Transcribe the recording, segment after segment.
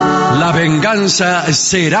La venganza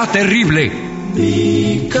será terrible.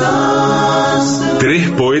 Tres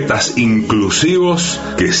poetas inclusivos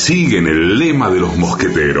que siguen el lema de los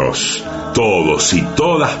mosqueteros. Todos y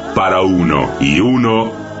todas para uno, y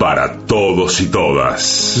uno para todos y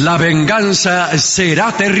todas. La venganza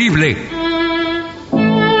será terrible.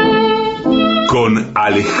 Con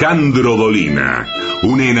Alejandro Dolina,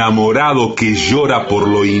 un enamorado que llora por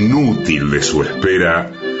lo inútil de su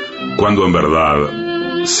espera, cuando en verdad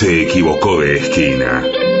se equivocó de esquina.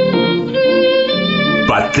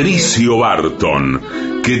 Patricio Barton,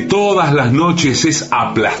 que todas las noches es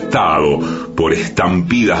aplastado por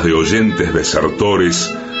estampidas de oyentes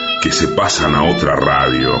desertores que se pasan a otra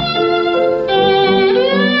radio.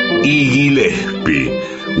 Y Gillespie,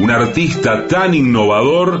 un artista tan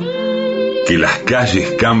innovador que las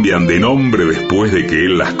calles cambian de nombre después de que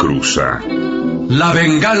él las cruza. La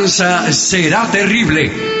venganza será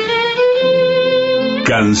terrible.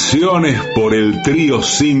 Canciones por el trío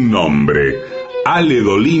sin nombre: Ale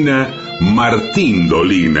Dolina, Martín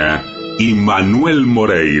Dolina y Manuel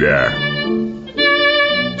Moreira.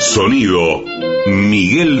 Sonido: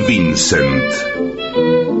 Miguel Vincent.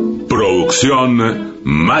 Producción: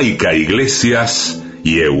 Maica Iglesias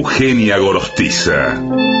y Eugenia Gorostiza.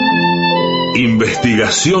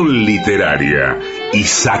 Investigación literaria y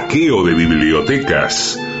saqueo de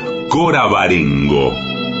bibliotecas: Cora Barengo.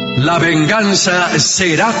 La venganza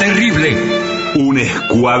será terrible. Un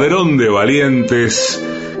escuadrón de valientes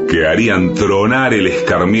que harían tronar el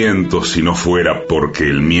escarmiento si no fuera porque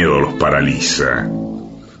el miedo los paraliza.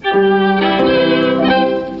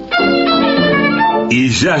 Y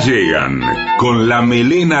ya llegan, con la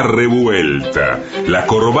melena revuelta, la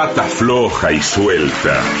corbata floja y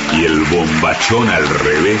suelta y el bombachón al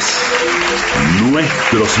revés,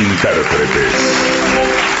 nuestros intérpretes.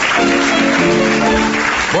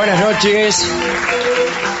 Buenas noches,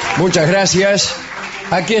 muchas gracias.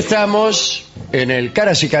 Aquí estamos en el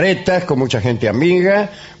Caras y Caretas con mucha gente amiga.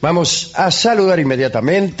 Vamos a saludar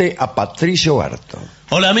inmediatamente a Patricio Barton.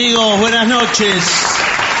 Hola amigos, buenas noches.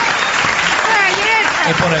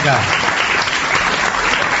 Es por acá.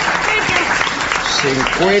 Se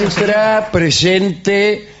encuentra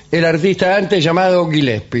presente el artista antes llamado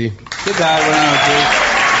Gillespie. ¿Qué tal? Buenas noches.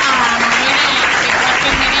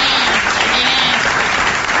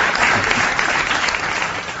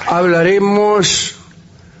 Hablaremos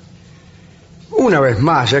una vez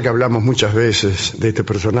más, ya que hablamos muchas veces de este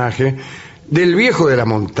personaje, del viejo de la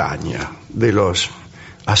montaña, de los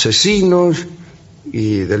asesinos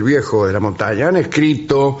y del viejo de la montaña. Han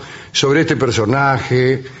escrito sobre este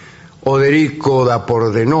personaje Oderico da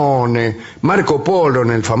Pordenone, Marco Polo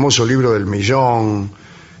en el famoso libro del millón,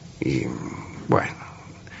 y bueno,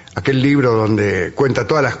 aquel libro donde cuenta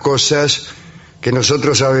todas las cosas que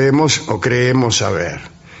nosotros sabemos o creemos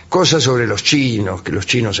saber. Cosas sobre los chinos, que los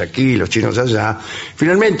chinos aquí, los chinos allá.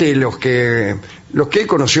 Finalmente los que él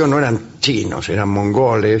conoció no eran chinos, eran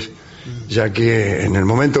mongoles, ya que en el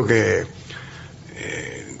momento que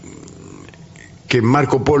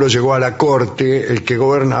Marco Polo llegó a la corte, el que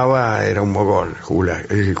gobernaba era un mogol,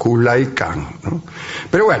 el Kublai Khan, ¿no?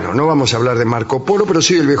 Pero bueno, no vamos a hablar de Marco Polo, pero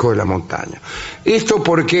sí del viejo de la montaña. ¿Esto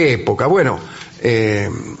por qué época? Bueno,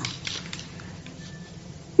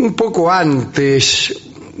 un poco antes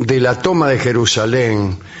de la toma de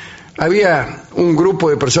Jerusalén, había un grupo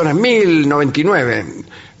de personas, 1099,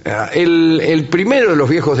 el primero de los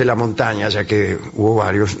viejos de la montaña, ya que hubo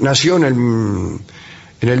varios, nació en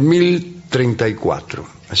el 1034,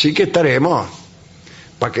 así que estaremos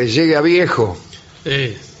para que llegue a viejo.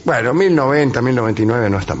 Bueno, 1090, 1099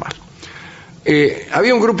 no está mal.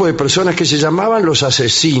 Había un grupo de personas que se llamaban los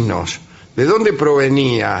asesinos. ¿De dónde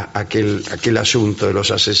provenía aquel asunto de los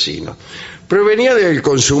asesinos? Provenía del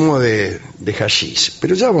consumo de hashish,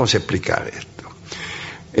 pero ya vamos a explicar esto.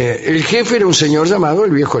 El jefe era un señor llamado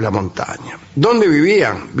el Viejo de la Montaña. ¿Dónde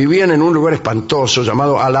vivían? Vivían en un lugar espantoso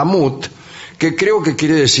llamado Alamut, que creo que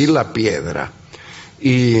quiere decir la piedra.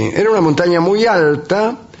 Y era una montaña muy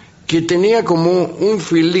alta que tenía como un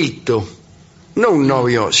filito, no un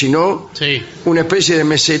novio, sino una especie de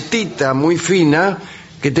mesetita muy fina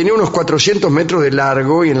que tenía unos 400 metros de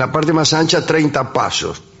largo y en la parte más ancha 30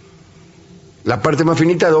 pasos. La parte más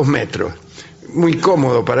finita 2 metros. Muy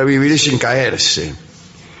cómodo para vivir sin caerse.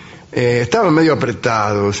 Estaban medio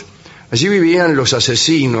apretados. Allí vivían los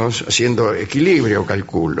asesinos haciendo equilibrio,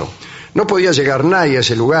 calculo. No podía llegar nadie a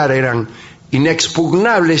ese lugar, eran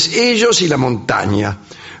inexpugnables ellos y la montaña.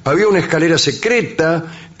 Había una escalera secreta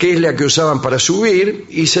que es la que usaban para subir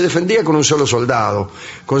y se defendía con un solo soldado.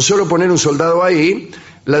 Con solo poner un soldado ahí,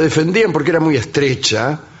 la defendían porque era muy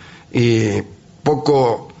estrecha y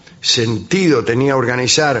poco sentido tenía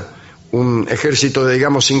organizar un ejército de,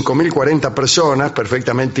 digamos, 5.040 personas,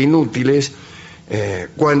 perfectamente inútiles,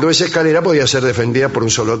 cuando esa escalera podía ser defendida por un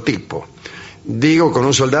solo tipo. Digo, con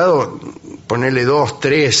un soldado, ponerle 2,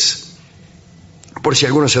 3, por si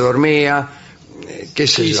alguno se dormía, qué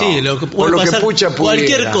sé yo. Sí, lo que puede por lo pasar, que pucha cualquier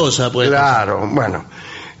pudiera. cosa puede Claro, pasar. Bueno.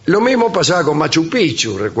 Lo mismo pasaba con Machu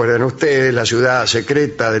Picchu, recuerden ustedes, la ciudad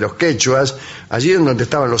secreta de los quechuas, allí en donde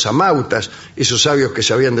estaban los amautas, esos sabios que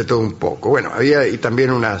sabían de todo un poco. Bueno, había y también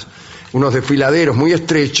unos desfiladeros muy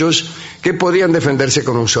estrechos que podían defenderse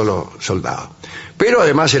con un solo soldado. Pero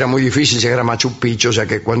además era muy difícil llegar a Machu Picchu, ya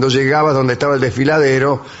que cuando llegabas donde estaba el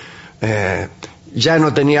desfiladero, ya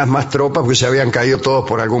no tenías más tropas porque se habían caído todos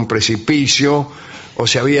por algún precipicio, o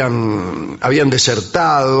se habían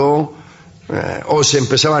desertado, o se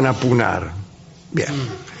empezaban a punar. Bien.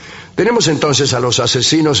 Tenemos entonces a los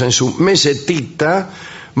asesinos en su mesetita,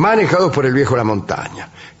 manejados por el viejo de la montaña.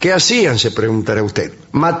 ¿Qué hacían? Se preguntará usted.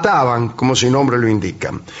 Mataban, como su nombre lo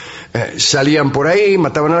indica. Salían por ahí,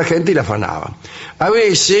 mataban a la gente y la afanaban. A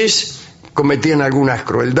veces cometían algunas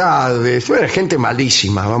crueldades. Bueno, gente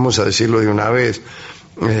malísima, vamos a decirlo de una vez.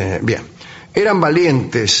 Bien. Eran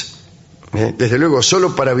valientes. Desde luego,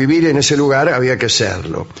 solo para vivir en ese lugar había que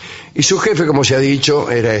serlo. Y su jefe, como se ha dicho,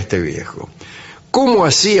 era este viejo. ¿Cómo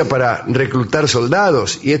hacía para reclutar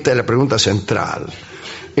soldados? Y esta es la pregunta central.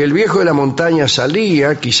 El viejo de la montaña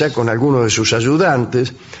salía, quizá con alguno de sus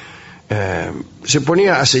ayudantes, se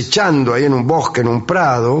ponía acechando ahí en un bosque, en un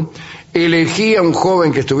prado, elegía un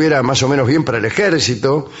joven que estuviera más o menos bien para el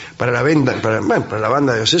ejército, para la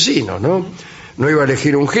banda de asesinos, ¿no? No iba a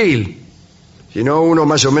elegir un gil, sino uno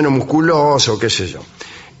más o menos musculoso, qué sé yo.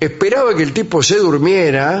 Esperaba que el tipo se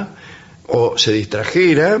durmiera o se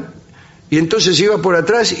distrajera, y entonces iba por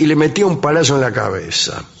atrás y le metía un palazo en la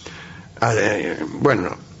cabeza.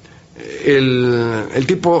 Bueno, el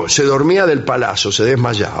tipo se dormía del palazo, se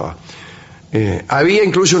desmayaba. Había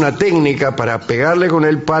incluso una técnica para pegarle con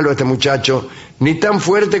el palo a este muchacho, ni tan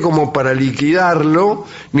fuerte como para liquidarlo,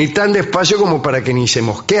 ni tan despacio como para que ni se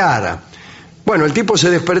mosqueara. Bueno, el tipo se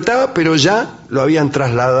despertaba, pero ya lo habían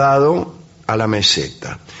trasladado a la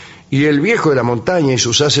meseta. Y el viejo de la montaña y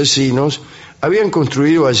sus asesinos habían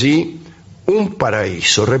construido allí un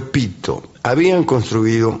paraíso. Repito, habían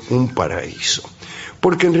construido un paraíso.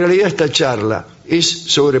 Porque en realidad esta charla es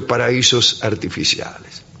sobre paraísos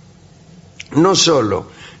artificiales. No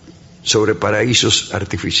solo sobre paraísos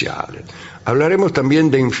artificiales. Hablaremos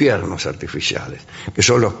también de infiernos artificiales, que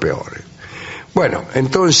son los peores. Bueno,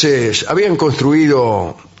 entonces habían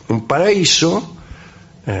construido un paraíso.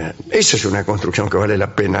 Esa es una construcción que vale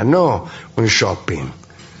la pena, no un shopping.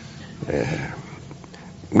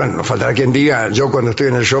 Bueno, no faltará quien diga, yo cuando estoy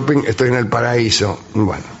en el shopping estoy en el paraíso.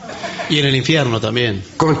 Bueno. Y en el infierno también.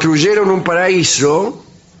 Construyeron un paraíso,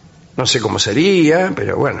 no sé cómo sería,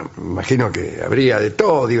 pero bueno, me imagino que habría de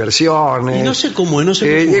todo, diversiones. Y no sé cómo, no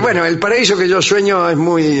sé cómo. Y bueno, el paraíso que yo sueño es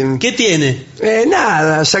muy... ¿Qué tiene?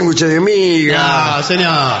 Nada, sándwiches de miga. No,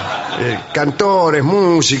 señor. Cantores,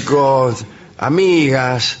 músicos,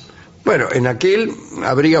 amigas. Bueno, en aquel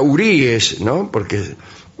habría huríes, ¿no? Porque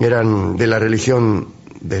eran de la religión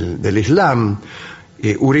del Islam.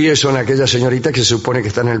 Huríes son aquellas señoritas que se supone que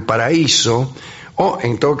están en el paraíso, o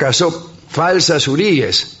en todo caso, falsas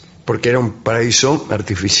huríes, porque era un paraíso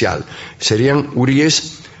artificial. Serían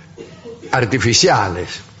huríes artificiales,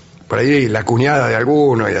 por ahí la cuñada de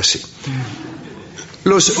alguno y así.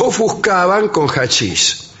 Los ofuscaban con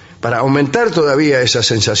hachís, para aumentar todavía esa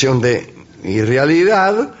sensación de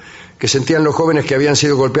irrealidad que sentían los jóvenes que habían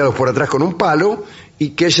sido golpeados por atrás con un palo y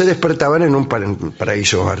que se despertaban en un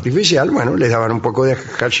paraíso artificial. Bueno, les daban un poco de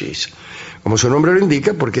hachís, como su nombre lo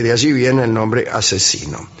indica, porque de allí viene el nombre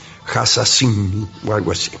asesino, Hassassin o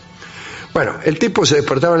algo así. Bueno, el tipo se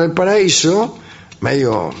despertaba en el paraíso,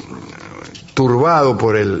 medio turbado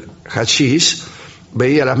por el hachís,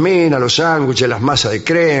 veía las minas, los sándwiches, las masas de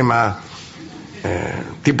crema,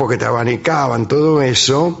 tipos que te abanicaban, todo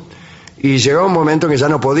eso, y llegaba un momento en que ya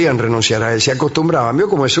no podían renunciar a él, se acostumbraban. ¿Vio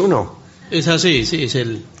cómo es uno? Es así, sí, es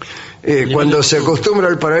el... Cuando se acostumbra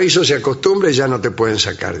al paraíso, se acostumbra y ya no te pueden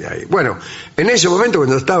sacar de ahí. Bueno, en ese momento,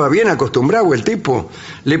 cuando estaba bien acostumbrado el tipo,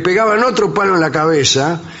 le pegaban otro palo en la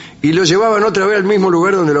cabeza y lo llevaban otra vez al mismo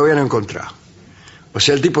lugar donde lo habían encontrado. O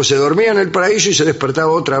sea, el tipo se dormía en el paraíso y se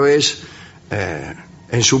despertaba otra vez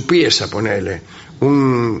en su pieza, ponele.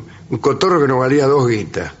 Un cotorro que no valía 2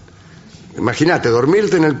 guitas. Imagínate,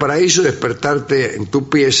 dormirte en el paraíso y despertarte en tu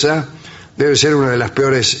pieza debe ser una de las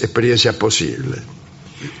peores experiencias posibles.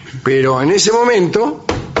 Pero en ese momento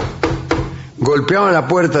golpeaban la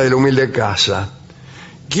puerta de la humilde casa.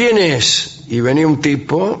 ¿Quién es? Y venía un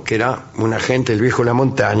tipo, que era un agente del viejo de la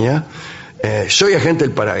montaña, soy agente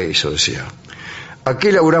del paraíso, decía.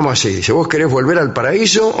 Aquí laburamos así, dice, ¿vos querés volver al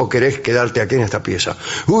paraíso o querés quedarte aquí en esta pieza?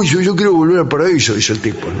 Uy, yo quiero volver al paraíso, dice el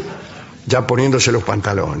tipo, ¿no? Ya poniéndose los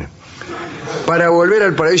pantalones. Para volver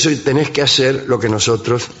al paraíso tenés que hacer lo que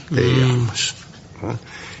nosotros te digamos, ¿no?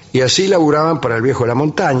 Y así laburaban para el viejo de la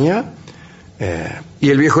montaña, y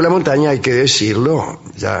el viejo de la montaña, hay que decirlo,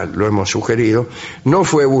 ya lo hemos sugerido, no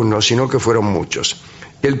fue uno, sino que fueron muchos.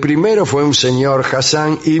 El primero fue un señor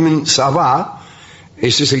Hassan ibn Sabah,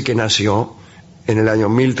 ese es el que nació en el año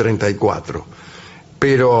 1034,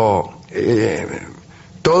 pero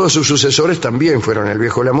todos sus sucesores también fueron el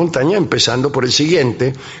viejo de la montaña, empezando por el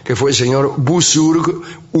siguiente, que fue el señor Busurg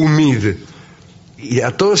Umid, y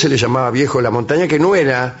a todos se le llamaba viejo de la montaña, que no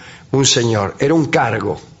era un señor, era un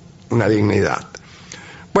cargo, una dignidad.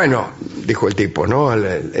 Bueno, dijo el tipo, ¿no?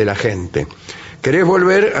 El agente, ¿querés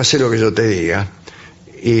volver? Haz lo que yo te diga.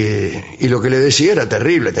 Y lo que le decía era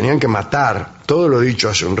terrible, tenían que matar, todo lo dicho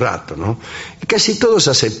hace un rato, ¿no? Y casi todos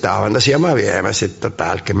aceptaban, decían, más bien,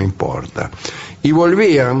 total, ¿qué me importa? Y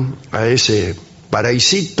volvían a ese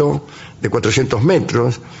paraísito de 400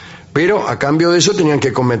 metros, pero a cambio de eso tenían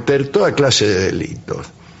que cometer toda clase de delitos.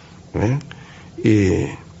 Y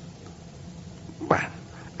bueno,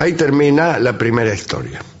 ahí termina la primera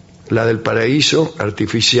historia, la del paraíso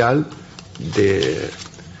artificial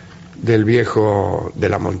del viejo de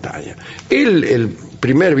la montaña. El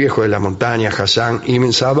primer viejo de la montaña, Hassan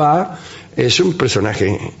ibn Sabah, es un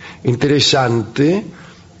personaje interesante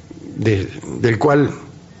del cual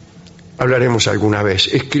hablaremos alguna vez.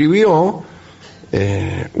 Escribió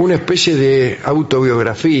una especie de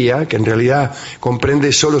autobiografía que en realidad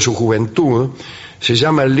comprende solo su juventud. Se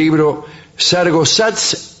llama el libro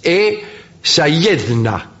Sargosats e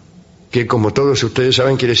Sayedna, que como todos ustedes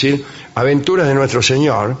saben quiere decir Aventuras de Nuestro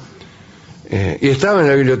Señor. Y estaba en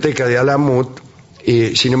la biblioteca de Alamut,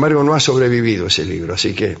 y sin embargo no ha sobrevivido ese libro,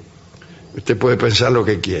 así que usted puede pensar lo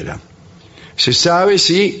que quiera. Se sabe,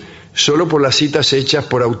 sí, solo por las citas hechas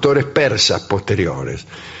por autores persas posteriores.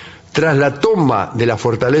 Tras la toma de la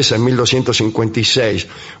fortaleza en 1256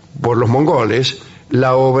 por los mongoles,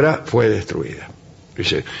 la obra fue destruida.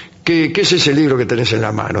 Dice, ¿qué es ese libro que tenés en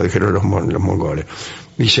la mano?, dijeron los mongoles.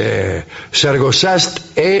 Dice,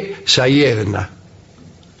 Sargosast e Sayedna,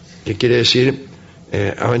 que quiere decir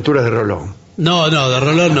Aventuras de Rolón. No, de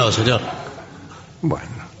Rolón no, señor. Bueno,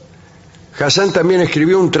 Hassan también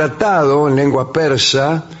escribió un tratado en lengua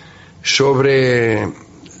persa sobre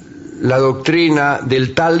la doctrina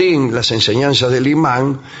del Talín, las enseñanzas del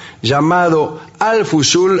imán, llamado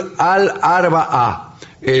Al-Fusul al-Arba'a.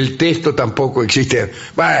 El texto tampoco existe.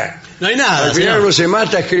 Bueno, no hay nada. Al final uno se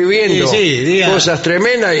mata escribiendo cosas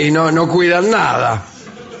tremendas y no cuidan nada.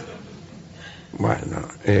 Bueno,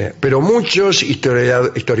 pero muchos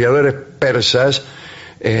historiadores persas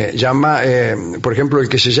por ejemplo, el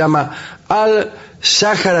que se llama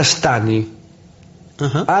Al-Saharastani.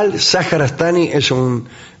 Al-Saharastani es un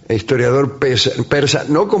historiador persa,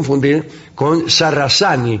 no confundir con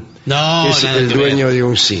Sarrasani, que es el dueño de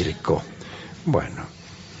un circo. Bueno,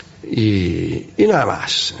 y nada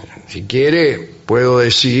más. Si quiere, puedo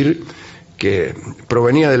decir que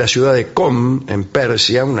provenía de la ciudad de Qom, en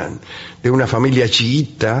Persia, de una familia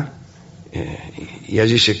chiita, y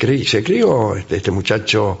allí se crió este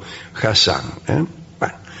muchacho Hassan.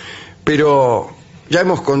 Bueno, pero ya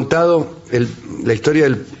hemos contado la historia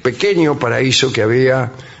del pequeño paraíso que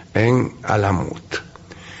había en Alamut.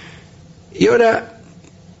 Y ahora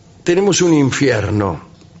tenemos un infierno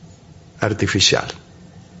artificial.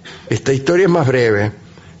 Esta historia es más breve,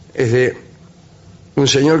 es de un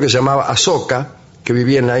señor que se llamaba Asoka, que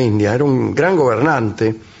vivía en la India, era un gran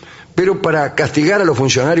gobernante, pero para castigar a los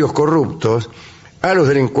funcionarios corruptos, a los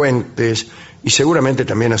delincuentes y seguramente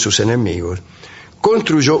también a sus enemigos,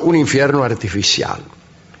 construyó un infierno artificial.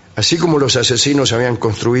 Así como los asesinos habían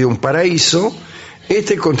construido un paraíso,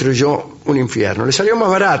 este construyó un infierno. Le salió más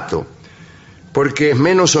barato, porque es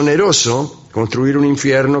menos oneroso construir un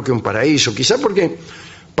infierno que un paraíso. Quizá porque,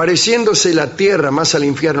 pareciéndose la tierra más al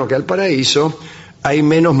infierno que al paraíso, hay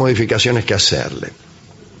menos modificaciones que hacerle.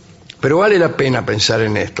 Pero vale la pena pensar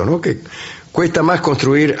en esto, ¿no? Que cuesta más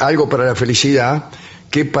construir algo para la felicidad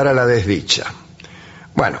que para la desdicha.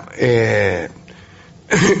 Bueno,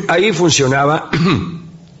 ahí funcionaba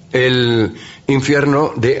el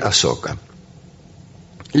infierno de Asoka.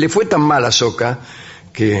 Le fue tan mal a Asoka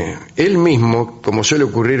que él mismo, como suele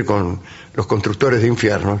ocurrir con los constructores de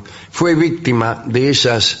infiernos, fue víctima de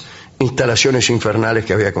esas instalaciones infernales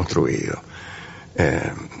que había construido.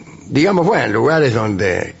 Digamos, bueno, lugares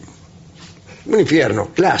donde... un infierno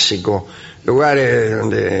clásico, lugares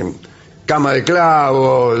donde cama de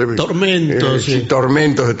clavo, Tormentos, sí.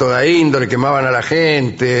 tormentos de toda índole, quemaban a la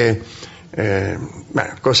gente,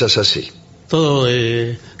 bueno, cosas así. Todo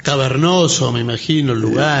cavernoso, me imagino, el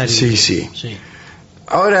lugar. Sí, sí.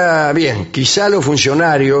 Ahora bien, quizá los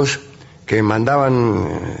funcionarios que mandaban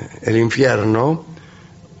el infierno,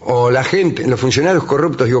 o la gente, los funcionarios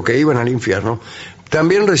corruptos, digo, que iban al infierno,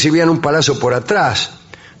 también recibían un palazo por atrás,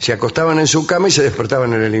 se acostaban en su cama y se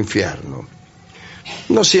despertaban en el infierno.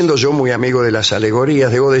 No siendo yo muy amigo de las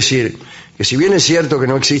alegorías, debo decir que si bien es cierto que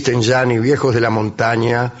no existen ya ni viejos de la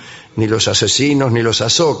montaña, ni los asesinos, ni los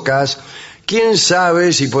azocas, quién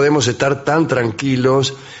sabe si podemos estar tan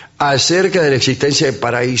tranquilos acerca de la existencia de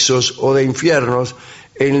paraísos o de infiernos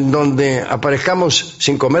en donde aparezcamos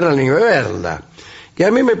sin comerla ni beberla. Y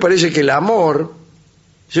a mí me parece que el amor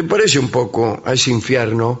se parece un poco a ese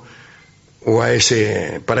infierno o a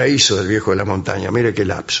ese paraíso del viejo de la montaña. Mire qué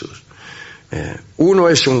lapsus. Uno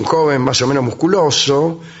es un joven más o menos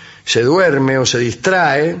musculoso, se duerme o se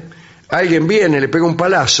distrae, alguien viene, le pega un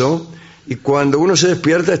palazo y cuando uno se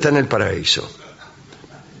despierta está en el paraíso.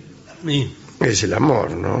 Sí. Es el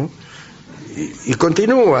amor, ¿no? Y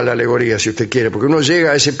continúa la alegoría, si usted quiere, porque uno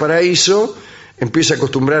llega a ese paraíso, empieza a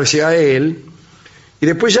acostumbrarse a él y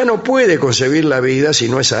después ya no puede concebir la vida si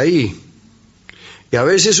no es ahí. Y a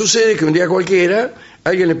veces sucede que un día cualquiera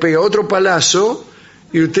alguien le pega otro palazo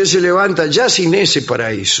y usted se levanta ya sin ese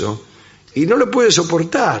paraíso y no lo puede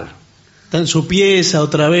soportar. Está en su pieza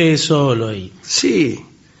otra vez solo ahí. Sí,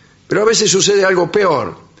 pero a veces sucede algo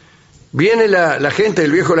peor. Viene la gente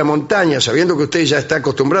del viejo de la montaña sabiendo que usted ya está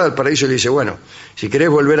acostumbrado al paraíso y le dice, bueno, si querés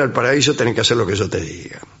volver al paraíso tenés que hacer lo que yo te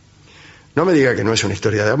diga. No me diga que no es una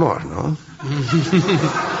historia de amor, ¿no?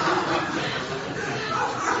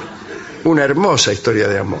 Una hermosa historia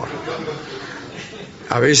de amor.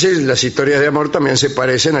 A veces las historias de amor también se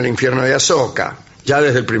parecen al infierno de Azoka, ya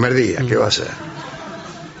desde el primer día, ¿qué va a ser?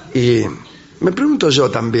 Y me pregunto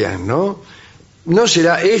yo también, ¿no? ¿No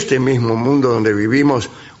será este mismo mundo donde vivimos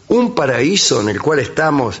un paraíso en el cual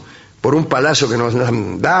estamos por un palacio que nos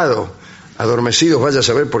han dado, adormecidos, vaya a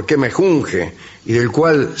saber por qué mejunje, y del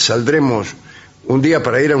cual saldremos un día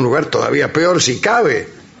para ir a un lugar todavía peor si cabe,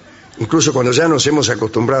 incluso cuando ya nos hemos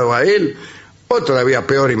acostumbrado a él, o todavía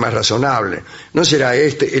peor y más razonable? ¿No será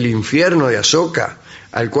este el infierno de Azoka,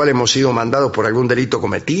 al cual hemos sido mandados por algún delito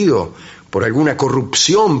cometido, por alguna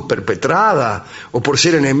corrupción perpetrada, o por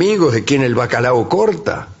ser enemigos de quien el bacalao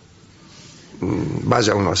corta?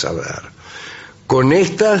 Vaya uno a saber. Con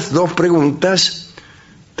estas dos preguntas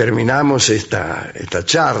terminamos esta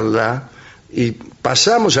charla y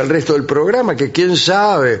pasamos al resto del programa, que quién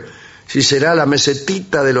sabe si será la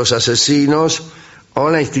mesetita de los asesinos o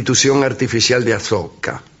la institución artificial de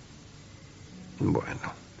Azoka.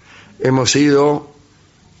 Bueno, hemos ido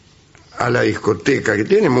a la discoteca, que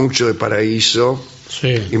tiene mucho de paraíso,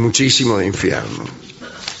 sí, y muchísimo de infierno.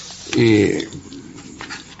 Y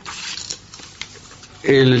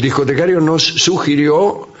el discotecario nos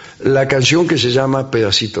sugirió la canción que se llama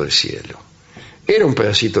Pedacito de Cielo. Era un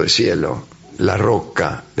pedacito de cielo, la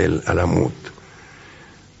roca del Alamut.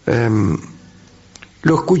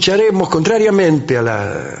 Lo escucharemos, contrariamente a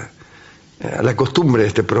la costumbre de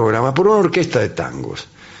este programa, por una orquesta de tangos.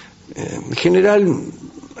 En general,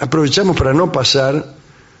 aprovechamos para no pasar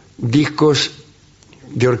discos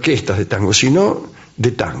de orquestas de tango, sino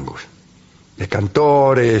de tangos, de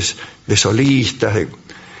cantores, de solistas,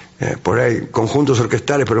 por ahí conjuntos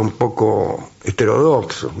orquestales, pero un poco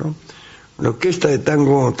heterodoxos, ¿no? La orquesta de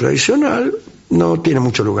tango tradicional no tiene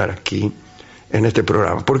mucho lugar aquí, en este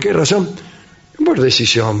programa. ¿Por qué razón? Por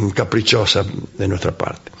decisión caprichosa de nuestra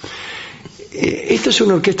parte. Esta es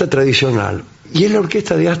una orquesta tradicional y es la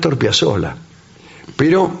orquesta de Astor Piazzolla,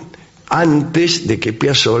 pero antes de que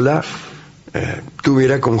Piazzolla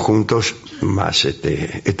tuviera conjuntos más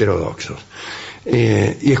heterodoxos.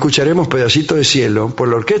 Y escucharemos Pedacito de Cielo por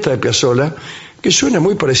la orquesta de Piazzolla, que suena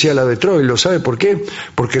muy parecida a la de Troilo. ¿Sabe por qué?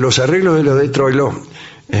 Porque los arreglos de la de Troilo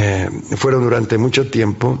fueron durante mucho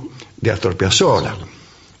tiempo de Astor Piazzolla.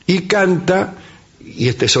 Y canta, y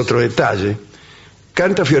este es otro detalle,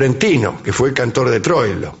 canta Fiorentino, que fue el cantor de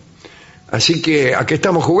Troilo. Así que, ¿a qué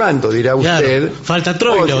estamos jugando?, dirá usted. Claro, falta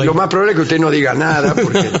Troilo. Lo más probable es que usted no diga nada,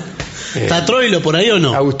 porque ¿está Troilo por ahí o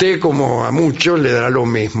no? a usted, como a muchos, le dará lo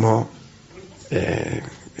mismo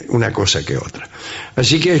una cosa que otra.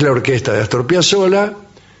 Así que es la orquesta de Astor Piazzolla,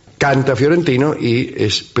 canta Fiorentino, y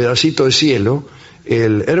es Pedacito de Cielo,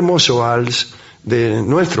 el hermoso vals de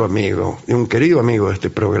nuestro amigo, de un querido amigo de este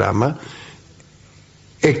programa,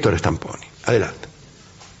 Héctor Stamponi. Adelante.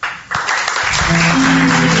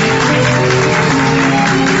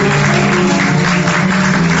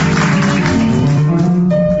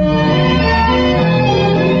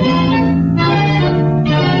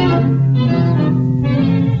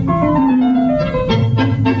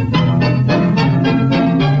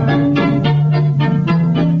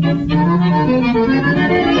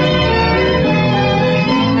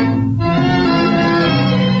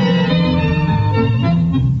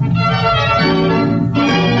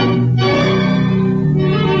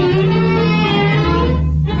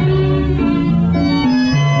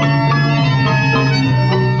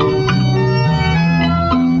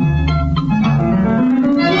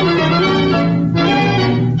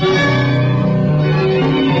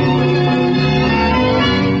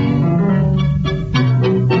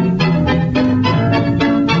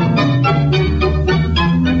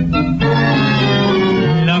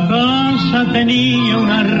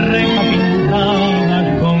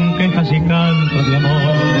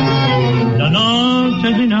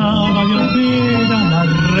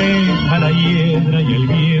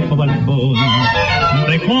 viejo balcón.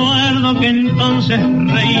 Recuerdo que entonces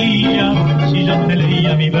reía si yo te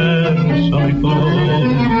leía mi verso mejor.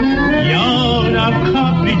 Y ahora,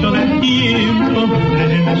 capricho del tiempo,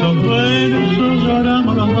 leyendo esos versos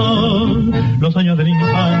lloramos los dos. Los años de la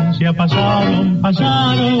infancia pasaron,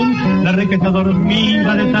 la rica está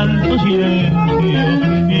dormida de tanto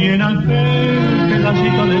silencio. Y en aquel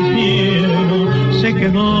pedacito de cielo se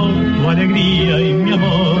quedó tu alegría y mi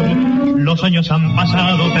amor. Los años han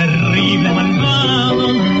pasado terribles,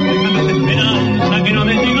 malvados, dejando esperanza que no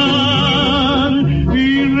de llegar.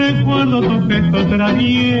 Y recuerdo tu gesto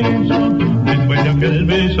travieso, después de aquel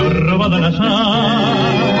beso robado al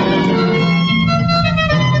azar.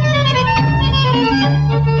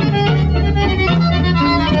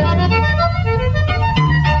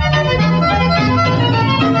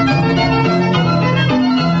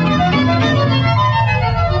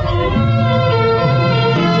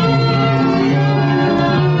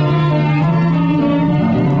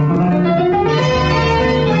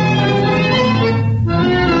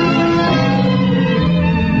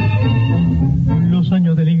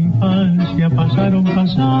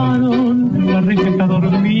 Pasaron, la reja está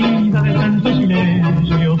dormida de tanto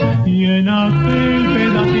silencio, y en aquel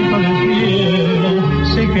pedacito de cielo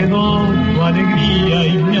se quedó tu alegría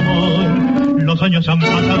y mi amor. Los años han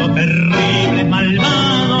pasado terribles,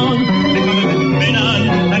 malvados, déjame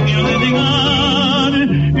esperanza quiero de llegar,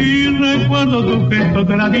 y recuerdo tu gesto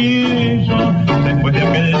travieso, después de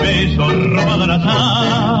aquel beso robado al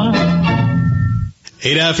azar.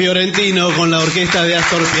 Era Fiorentino con la orquesta de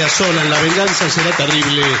Astor Piazzolla en La venganza será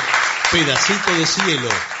terrible, pedacito de cielo.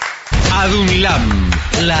 ADUNLAM,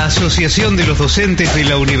 la Asociación de los Docentes de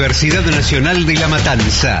la Universidad Nacional de La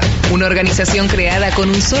Matanza. Una organización creada con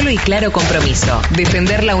un solo y claro compromiso: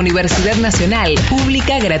 defender la Universidad Nacional,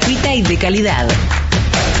 pública, gratuita y de calidad.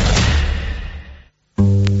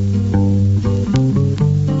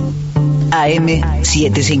 AM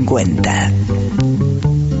 750.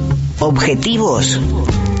 Objetivos,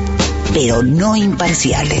 pero no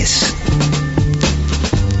imparciales.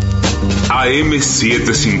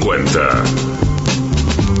 AM750.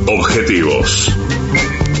 Objetivos,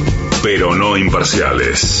 pero no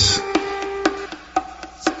imparciales.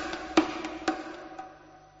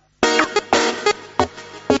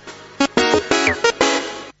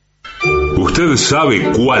 ¿Usted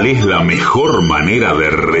sabe cuál es la mejor manera de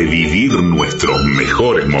revivir nuestros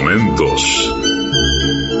mejores momentos?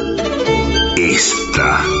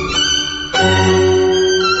 Esta.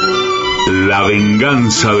 La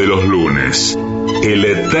venganza de los lunes. El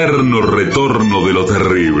eterno retorno de lo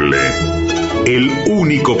terrible. El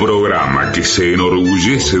único programa que se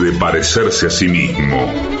enorgullece de parecerse a sí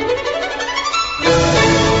mismo.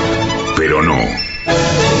 Pero no.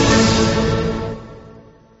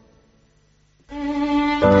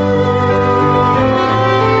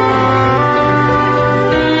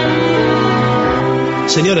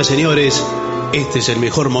 Señoras, señores, este es el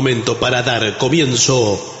mejor momento para dar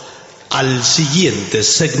comienzo al siguiente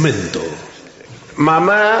segmento.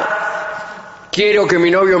 Mamá, quiero que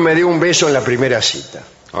mi novio me dé un beso en la primera cita.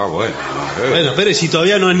 Ah, bueno. Bueno, pero si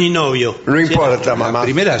todavía no es ni novio. No importa, mamá. La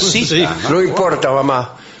primera cita. Sí. No importa,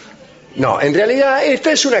 mamá. No, en realidad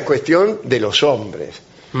esta es una cuestión de los hombres.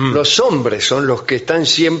 Los hombres son los que están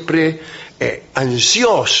siempre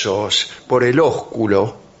ansiosos por el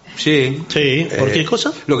ósculo. Sí. Sí, ¿por qué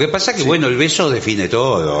cosa? Lo que pasa es que, bueno, el beso define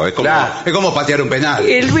todo. Es como, Claro. es como patear un penal.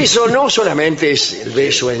 El beso no solamente es el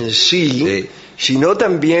beso en sí, sino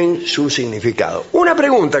también su significado. Una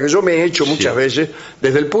pregunta que yo me he hecho muchas veces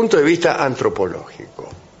desde el punto de vista antropológico.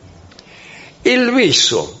 ¿El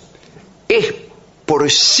beso es por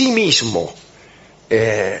sí mismo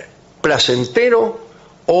placentero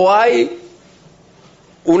o hay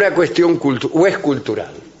una cuestión o es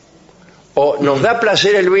cultural? ¿O nos da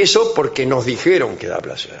placer el beso porque nos dijeron que da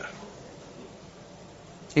placer?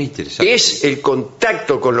 Interesante. ¿Es el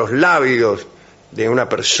contacto con los labios de una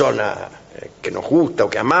persona que nos gusta o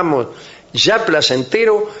que amamos ya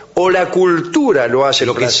placentero o la cultura lo hace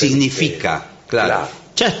lo que placentero? significa, claro.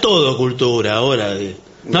 Ya es todo cultura ahora.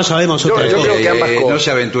 No sabemos otra Yo cosa. creo que ambas cosas. No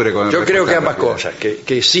se aventure con el Yo creo que ambas reportaje. cosas,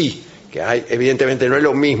 que sí, que hay, evidentemente no es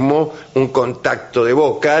lo mismo un contacto de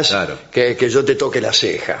bocas Claro. que yo te toque la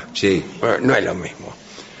ceja. Sí. Bueno, no es lo mismo.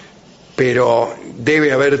 Pero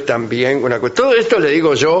debe haber también una cuestión. Todo esto le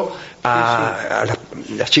digo yo a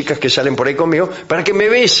las chicas que salen por ahí conmigo para que me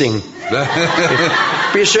besen.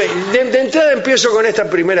 De entrada empiezo con esta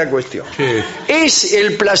primera cuestión. Sí. ¿Es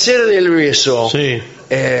el placer del beso Sí.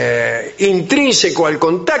 intrínseco al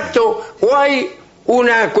contacto o hay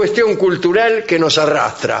una cuestión cultural que nos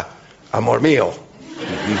arrastra? Amor mío.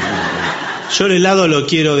 Yo el helado lo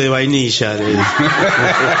quiero de vainilla.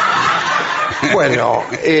 Bueno,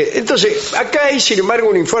 entonces, acá hay, sin embargo,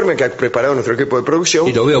 un informe que ha preparado nuestro equipo de producción.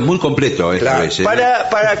 Y lo veo muy completo esta Claro, vez.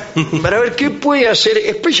 para ver qué puede hacer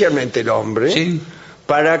especialmente el hombre Sí.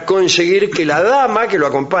 para conseguir que la dama que lo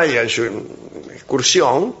acompaña en su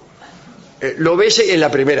excursión lo bese en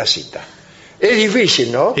la primera cita. Es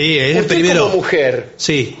difícil, ¿no? Sí, es el Usted primero. como mujer,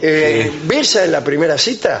 Sí. ¿besa en la primera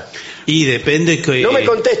cita? Y depende que... No me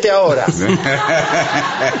conteste ahora.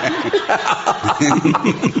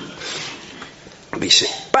 Dice,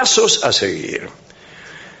 pasos a seguir.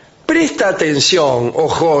 Presta atención, oh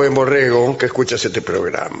joven borrego, que escuchas este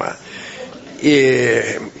programa.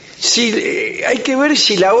 Hay que ver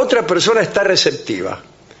si la otra persona está receptiva.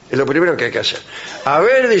 Es lo primero que hay que hacer. A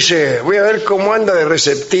ver, dice, voy a ver cómo anda de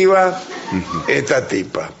receptiva esta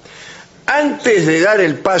tipa. Antes de dar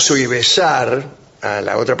el paso y besar a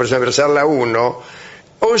la otra persona, besarla a uno,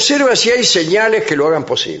 observa si hay señales que lo hagan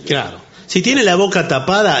posible. Claro. Si tiene la boca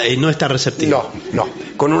tapada, no está receptivo. No.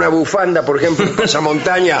 Con una bufanda, por ejemplo, en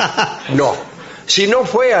pasamontaña, no. Si no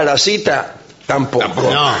fue a la cita, tampoco.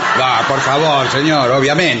 No. Va, por favor, señor,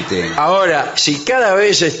 obviamente. Ahora, si cada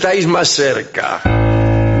vez estáis más cerca,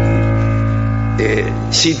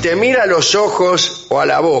 si te mira a los ojos o a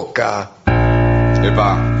la boca,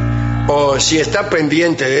 Epa, o si está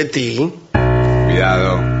pendiente de ti,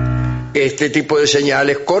 cuidado. este tipo de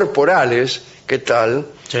señales corporales, ¿qué tal?,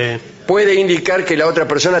 Sí. puede indicar que la otra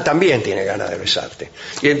persona también tiene ganas de besarte.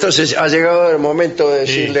 Y entonces ha llegado el momento de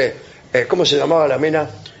decirle, ¿cómo se llamaba la mina?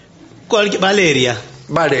 Valeria.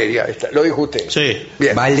 Valeria, lo dijo usted. Sí.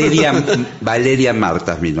 Bien. Valeria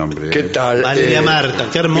Marta es mi nombre. ¿Qué tal? Valeria Marta,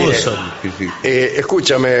 qué hermoso.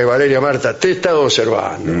 Escúchame, Valeria Marta, te he estado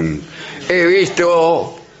observando. He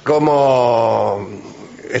visto cómo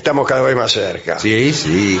estamos cada vez más cerca. Sí,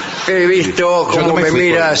 sí. He visto Yo cómo no me me fui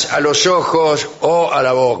miras a los ojos o a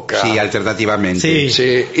la boca. Sí, alternativamente. Sí.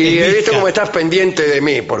 Sí, y he Es visto visca. cómo estás pendiente de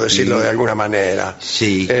mí, por decirlo de alguna manera.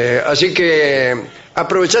 Sí. Así que,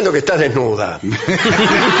 aprovechando que estás desnuda.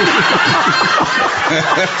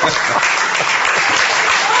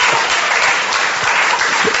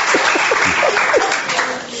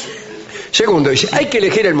 Segundo, dice, hay que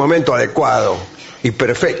elegir el momento adecuado y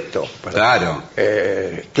perfecto. Claro.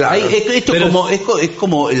 Claro. Es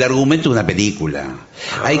como el argumento de una película.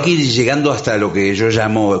 Hay que ir llegando hasta lo que yo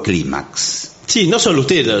llamo clímax. Sí, no solo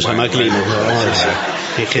usted lo llama clímax, vamos a decir.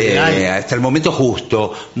 En general. Hasta el momento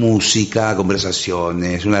justo, música,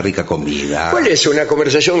 conversaciones, una rica comida. ¿Cuál es una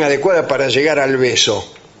conversación adecuada para llegar al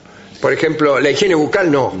beso? Por ejemplo, la higiene bucal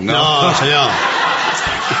no. No, señor.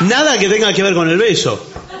 Nada que tenga que ver con el beso.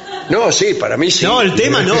 No, sí, para mí sí. No, el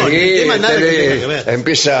tema no, Sí, el tema nada que tenga que ver.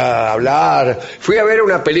 Empieza a hablar. Fui a ver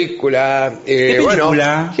una película. ¿Qué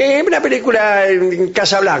película? Bueno, sí, una película en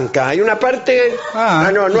Casablanca. Hay una parte.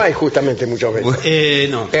 No hay justamente muchos besos.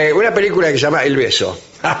 No. Una película que se llama El beso.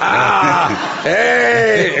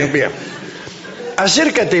 Bien.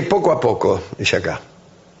 Acércate poco a poco, dice acá.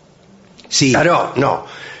 Sí. No.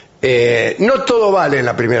 No todo vale en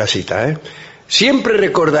la primera cita, ¿eh? Siempre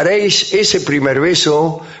recordaréis ese primer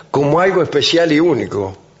beso como algo especial y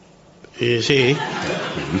único. Sí.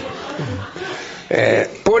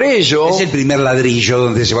 Por ello... Es el primer ladrillo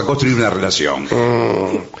donde se va a construir una relación.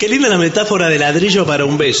 Qué linda la metáfora de ladrillo para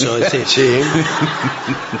un beso. Sí. Sí.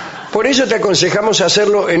 Por eso te aconsejamos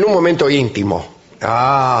hacerlo en un momento íntimo.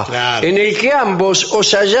 Claro. En el que ambos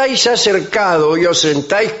os hayáis acercado y os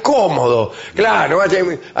sentáis cómodos. Claro, vas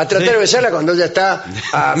a tratar de besarla cuando ella está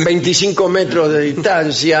a 25 metros de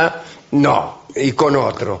distancia. No, y con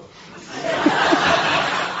otro.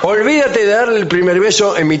 Olvídate de darle el primer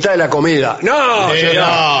beso en mitad de la comida. No, señor.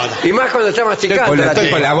 No. Y más cuando está masticando.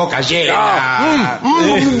 Estoy con la boca llena.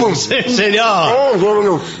 Sí, señor.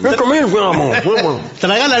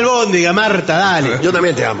 Tragá la albóndiga, Marta, dale. Yo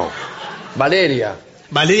también te amo. Valeria.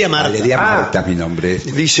 Valeria Marta. Valeria Marta es mi nombre.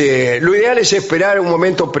 Dice, lo ideal es esperar un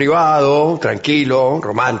momento privado, tranquilo,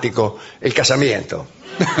 romántico, el casamiento.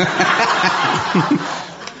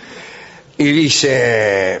 Y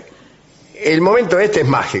dice, el momento este es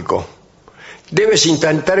mágico. Debes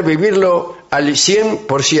intentar vivirlo al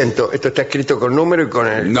 100%. Esto está escrito con número y con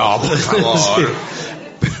el... No, por favor.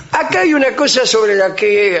 Acá hay una cosa sobre la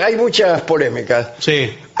que hay muchas polémicas.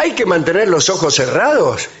 Sí. ¿Hay que mantener los ojos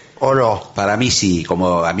cerrados o no? Para mí sí,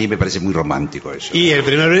 como a mí me parece muy romántico eso. Y el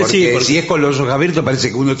primer beso sí. Porque si es con los ojos abiertos parece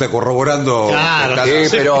que uno está corroborando. Claro.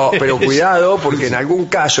 Sí, pero cuidado, porque en algún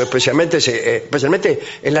caso, especialmente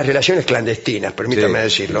en las relaciones clandestinas, permítame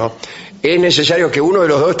decirlo, es necesario que uno de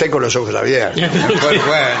los dos esté con los ojos abiertos. Pues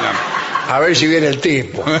bueno. A ver si viene el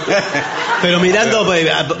tipo. Pero mirando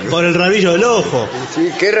por el rabillo del ojo. Sí,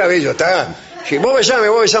 qué rabillo está. Sí, vos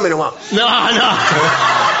besame nomás. No.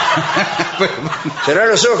 Cerrá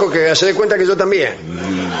los ojos que se dé cuenta que yo también.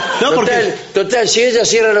 No, Total, si ella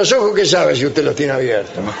cierra los ojos, ¿qué sabe si usted los tiene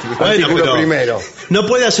abiertos? Bueno, Artículo primero. No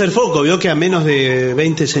puede hacer foco, vio que a menos de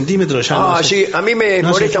 20 centímetros ya no. Sí, a mí me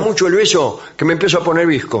molesta mucho el beso, que me empiezo a poner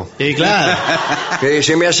visco. Sí, claro. Que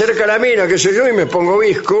se me acerca la mina, qué sé yo, y me pongo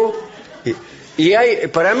visco. Y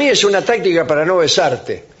para mí es una táctica para no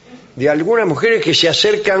besarte. De algunas mujeres que se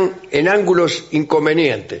acercan en ángulos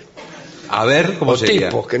inconvenientes. A ver, ¿cómo sería?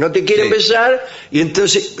 Tipos que no te quieren besar y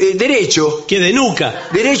entonces derecho. ¿Qué de nuca?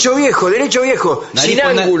 Derecho viejo, sin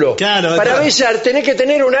ángulo. Claro, para besar tenés que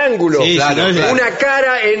tener un ángulo. Sí, claro. Una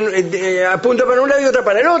cara apunta para un lado y otra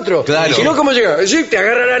para el otro. Claro. Si no, ¿cómo llega? Sí, te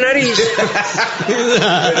agarra la nariz.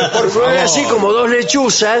 Pero por favor, así como dos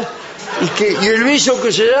lechuzas y el beso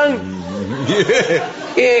que se dan.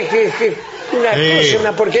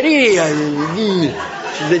 Una porquería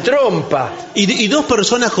de trompa. Y dos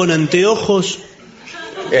personas con anteojos.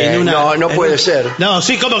 No puede ser. No,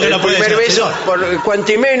 sí, ¿cómo que no puede ser? El primer beso,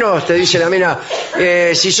 cuanti menos, te dice la mina,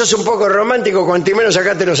 si sos un poco romántico, cuanti menos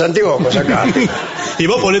sacate los anteojos, sacate. Y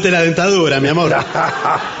vos ponete la dentadura, mi amor.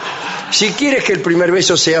 Si quieres que el primer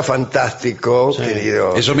beso sea fantástico,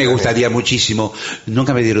 querido. Eso me gustaría muchísimo.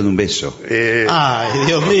 Nunca me dieron un beso. Ay,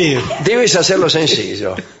 Dios mío. Debes hacerlo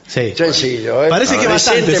sencillo. Sí. Sencillo. Parece que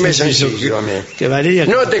bastante sencillo a mí. Que Valeria...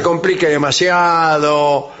 No te complique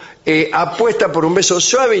demasiado. Apuesta por un beso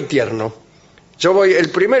suave y tierno. El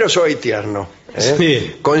primero suave y tierno.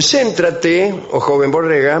 Sí. Concéntrate, joven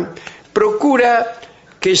borrega. Procura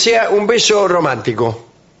que sea un beso romántico.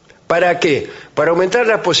 ¿Para qué? Para aumentar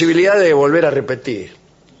las posibilidades de volver a repetir.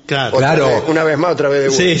 Claro. Una vez más, otra vez de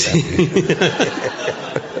vuelta.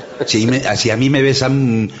 Sí. Si a mí me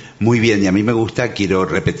besan muy bien y a mí me gusta, quiero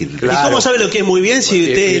repetirlo. Claro. ¿Y cómo sabe lo que es muy bien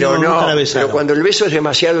si usted no la besa? Pero cuando el beso es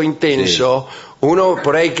demasiado intenso, uno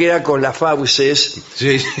por ahí queda con las fauces.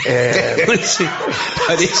 Sí. Sí.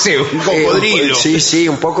 Parece un cocodrilo. Sí,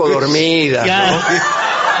 un poco dormida. Claro. ¿no?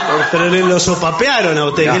 Pero le lo sopapearon a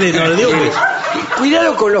usted. No le digo que...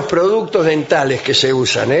 Cuidado con los productos dentales que se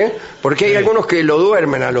usan, porque hay algunos que lo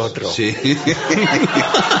duermen al otro. Sí.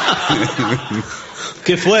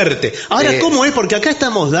 Qué fuerte. Ahora, ¿cómo es? Porque acá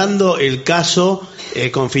estamos dando el caso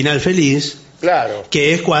con final feliz. Claro.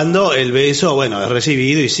 Que es cuando el beso, es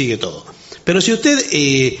recibido y sigue todo. Pero si usted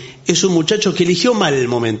es un muchacho que eligió mal el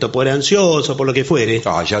momento, por ansioso, por lo que fuere.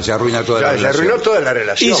 Ya se arruina toda la relación. Se arruinó toda la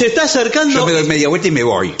relación. Y se está acercando. Yo me doy media vuelta y me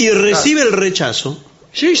voy. Y recibe el rechazo.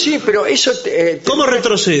 Sí, pero eso... ¿Cómo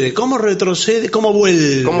retrocede? ¿Cómo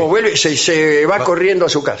vuelve? ¿Cómo vuelve? Se va corriendo a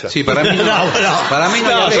su casa. Sí, para mí no. Para mí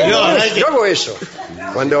no. Yo hago eso.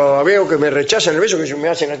 Cuando veo que me rechazan el beso, que me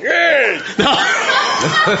hacen así... No.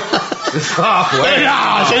 No,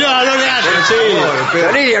 señor, no le hacen.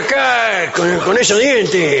 Salí de acá con esos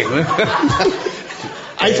dientes.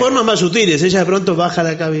 Hay formas más sutiles. Ella de pronto baja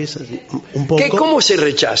la cabeza un poco. ¿Cómo se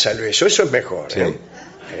rechaza el beso? Eso es mejor. Sí.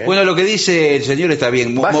 Bueno, lo que dice el señor está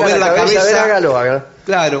bien. Mover la cabeza. A ver, hágalo.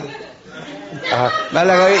 Claro.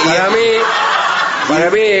 Para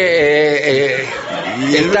mí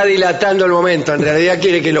está dilatando el momento. En realidad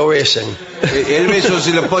quiere que lo besen. El beso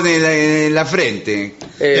se lo pone en la frente.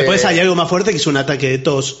 Después hay algo más fuerte que es un ataque de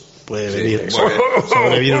tos. Puede venir.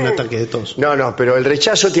 Sobreviene un ataque de tos. No, pero el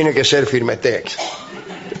rechazo tiene que ser firmetex.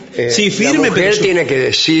 Sí, firme, la mujer tiene que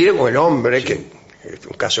decir, o el hombre, que es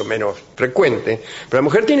un caso menos frecuente, pero la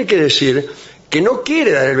mujer tiene que decir que no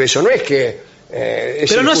quiere dar el beso, no es que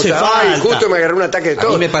pero no hace falta. Ay, justo me agarró un ataque de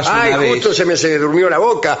tos. Ay, justo se me durmió la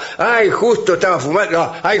boca. Ay, justo estaba fumando.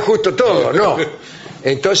 No, ay, justo todo. No.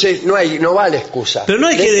 Entonces no vale excusa. Pero no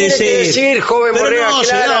hay que decir, joven Borrega,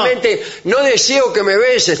 claramente, no deseo que me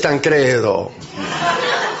beses, Tancredo.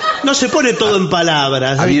 No se pone todo en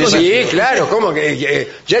palabras. Sí, claro, ¿cómo que?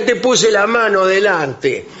 Ya te puse la mano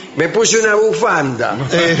delante, me puse una bufanda,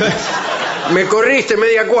 me corriste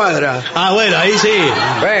media cuadra. Bueno, ahí sí.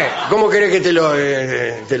 ¿Cómo querés que te lo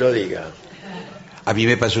diga? A mí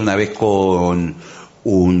me pasó una vez con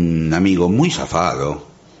un amigo muy zafado.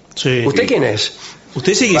 Sí. ¿Usted quién es?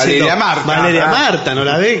 Usted sigue Valeria siendo Marta. Valeria Marta, ¿no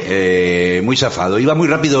la ve? Muy zafado. Iba muy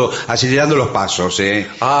rápido acelerando los pasos.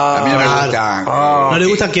 A mí no me gusta. No le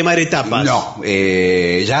gusta quemar etapas. No.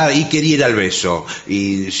 Ya ahí quería ir al beso.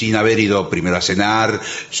 Y sin haber ido primero a cenar,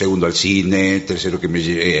 segundo al cine, tercero que me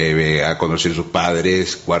lleve a conocer sus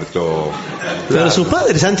padres, cuarto... Pero sus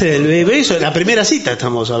padres antes del beso, la primera cita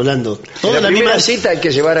estamos hablando. Toda la primera cita hay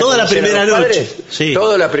que llevar a toda la conocer primera a los noche. Padres. Sí.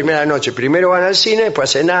 Toda la primera noche. Primero van al cine, después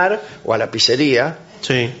a cenar o a la pizzería.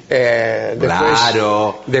 Sí.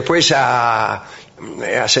 Después a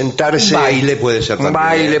sentarse. Un baile puede ser también. Un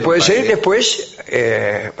baile puede ser, y después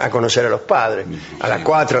a conocer a los padres. A las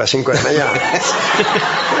 4, a las 5 de la mañana.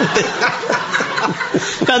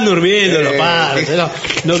 Están durmiendo los padres.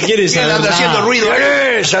 No quieren saber. Anda haciendo ruido.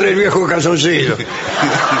 Sale el viejo calzoncillo.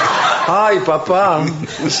 Ay, papá.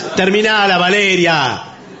 Terminala, Valeria.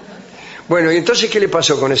 Bueno, ¿y entonces qué le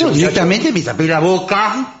pasó con ese muchacho? Directamente me tapé la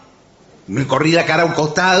boca, me corrí la cara a un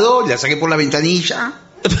costado, la saqué por la ventanilla.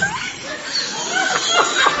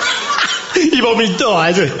 Y vomitó.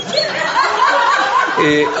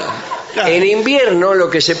 En invierno lo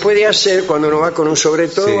que se puede hacer cuando uno va con un sobre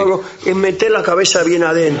todo Sí. o algo, es meter la cabeza bien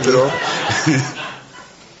adentro.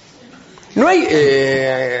 ¿No hay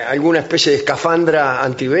alguna especie de escafandra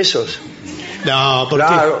antibesos? No, ¿por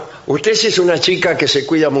Claro, usted si es una chica que se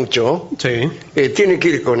cuida mucho, qué? Sí. tiene que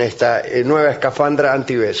ir con esta nueva escafandra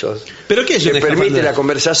antibesos. ¿Pero qué es Que una permite escafandra? la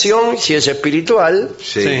conversación, si es espiritual,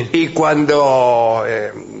 Sí. y cuando,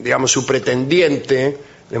 digamos, su pretendiente,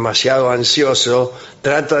 demasiado ansioso,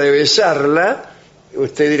 trata de besarla,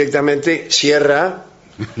 usted directamente cierra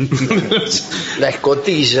la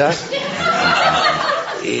escotilla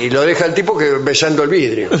y lo deja al tipo que besando el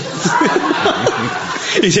vidrio.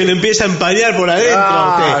 Y se le empieza a empañar por adentro.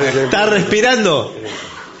 Claro, Usted está respirando.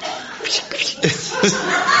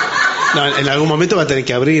 No, en algún momento va a tener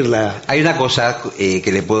que abrirla. Hay una cosa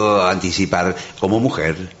que le puedo anticipar como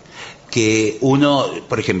mujer, que uno,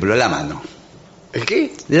 por ejemplo, la mano. ¿El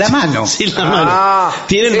qué? La mano. Sí, la mano.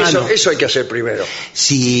 Tienen mano. Eso hay que hacer primero.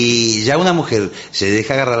 Si ya una mujer se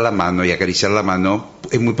deja agarrar la mano y acariciar la mano,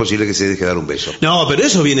 es muy posible que se deje dar un beso. No, pero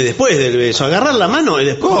eso viene después del beso. Agarrar la mano y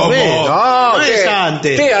después del beso. No es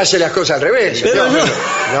antes. Usted hace las cosas al revés. Pero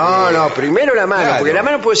No, primero la mano, Claro. porque la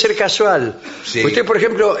mano puede ser casual. Sí. Usted, por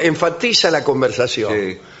ejemplo, enfatiza la conversación.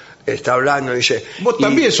 Sí. Está hablando, dice... Vos y-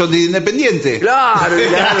 también sos de independiente. Claro, y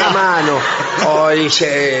le da la mano. O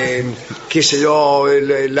dice, qué sé yo,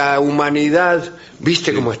 la humanidad,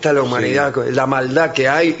 ¿viste cómo está la humanidad? La maldad que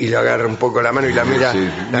hay, y le agarra un poco la mano y la mira, Sí.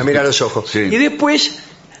 la mira a los ojos. Sí. Y después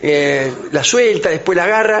la suelta, después la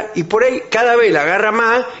agarra, y por ahí cada vez la agarra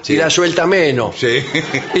más Sí. y la suelta menos. Sí.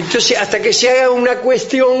 Entonces, hasta que se haga una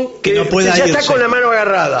cuestión Que no pueda ya está irse. con la mano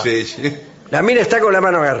agarrada. Sí, sí. La mina está con la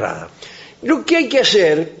mano agarrada. Lo que hay que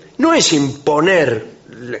hacer no es imponer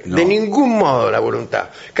de ningún modo la voluntad.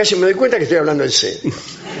 Casi me doy cuenta que estoy hablando en serio.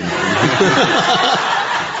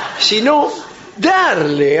 Sino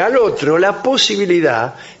darle al otro la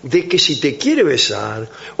posibilidad de que si te quiere besar,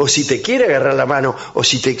 o si te quiere agarrar la mano, o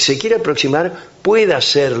si se quiere aproximar, pueda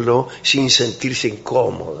hacerlo sin sentirse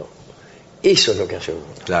incómodo. Eso es lo que hace uno.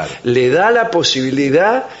 Claro. Le da la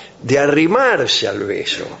posibilidad de arrimarse al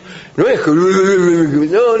beso. No es que...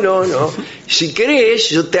 No. Si querés,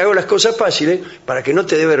 yo te hago las cosas fáciles para que no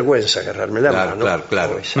te dé vergüenza agarrarme la Claro, mano.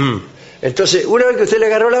 claro. o besar. Entonces, una vez que usted le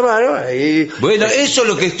agarró la mano, ahí... Bueno, eso es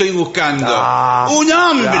lo que estoy buscando. Ah, ¡Un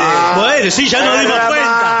hombre! claro. Bueno, sí, ya nos Agarra dimos la cuenta.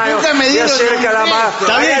 mano, Nunca me se dieron acerca un la mano. beso.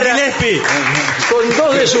 Está bien, agarra- Gillespie. Con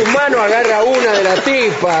dos de sus manos agarra una de la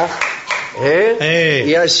tipa.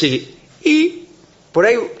 Y así. Y por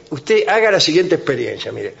ahí usted haga la siguiente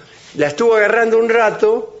experiencia. Mire, la estuvo agarrando un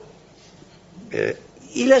rato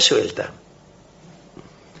y la suelta.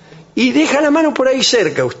 Y deja la mano por ahí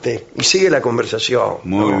cerca usted y sigue la conversación.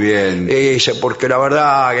 Muy bien. Y dice, porque la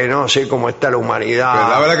verdad que no sé cómo está la humanidad. Pero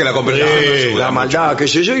la verdad que la conversación no ayuda La mucho. maldad, qué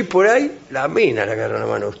sé yo, y por ahí la mina le agarra la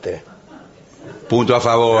mano a usted. Punto a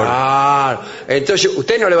favor. Ah, entonces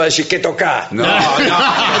usted no le va a decir qué tocar. No.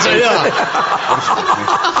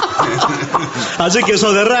 Así que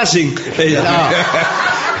sos de Racing.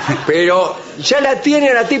 Pero ya la tiene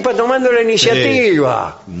a la tipa tomando la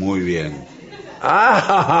iniciativa. Muy bien.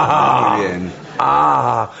 Ah, Muy bien.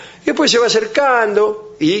 Después se va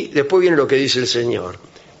acercando y después viene lo que dice el señor.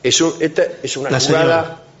 Esta es una La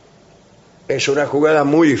jugada, es una jugada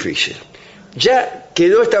muy difícil. Ya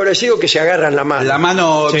quedó establecido que se agarran la mano. La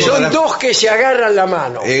mano... Sí. todas Son las- dos que se agarran la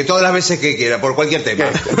mano. todas las veces que quiera, por cualquier tema.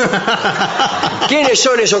 ¿Quiénes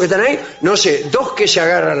son esos que están ahí? No sé, dos que se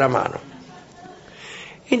agarran la mano.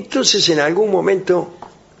 Entonces, en algún momento,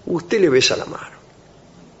 usted le besa la mano.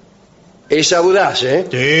 Es audaz, ¿eh?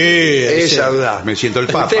 Sí, Es audaz. Me siento el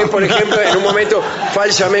papa. Usted, por ejemplo, en un momento,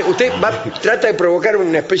 falsamente, usted trata de provocar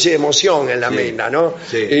una especie de emoción en la mina, ¿no?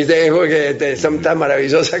 Sí. Y usted, porque son tan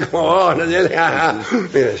maravillosas como vos, ¿no?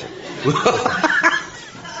 Mire eso.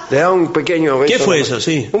 Le da un pequeño beso. ¿Qué fue en la mano. eso?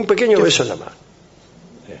 Sí. Un pequeño beso en la mano.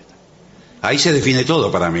 Ahí se define todo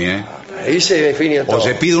para mí, ¿eh? Ahí se define todo. O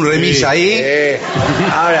se pide un remis ahí.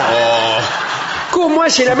 Ahora, ¿cómo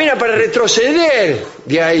hace la mina para retroceder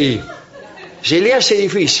de ahí? se le hace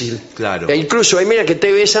difícil. Claro. E incluso hay minas que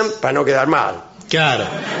te besan para no quedar mal. Claro.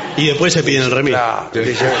 Y después se piden el remis. Claro,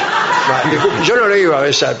 dice, disculpe, yo no le iba a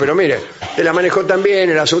besar, pero mire, te la manejó tan bien,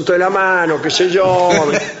 el asunto de la mano, qué sé yo.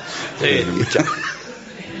 Sí.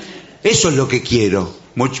 Eso es lo que quiero.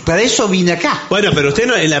 Para eso vine acá. Bueno, pero usted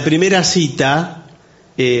en la primera cita,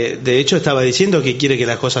 de hecho estaba diciendo que quiere que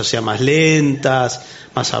las cosas sean más lentas,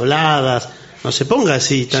 más habladas. No se ponga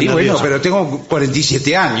así tan Sí, nervioso. bueno, pero tengo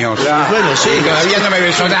 47 años. Claro. Bueno, sí. Y todavía no me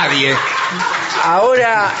besó nadie.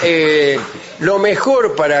 Ahora, lo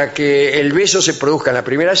mejor para que el beso se produzca en la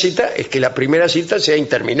primera cita es que la primera cita sea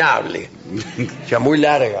interminable, sea muy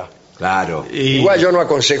larga. Claro. Y- Igual yo no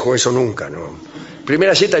aconsejo eso nunca, ¿no?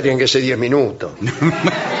 Primera cita tienen que ser 10 minutos.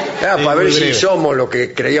 Claro, para ver muy si breve. somos lo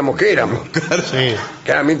que creíamos que éramos. Sí.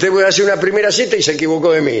 Claro, usted puede hacer una primera cita y se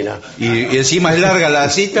equivocó de mina. Y encima es larga la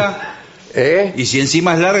cita. ¿Eh? Y si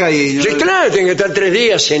encima es larga y... Sí, claro, tienen que estar 3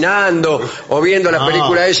 días cenando o viendo la No.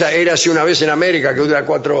 película esa, Érase una vez en América, que dura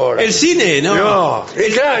 4 horas. El cine, ¿no? No,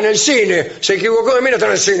 claro, en el cine. Se equivocó de mí, no está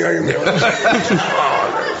en el cine.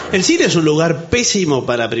 El cine es un lugar pésimo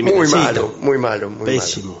para primera Muy cita. malo, muy malo, muy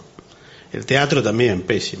Pésimo. El teatro también,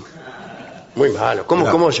 pésimo. malo. Muy malo. ¿Cómo,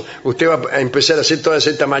 Claro. cómo usted va a empezar a hacer toda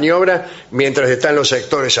esta maniobra mientras están los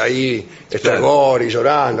actores ahí, está Claro. Gori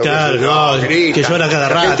llorando? Claro, qué sé yo, no, grita, que llora cada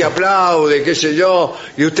la gente rato. aplaude, qué sé yo,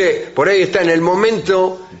 y usted por ahí está en el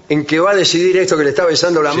momento en que va a decidir esto, que le está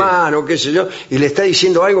besando la mano, qué sé yo, y le está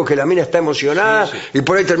diciendo algo que la mina está emocionada, y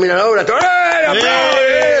por ahí termina la obra, todo,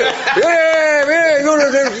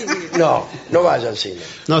 no vaya al cine.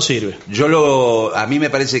 No sirve. A mí me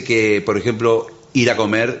parece que, por ejemplo, ir a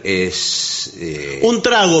comer es Un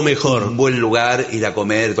trago mejor. un buen lugar, ir a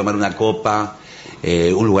comer, tomar una copa,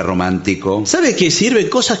 un lugar romántico. ¿Sabe qué sirve?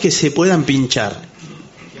 Cosas que se puedan pinchar.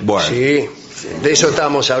 Bueno, Sí, de eso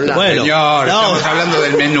estamos hablando. Bueno. señor, No. estamos hablando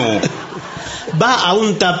del menú. Va a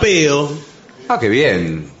un tapeo, Ah, qué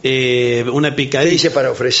bien. una ¿Qué picadilla. dice para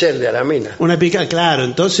ofrecerle a la mina? Una picada, claro.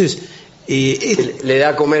 Entonces, Le da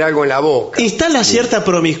a comer algo en la boca. instala cierta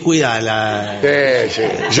promiscuidad. Sí.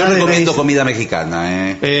 Yo recomiendo comida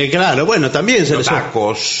mexicana, Claro, bueno, también se Los le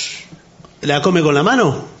tacos. ¿La come con la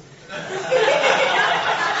mano?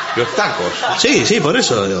 Los tacos. Sí, sí, por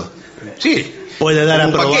eso digo. Sí. Puede dar a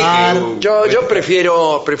Un paquete, probar. Yo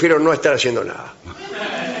prefiero no estar haciendo nada.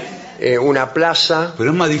 Una plaza. Pero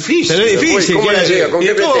es más difícil. Pero es difícil. ¿Cómo la ¿qué- lleva? ¿Con y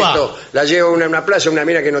qué cómo va? pretexto? La lleva a una plaza, una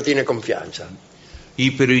mina que no tiene confianza.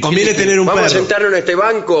 ¿Y Conviene tener un Vamos a perro. sentarnos en este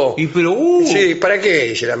banco. pero Sí, ¿para qué?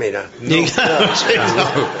 Dice la mina. Y claro, sí,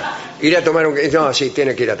 no. Ir a tomar un... No, sí,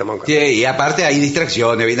 tiene que ir a tomar un Sí, y aparte hay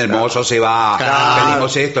distracciones, viene el mozo, se va, Claro.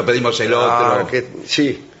 pedimos esto, pedimos el otro. Ah,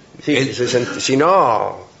 sí. El- Si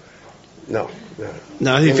no... No.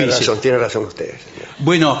 No, es difícil. Tiene razón usted, señor.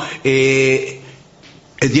 Bueno, en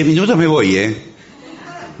 10 minutos me voy,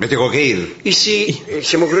 Me tengo que ir. Y si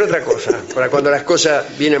se me ocurrió otra cosa, para cuando las cosas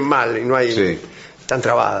vienen mal y no hay... Sí. Están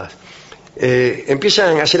trabadas.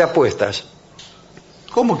 Empiezan a hacer apuestas.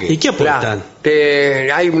 ¿Cómo que? ¿Y qué apuestan?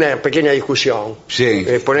 Hay una pequeña discusión. Sí.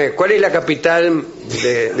 ¿Cuál es la capital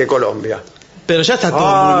de Colombia? Pero ya está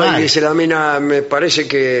todo muy mal. Dice la mina, me parece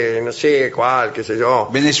que no sé cuál, qué sé yo.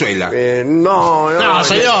 Venezuela. No,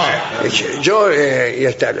 señor. Y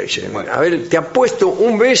está, le dice, a ver, te apuesto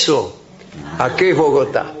un beso a que es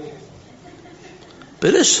Bogotá.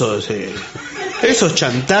 Pero eso es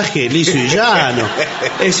chantaje liso y llano.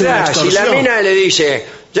 Es una Claro, si extorsión. la mina le dice,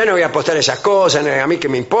 ya no voy a apostar esas cosas, a mí que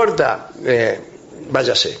me importa,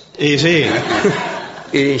 váyase. Y sí.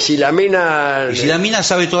 Y si la mina... ¿Y si la mina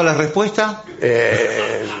sabe todas las respuestas?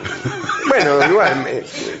 Bueno, igual,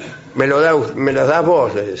 me lo das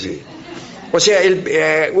vos, le decís. O sea,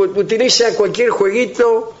 utiliza cualquier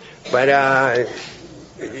jueguito para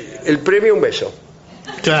el premio un beso.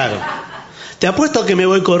 Claro. Te apuesto que me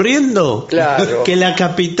voy corriendo. Claro. Que la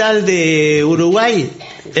capital de Uruguay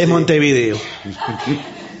es Montevideo.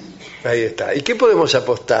 Ahí está. ¿Y qué podemos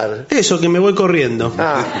apostar? Eso, que me voy corriendo.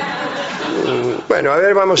 Bueno, a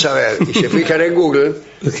ver, vamos a ver. Y se fijan en Google,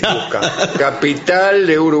 busca capital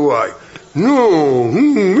de Uruguay. No,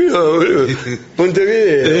 mira,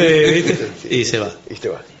 Montevideo. ¿Viste? Y se va. Y te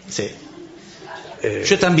vas. Sí.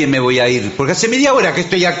 Yo también me voy a ir, porque hace media hora que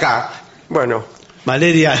estoy acá. Bueno,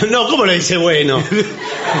 Valeria, no, ¿cómo le dice bueno?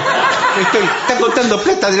 Está contando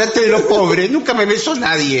plata delante de los pobres, nunca me besó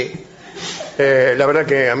nadie. la verdad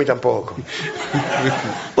que a mí tampoco.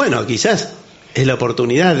 Bueno, quizás es la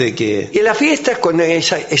oportunidad de que Y en las fiestas con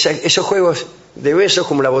esos juegos de besos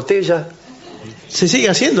como la botella, se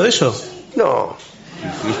siga haciendo eso. no.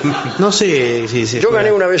 No sé si se Yo juega.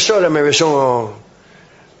 gané una vez sola, me besó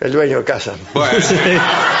el dueño de casa. Bueno,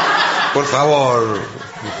 por favor.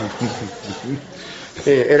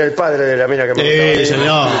 Era el padre de la mina que me gustaba.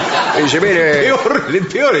 Señor. Y dice, mire,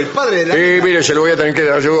 Peor, el padre de la... mire, se lo voy a tener que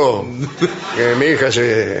dar yo. Que mi hija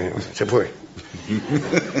se fue.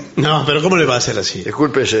 No, pero ¿cómo le va a hacer así?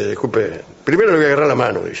 Disculpe. Primero le voy a agarrar la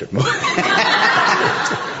mano, dice.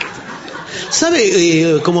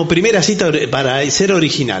 ¿Sabe, como primera cita para ser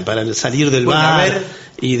original, para salir del bar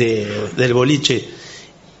y del boliche,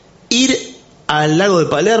 ir al lago de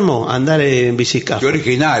Palermo a andar en bicicleta? Qué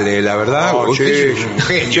original, la verdad. Usted es un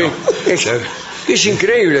genio. Es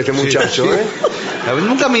increíble este muchacho, ¿eh?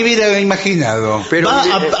 Nunca me hubiera imaginado. Pero,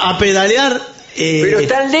 va a pedalear. Pero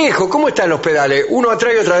están lejos, ¿cómo están los pedales? Uno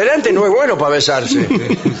atrás y otro adelante, no es bueno para besarse.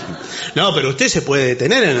 No, pero usted se puede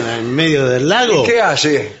detener en medio del lago. ¿Y qué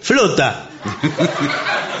hace? Flota.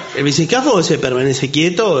 El bicicafo se permanece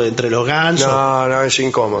quieto entre los gansos. No, es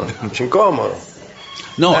incómodo.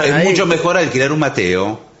 No, Ahí. es mucho mejor alquilar un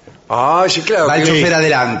Mateo. Ah, sí, claro. Va el que chofer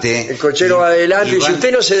adelante. el cochero va adelante y dice,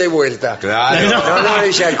 usted no se dé vuelta. Claro. No,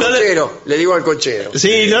 dice al cochero. Le digo al cochero.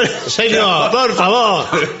 Sí, no, señor, por favor.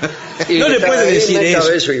 Y No le está puede ahí, decir meta eso.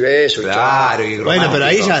 beso y beso. Claro. Y Bueno, pero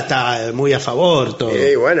ahí romántico. ya está muy a favor todo.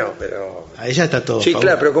 Sí, bueno, pero... Ahí ya está todo. Sí, a favor.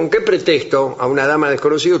 claro, pero ¿con qué pretexto a una dama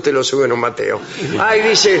desconocida usted lo sube en un Mateo? Ah, y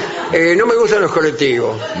dice, no me gustan los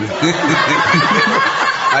colectivos.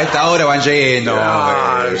 A esta hora van llenos.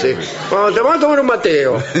 Sí. Bueno, te vamos a tomar un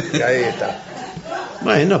Mateo. Y ahí está.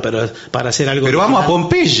 Bueno, pero para hacer algo. Pero vamos a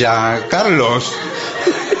Pompeya, Carlos.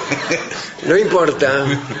 No importa.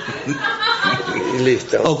 Y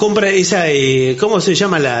listo. O compra esa, ¿cómo se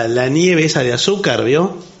llama la nieve esa de azúcar,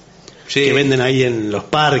 vio? Sí. Que venden ahí en los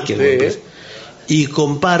parques. Sí. ¿No? Y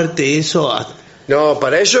comparte eso. No,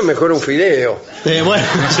 para eso es mejor un fideo. Bueno,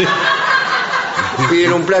 sí.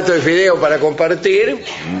 Piden un plato de fideo para compartir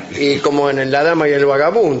y como en La Dama y el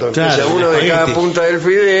Vagabundo, empieza Claro, uno de cada espagueti. punta del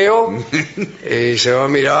fideo y se va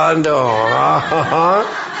mirando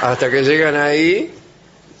hasta que llegan ahí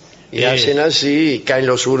y hacen así y caen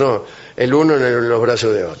el uno en los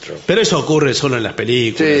brazos de otro. Pero eso ocurre solo en las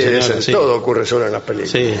películas. Sí, señora, sí. todo ocurre solo en las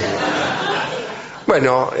películas. Sí.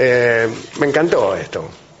 Bueno, me encantó esto.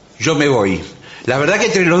 Yo me voy. La verdad que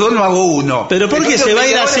entre los dos no hago uno. Pero ¿por qué se va a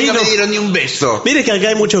ir así? No me dieron ni un beso. Mire que acá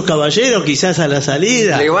hay muchos caballeros, quizás a la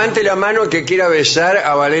salida. Levante la mano que quiera besar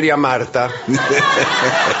a Valeria Marta.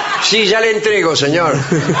 Sí, ya le entrego, señor.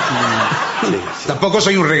 Tampoco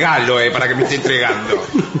soy un regalo para que me esté entregando.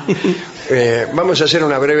 Vamos a hacer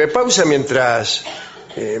una breve pausa mientras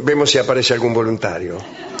vemos si aparece algún voluntario.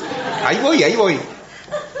 Ahí voy.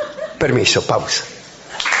 Permiso, pausa.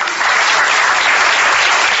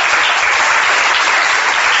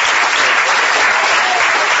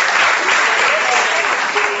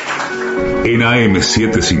 En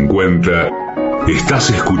AM750 estás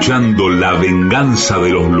escuchando La venganza de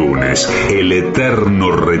los lunes, el eterno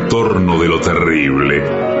retorno de lo terrible.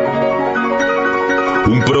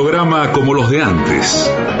 Un programa como los de antes,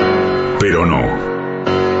 pero no.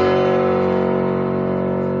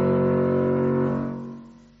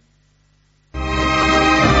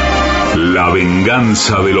 La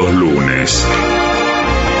venganza de los lunes,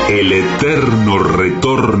 el eterno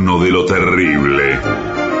retorno de lo terrible.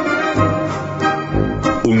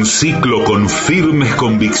 Un ciclo con firmes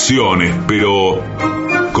convicciones, pero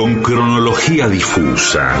con cronología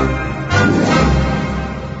difusa.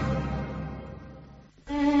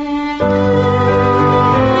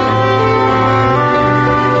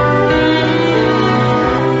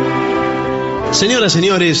 Señoras,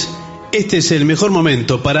 señores, este es el mejor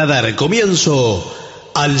momento para dar comienzo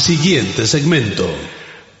al siguiente segmento.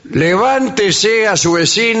 Levántese a su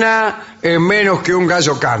vecina en menos que un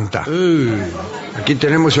gallo canta. Aquí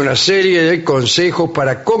tenemos una serie de consejos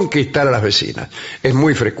para conquistar a las vecinas. Es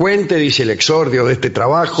muy frecuente, dice el exordio de este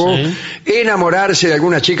trabajo, enamorarse de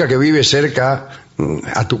alguna chica que vive cerca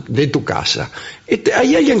de tu casa.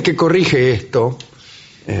 Hay alguien que corrige esto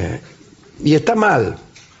y está mal.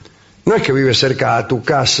 No es que vive cerca a tu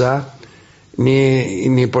casa,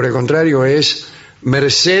 ni por el contrario es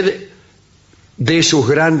merced de sus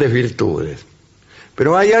grandes virtudes.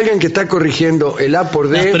 Pero hay alguien que está corrigiendo el A por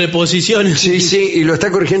D. Las preposiciones. Sí, y lo está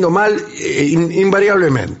corrigiendo mal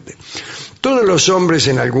invariablemente. Todos los hombres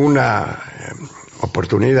en alguna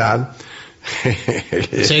oportunidad...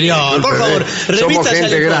 Señor, por favor, somos remítase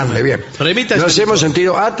gente al grande, informe. bien. Remítase Nos al hemos informe.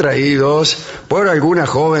 sentido atraídos por alguna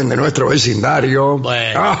joven de nuestro vecindario.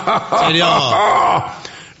 Bueno, señor.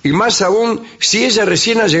 Y más aún, si ella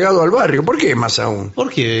recién ha llegado al barrio. ¿Por qué más aún? ¿Por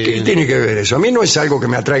qué? ¿Qué tiene que ver eso? A mí no es algo que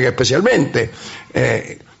me atraiga especialmente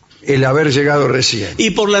el haber llegado recién. Y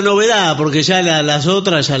por la novedad, porque ya las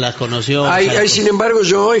otras ya las conoció. Hay, sin embargo,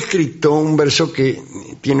 yo he escrito un verso que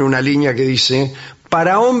tiene una línea que dice: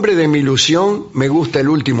 para hombre de mi ilusión me gusta el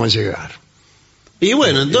último en llegar. Y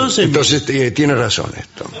bueno, entonces tiene razón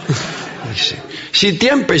esto. Dice, si te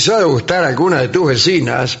ha empezado a gustar alguna de tus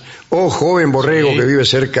vecinas, o joven borrego que vive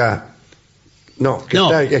cerca,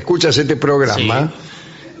 que escuchas este programa,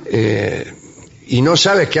 y no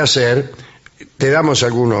sabes qué hacer, te damos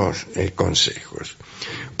algunos consejos.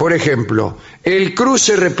 Por ejemplo, el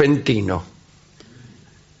cruce repentino.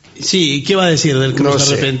 Sí, ¿qué va a decir del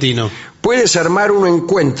cruce repentino? Puedes armar un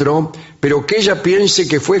encuentro, pero que ella piense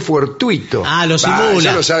que fue fortuito. Lo simula.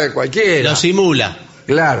 Ya lo sabe cualquiera. Lo simula.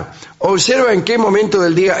 Claro. Observa en qué momento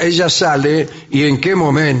del día ella sale y en qué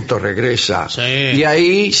momento regresa. Sí. Y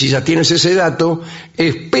ahí, si ya tienes ese dato,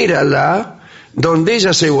 espérala donde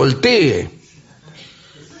ella se voltee.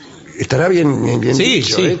 ¿Estará bien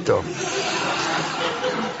dicho esto?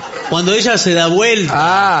 Cuando ella se da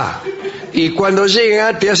vuelta. Y cuando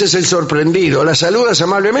llega te haces el sorprendido, la saludas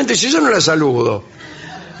amablemente, y si yo no la saludo.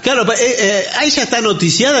 Claro, ella está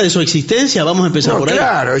noticiada de su existencia, vamos a empezar por ahí.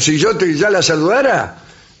 Claro, si yo ya la saludara,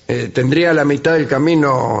 tendría la mitad del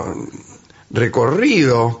camino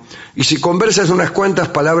recorrido. Y si conversas unas cuantas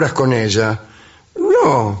palabras con ella,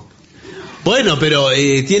 no. Bueno, pero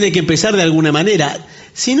tiene que empezar de alguna manera.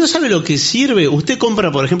 Si no sabe lo que sirve, usted compra,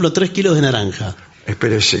 por ejemplo, 3 kilos de naranja.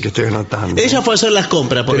 Espérese, que estoy anotando. Ella fue a hacer las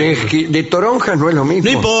compras. De toronjas no es lo mismo.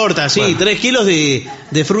 No importa, sí, bueno. 3 kilos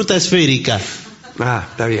de fruta esférica.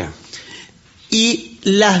 Está bien. Y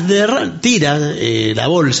las tira la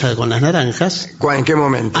bolsa con las naranjas. ¿En qué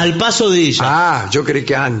momento? Al paso de ella. Yo creí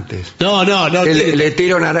que antes. No. Le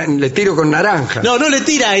tiro con naranja. No le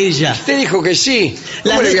tira a ella. Usted dijo que sí.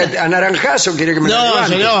 ¿Cómo a naranjazo quiere que me la levante?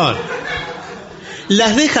 No, señor.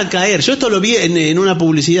 Las deja caer. Yo esto lo vi en una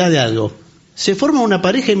publicidad de algo. Se forma una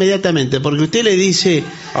pareja inmediatamente, porque usted le dice...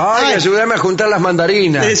 ayúdame a juntar las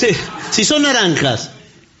mandarinas. Si son naranjas.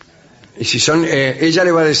 Y si son... ella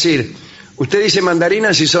le va a decir, usted dice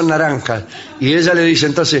mandarinas si son naranjas. Y ella le dice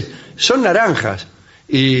entonces, son naranjas.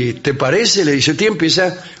 ¿Y te parece? Le dice, usted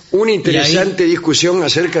empieza una interesante discusión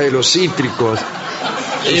acerca de los cítricos,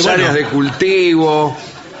 sus áreas de cultivo,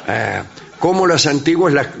 cómo los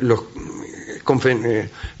antiguos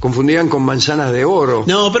confundían con manzanas de oro.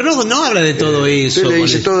 No, pero no habla de todo eso. Usted le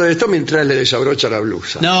dice todo esto mientras le desabrocha la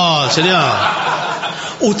blusa. No, señor.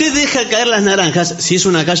 Usted deja caer las naranjas, si es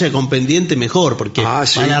una calle con pendiente mejor, porque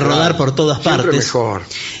van a rodar por todas partes. Siempre mejor.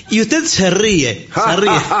 Y usted se ríe.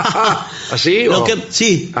 ¿Así?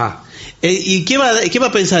 Sí. ¿Y qué va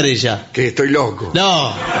a pensar ella? Que estoy loco.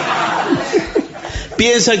 No.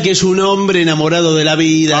 Piensa que es un hombre enamorado de la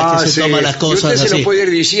vida, que se toma las cosas así. Usted se lo puede ir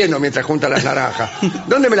diciendo mientras junta las naranjas.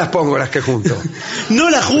 ¿Dónde me las pongo las que junto? No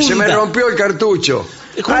las junta. Se me rompió el cartucho.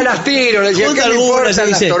 Las tiro. Le decía, ¿qué me importan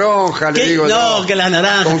las toronjas? Le digo, que las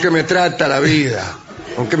naranjas. Con que me trata la vida,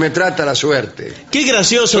 con que me trata la suerte. Qué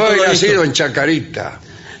gracioso todo esto. Soy nacido en Chacarita.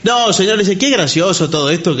 No, señor, le dice, qué gracioso todo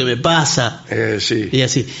esto que me pasa. Sí. Y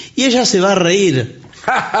así. Y ella se va a reír.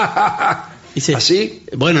 Dice, ¿así?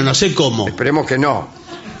 Bueno, no sé cómo. Esperemos que no.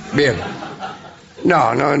 Bien.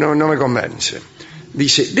 No me convence.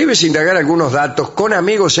 Dice, debes indagar algunos datos con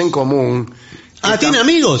amigos en común. ¿Tiene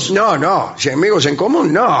amigos? No. Si amigos en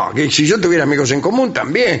común, no. Que si yo tuviera amigos en común,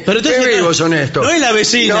 también. Pero entonces, ¿qué amigos son estos? No es la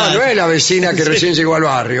vecina. No es la vecina que recién llegó al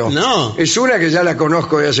barrio. No. Es una que ya la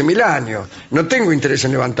conozco de hace 1000 años. No tengo interés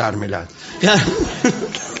en levantármela.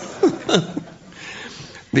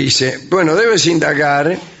 Dice, bueno, debes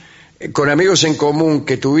indagar con amigos en común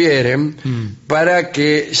que tuvieren para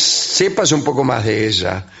que sepas un poco más de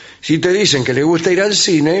ella. Si te dicen que le gusta ir al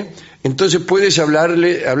cine, entonces puedes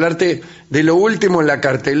hablarte de lo último en la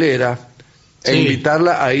cartelera e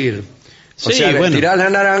invitarla a ir. O sea, le tirás las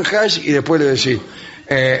naranjas y después le decís,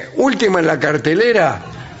 última en la cartelera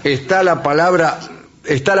está la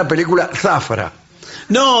película Zafra.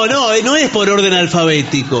 No es por orden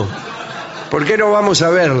alfabético. ¿Por qué no vamos a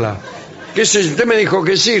verla? ¿Qué sé? Usted me dijo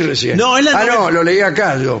que sí recién. No, lo leí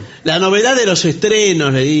acá yo. La novedad de los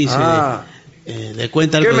estrenos, le dice. Le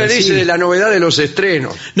cuenta algo. ¿Qué me dice de la novedad de los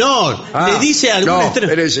estrenos? Le dice algún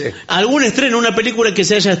estreno. Algún estreno, una película que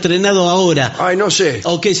se haya estrenado ahora. No sé.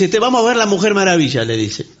 O que vamos a ver La Mujer Maravilla, le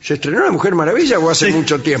dice. ¿Se estrenó La Mujer Maravilla o hace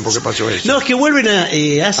mucho tiempo que pasó eso? No, es que vuelven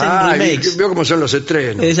hacen remakes. Veo cómo son los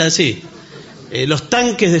estrenos. Es así. Los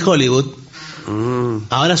tanques de Hollywood.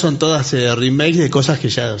 Ahora son todas remakes de cosas que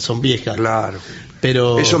ya son viejas. Claro.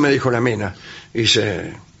 Pero eso me dijo la mina.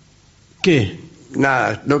 Dice, ¿qué?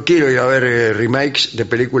 Nada, no quiero ir a ver remakes de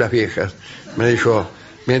películas viejas. Me dijo,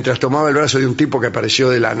 mientras tomaba el brazo de un tipo que apareció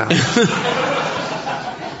de la nada.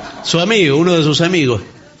 Su amigo, uno de sus amigos.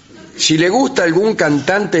 Si le gusta algún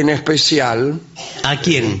cantante en especial. ¿A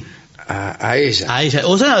quién? a ella. A ella.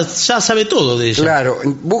 O sea, ya sabe todo de ella. Claro,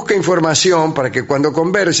 busca información para que cuando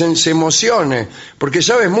conversen se emocione, porque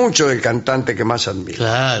sabe mucho del cantante que más admira.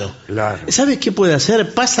 Claro. Claro. ¿Sabes qué puede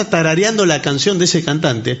hacer? Pasa tarareando la canción de ese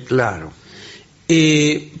cantante Claro.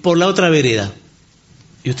 Por la otra vereda.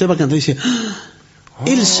 Y usted va a cantar y dice, ¡ah!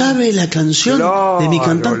 Él sabe la canción de mi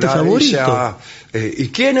cantante favorito. ¿Y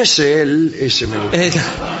quién es él? Ese me gusta.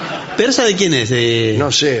 ¿Pero sabe quién es?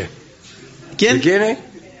 No sé. ¿Quién? ¿De quién es?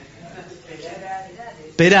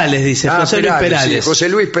 Perales, dice. José Luis Perales. Sí, José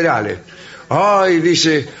Luis Perales. Ay,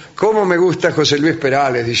 dice, ¿cómo me gusta José Luis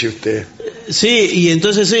Perales? Dice usted. Sí, y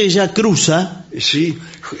entonces ella cruza. Sí,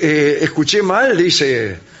 escuché mal,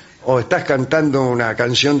 dice, estás cantando una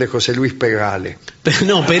canción de José Luis Perales.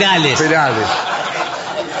 No, Perales. Perales.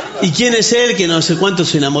 ¿Y quién es él que no sé cuánto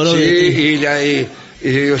se enamoró de ti?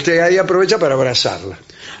 Y usted ahí aprovecha para abrazarla.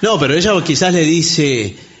 No, pero ella quizás le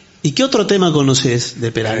dice, ¿y qué otro tema conoces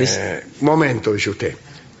de Perales? Momento, dice usted.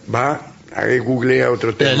 Va, ahí googlea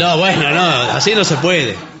otro tema. No, bueno, no, así no se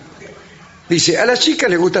puede. Dice, a las chicas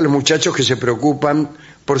les gustan los muchachos que se preocupan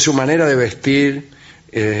por su manera de vestir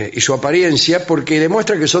y su apariencia porque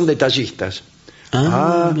demuestra que son detallistas.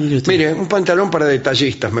 Mire, un pantalón para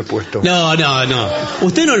detallistas me he puesto. No.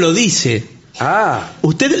 Usted no lo dice.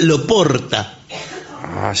 Usted lo porta.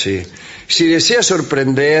 Sí. Si desea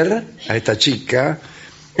sorprender a esta chica,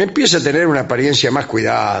 empieza a tener una apariencia más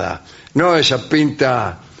cuidada. No esa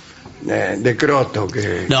pinta de croto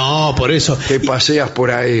que... No, por eso. Que paseas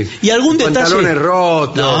por ahí. ¿Y algún detalle? Pantalones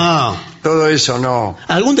rotos. No. Todo eso no.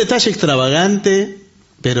 ¿Algún detalle extravagante?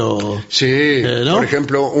 Pero... Sí, ¿no? Por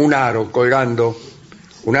ejemplo, un aro colgando.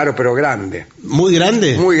 Un aro pero grande. ¿Muy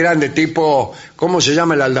grande? Muy grande, tipo... ¿Cómo se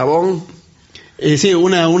llama el aldabón? Sí,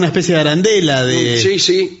 una especie de arandela de...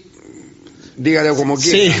 Sí. Dígalo como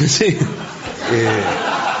quiera. Sí.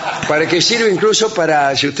 Para que sirve incluso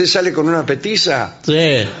para... Si usted sale con una petiza...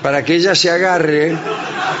 Sí. Para que ella se agarre...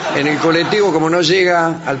 En el colectivo, como no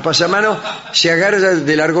llega al pasamano, se agarra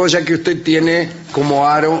de la argolla que usted tiene como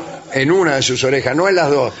aro en una de sus orejas, no en las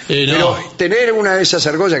dos. No. Pero tener una de esas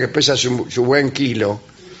argollas que pesa su buen kilo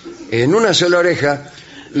en una sola oreja,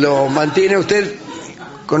 lo mantiene usted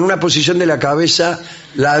con una posición de la cabeza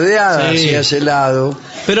ladeada hacia ese lado.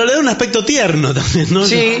 Pero le da un aspecto tierno también, ¿no?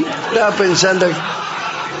 Sí, estaba pensando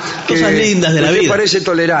que cosas lindas de la vida. Parece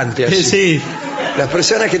tolerante así. Sí. Las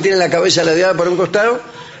personas que tienen la cabeza ladeada por un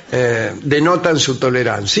costado denotan su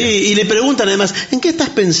tolerancia. Sí, y le preguntan además, ¿en qué estás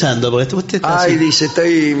pensando? Porque usted está así. Dice,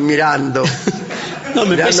 estoy mirando. No,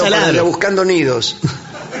 me pesa la... buscando nidos.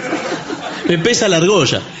 Me pesa la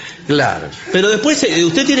argolla. Claro. Pero después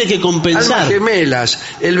usted tiene que compensar. Almas gemelas,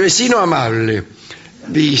 el vecino amable.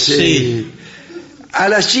 Dice, sí. A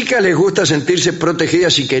las chicas les gusta sentirse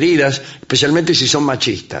protegidas y queridas, especialmente si son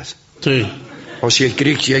machistas. Sí. O si el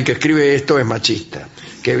que escribe esto es machista,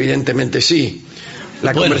 que evidentemente sí.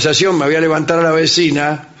 La conversación, me voy a levantar a la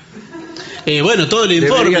vecina. Todo el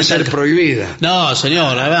informe debería ser prohibida. No,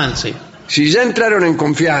 señor, avance. Si ya entraron en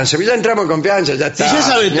confianza, ya entramos en confianza, ya está. Si ya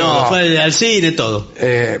sabe todo, fue al cine, todo.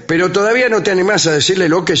 Pero todavía no te animás a decirle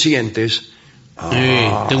lo que sientes.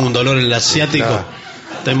 Tengo un dolor en el asiático. Claro.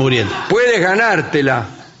 Estoy muriendo. Puedes ganártela.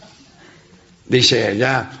 Dice,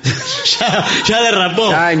 ya derrapó.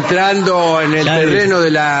 Ya entrando en el terreno de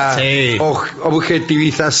la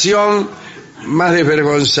objetivización más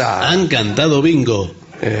desvergonzada. Han cantado bingo.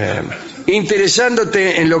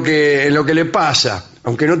 Interesándote en lo que le pasa,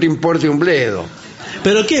 aunque no te importe un bledo.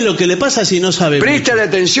 ¿Pero qué es lo que le pasa si no sabe? Préstale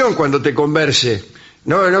atención cuando te converse.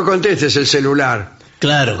 No contestes el celular.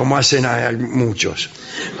 Claro. Como hacen muchos.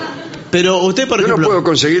 Pero usted, por ejemplo... Yo no puedo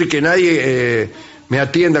conseguir que nadie me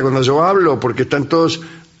atienda cuando yo hablo porque están todos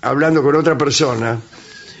hablando con otra persona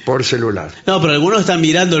por celular. No, pero algunos están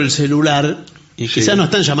mirando el celular y quizás no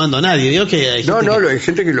están llamando a nadie. ¿Vio que hay gente hay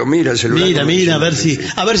gente que lo mira el celular. Mira,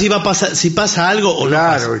 a ver si va a pasar, si pasa algo o no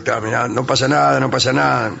pasa. Claro, está mirando, no pasa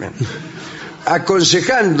nada.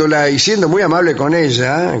 Aconsejándola y siendo muy amable con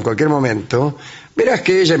ella en cualquier momento, verás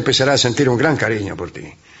que ella empezará a sentir un gran cariño por ti.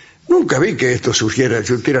 Nunca vi que esto surgiera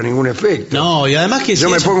ningún efecto. No, y además que... Yo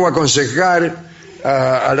me pongo a aconsejar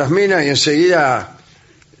a las minas y enseguida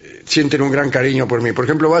sienten un gran cariño por mí. Por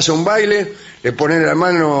ejemplo, vas a un baile, le pones la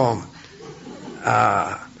mano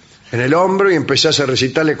en el hombro y empezás a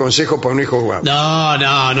recitarle consejos para un hijo guapo.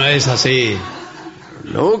 No es así.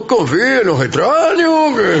 No confíe en los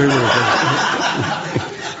extraños.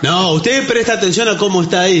 No, usted presta atención a cómo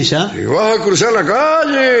está ella. Si vas a cruzar la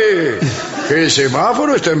calle, que el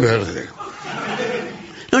semáforo está en verde.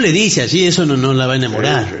 No le dice así, eso no la va a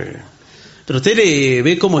enamorar. Sí. Pero usted le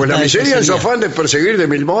ve cómo está. Pues la miseria en su afán de perseguir de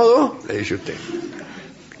mil modos, le dice usted.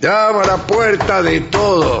 Llama a la puerta de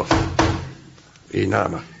todos. y nada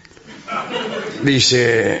más.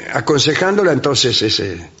 Dice, aconsejándola entonces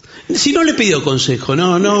ese... Si no le pidió consejo,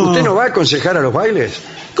 no. ¿Usted no va a aconsejar a los bailes?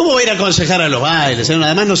 ¿Cómo va a ir a aconsejar a los bailes?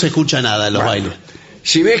 Además no se escucha nada en los bailes.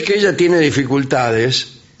 Si ves que ella tiene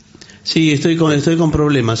dificultades... Sí, estoy con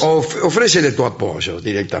problemas. Ofrécele tu apoyo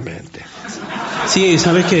directamente. Sí,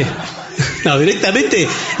 ¿sabes qué? No, directamente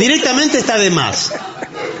está de más.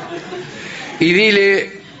 Y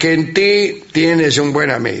dile que en ti tienes un buen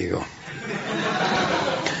amigo.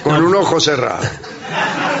 Con un ojo cerrado.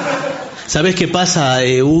 ¿Sabes qué pasa,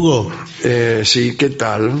 Hugo? Sí, ¿qué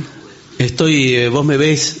tal? Vos me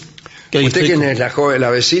ves. Que ¿Usted quién es, la joven, la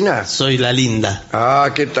vecina? Soy la linda. Ah,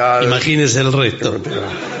 ¿qué tal? Imagínese el resto.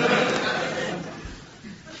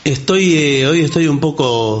 Hoy estoy un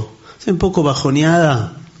poco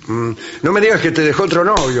bajoneada. No me digas que te dejó otro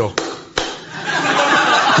novio.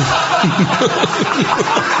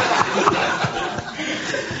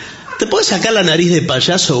 ¿Te puedes sacar la nariz de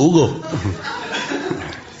payaso, Hugo?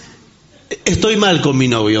 Estoy mal con mi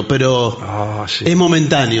novio, pero sí. Es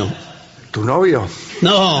momentáneo. ¿Tu novio?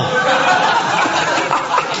 No.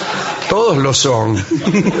 Todos lo son,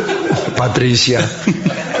 Patricia.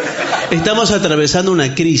 Estamos atravesando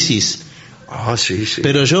una crisis. Sí.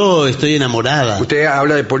 Pero yo estoy enamorada. ¿Usted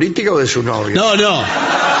habla de política o de su novio? No.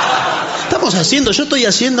 Yo estoy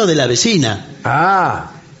haciendo de la vecina.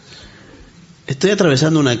 Estoy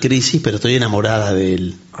atravesando una crisis, pero estoy enamorada de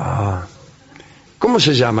él. ¿Cómo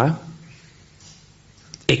se llama?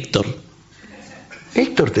 Héctor.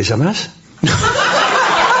 ¿Héctor te llamas?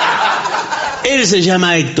 Él se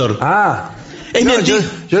llama Héctor.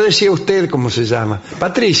 Yo decía usted cómo se llama.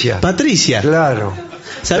 Patricia. Claro.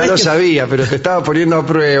 Ya lo sabía, pero te estaba poniendo a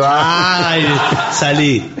prueba. Ay,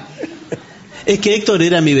 salí. Es que Héctor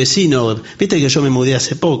era mi vecino. Viste que yo me mudé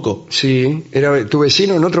hace poco. Sí, era tu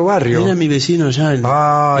vecino en otro barrio. Era mi vecino allá en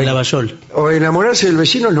Lavallol. O enamorarse del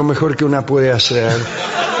vecino es lo mejor que una puede hacer.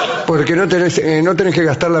 Porque no tenés que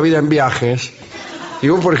gastar la vida en viajes. Y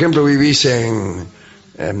vos, por ejemplo, vivís en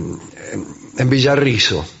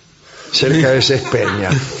Villarrizo, cerca de Cespeña,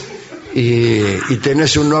 y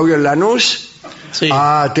tenés un novio en Lanús. Sí.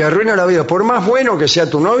 Te arruina la vida. Por más bueno que sea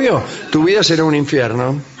tu novio, tu vida será un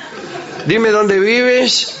infierno. Dime dónde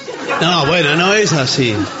vives. No, bueno, no es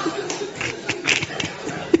así.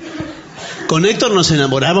 Con Héctor nos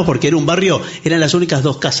enamoramos porque eran las únicas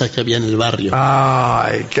 2 casas que había en el barrio.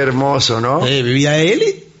 Ay, qué hermoso, ¿no? Vivía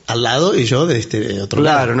él al lado y yo de este otro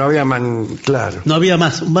lado. Claro, no había claro. No había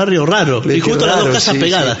más, un barrio raro. Y justo las 2 casas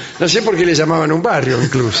pegadas. Sí. No sé por qué le llamaban un barrio,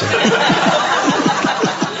 incluso.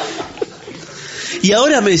 Y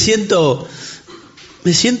ahora me siento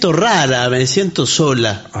rara, me siento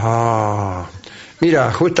sola.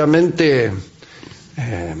 Mira, justamente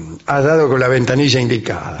has dado con la ventanilla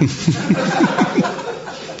indicada.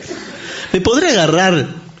 ¿Me podré agarrar?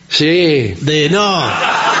 Sí. No.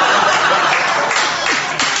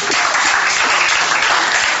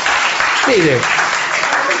 Mire,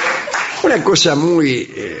 una cosa muy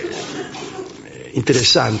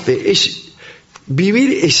interesante es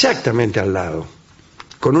vivir exactamente al lado,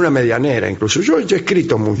 con una medianera incluso. Yo he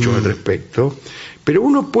escrito mucho al respecto, pero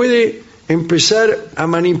uno puede empezar a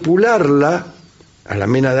manipularla, a la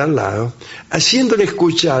mena de al lado, haciéndole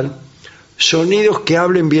escuchar sonidos que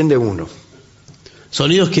hablen bien de uno.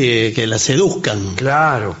 Sonidos que la seduzcan.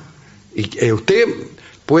 Claro. Y usted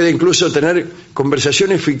puede incluso tener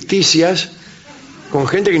conversaciones ficticias con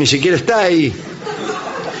gente que ni siquiera está ahí.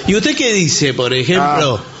 ¿Y usted qué dice, por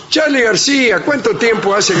ejemplo? Charly García, ¿cuánto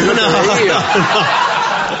tiempo hace que no te veía?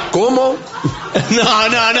 ¿Cómo?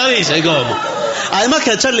 No dice cómo. Además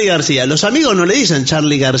que a Charly García, los amigos no le dicen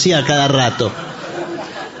Charly García a cada rato.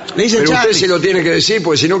 Le dicen pero Charly. Usted se lo tiene que decir,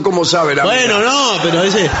 porque si no, ¿cómo sabe la Bueno, vida? no, pero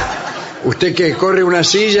ese... Usted que corre una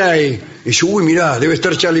silla y dice, uy, mirá, debe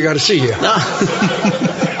estar Charly García. No.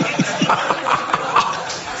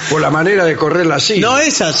 Por la manera de correr la silla. No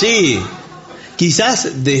es así.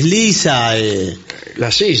 Quizás desliza...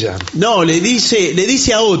 La silla. No, le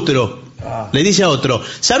dice a otro. Le dice a otro.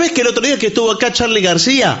 ¿Sabes que el otro día que estuvo acá Charly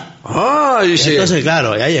García? Dice. Entonces,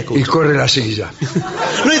 claro, ahí escucha. Y corre la silla.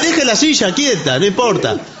 No, deje la silla quieta, no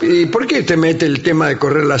importa. ¿Y por qué te mete el tema de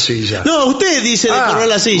correr la silla? No, usted dice de correr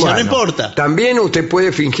la silla, bueno, no importa. También usted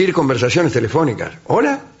puede fingir conversaciones telefónicas.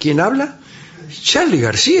 ¿Hola? ¿Quién habla? Charly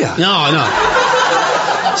García. No.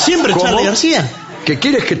 ¿Siempre ¿Cómo? Charly García? ¿Que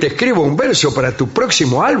quieres que te escriba un verso para tu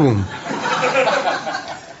próximo álbum?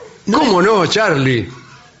 ¿Cómo no, Charly?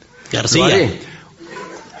 García.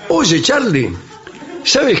 Oye, Charly,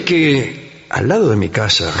 ¿sabes que al lado de mi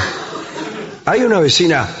casa hay una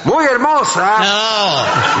vecina muy hermosa?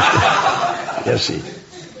 No. Y así.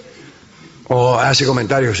 O hace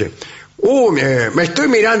comentarios así. Me estoy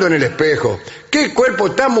mirando en el espejo. ¡Qué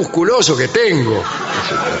cuerpo tan musculoso que tengo!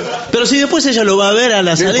 Pero si después ella lo va a ver a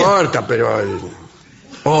la No salida. importa, pero...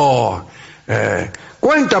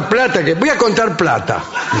 ¿cuánta plata que...? Voy a contar plata.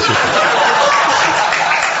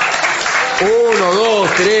 1, 2,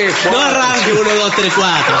 3, 4... No arranque 1, 2, 3,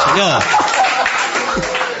 4, señor.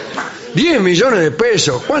 10 millones de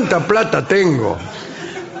pesos. ¿Cuánta plata tengo?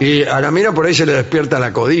 Y a la mina por ahí se le despierta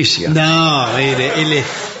la codicia. No, mire,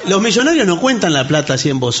 los millonarios no cuentan la plata así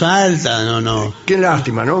en voz alta, no. Qué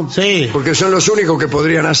lástima, ¿no? Sí. Porque son los únicos que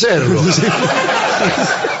podrían hacerlo.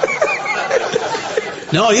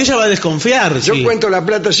 No, y ella va a desconfiar. Yo sí. cuento la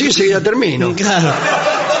plata así y enseguida termino. Claro.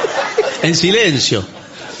 En silencio.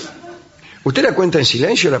 ¿Usted la cuenta en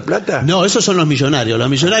silencio la plata? No, esos son los millonarios. Los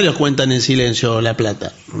millonarios cuentan en silencio la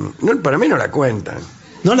plata. No, para mí no la cuentan.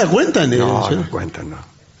 ¿No la cuentan? No cuentan, no.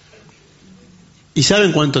 ¿Y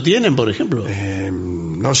saben cuánto tienen, por ejemplo?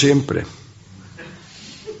 No siempre.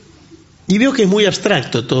 Y veo que es muy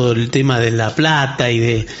abstracto todo el tema de la plata y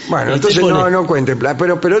de... Bueno, entonces no cuenten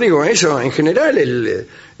plata. Pero digo, eso, en general el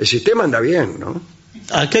sistema anda bien, ¿no?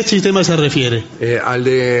 ¿A qué sistema se refiere? Al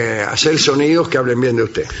de hacer sonidos que hablen bien de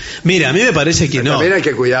usted. Mira, a mí me parece que no. También hay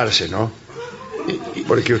que cuidarse, ¿no?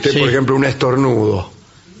 Porque usted, Sí. por ejemplo, un estornudo.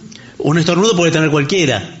 Un estornudo puede tener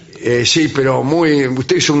cualquiera. Sí, pero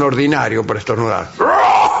usted es un ordinario para estornudar.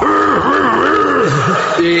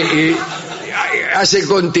 Y hace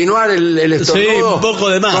continuar el estornudo. Sí, un poco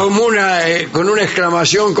de más. Con una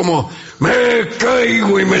exclamación como me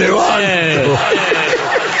caigo y me levanto.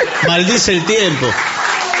 Maldice el tiempo.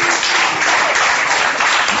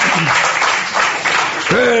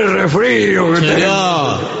 ¡Qué resfrío que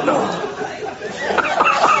Señor.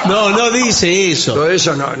 No dice eso. Todo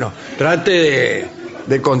eso no. Trate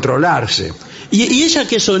de controlarse. ¿Y ella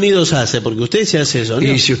qué sonidos hace? Porque usted se hace eso, ¿no?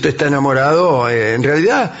 Y si usted está enamorado, en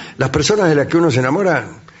realidad las personas de las que uno se enamora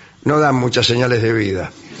no dan muchas señales de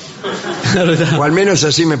vida. O al menos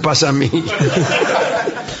así me pasa a mí.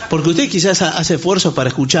 Porque usted quizás hace esfuerzos para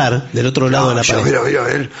escuchar del otro lado de la pared. Mira,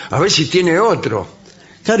 a ver si tiene otro.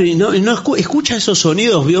 Claro, y no escucha esos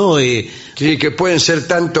sonidos, ¿vio? Sí, que pueden ser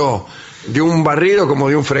tanto de un barrido como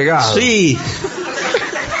de un fregado. Sí.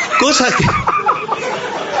 Cosas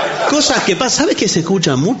que pasan. ¿Sabes que se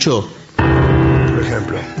escuchan mucho? Por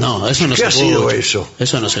ejemplo. No, eso no ¿Qué se ha escucha. sido eso?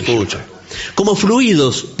 Eso no se escucha. Como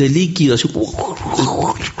fluidos de líquidos.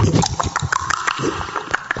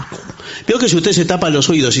 Veo que si usted se tapa los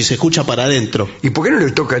oídos y se escucha para adentro. ¿Y por qué no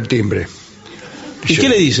le toca el timbre? ¿Y qué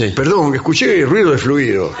le dice? Perdón, escuché ruido de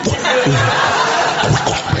fluido.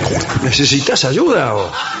 ¿Necesitas ayuda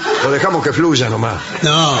o dejamos que fluya nomás?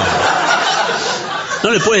 No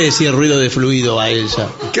le puede decir ruido de fluido a ella.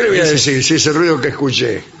 ¿Qué le voy a decir si ese ruido que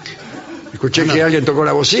escuché? ¿Escuché que alguien tocó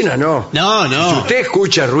la bocina? No. Si usted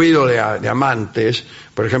escucha ruido de amantes,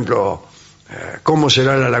 por ejemplo, ¿cómo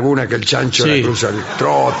será la laguna que el chancho la cruza el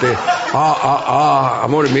trote?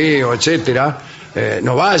 Amor mío, etcétera.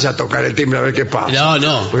 No vaya a tocar el timbre a ver qué pasa.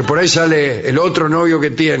 No. Porque por ahí sale el otro novio que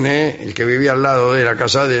tiene, el que vivía al lado de la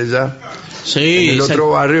casa de ella, Sí. en el otro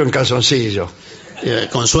barrio, en calzoncillo.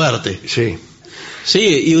 Con suerte. Sí.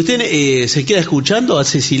 Sí, ¿y usted se queda escuchando?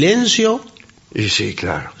 ¿Hace silencio? Y sí,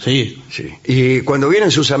 claro. Sí. Y cuando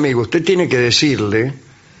vienen sus amigos, usted tiene que decirle,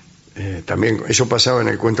 también, eso pasaba en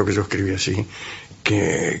el cuento que yo escribí así,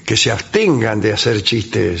 que se abstengan de hacer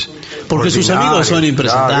chistes. Porque sus amigos son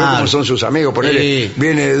impresentables. Claro, ¿cómo son sus amigos? Ponele, Sí.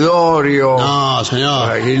 viene Dorio, No,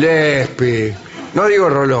 señor. Gillespie. No digo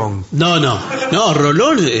Rolón. No,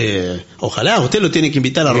 Rolón, ojalá, usted lo tiene que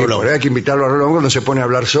invitar a Sí, Rolón. por ahí hay que invitarlo a Rolón cuando se pone a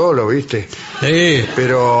hablar solo, ¿viste? Sí.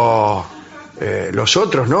 Pero los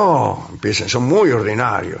otros no, son muy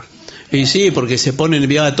ordinarios. Y sí, porque se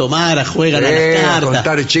ponen a tomar, juegan a las A cartas.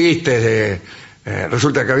 contar chistes de...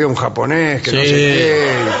 resulta que había un japonés que no sé qué.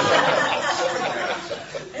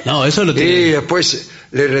 No, eso lo Y tiene. después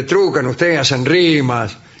le retrucan, ustedes hacen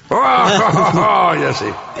rimas. Y así.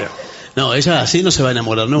 No, ella así no se va a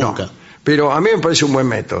enamorar nunca. No, pero a mí me parece un buen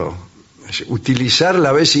método. Es utilizar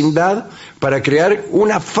la vecindad para crear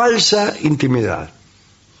una falsa intimidad.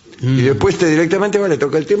 Y después directamente le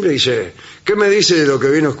toca el timbre y dice, ¿qué me dice de lo que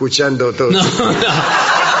vino escuchando todo?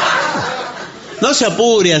 No se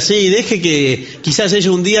apure así, deje que quizás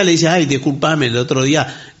ella un día le dice, ay, discúlpame, el otro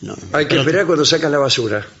día. No, Hay que esperar cuando sacan la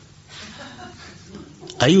basura.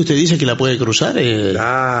 Ahí usted dice que la puede cruzar.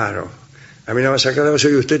 Claro. A mí la va a sacar la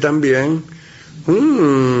basura y usted también.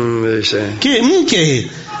 Me dice. ¿Qué?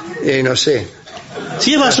 No sé.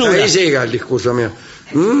 Si es basura. Hasta ahí llega el discurso mío.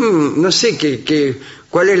 No sé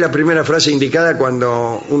cuál es la primera frase indicada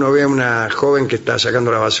cuando uno ve a una joven que está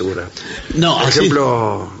sacando la basura. No, Por así.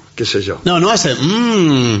 ejemplo, qué sé yo. No hace,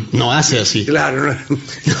 no hace así. Claro, no.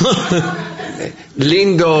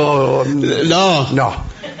 Lindo.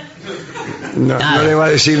 No le va a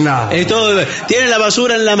decir nada. Tiene la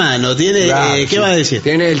basura en la mano, tiene, Claro, ¿qué va a decir?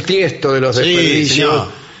 Tiene el tiesto de los desperdicios. Señor,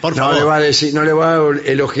 por favor. No le va a decir, no le va a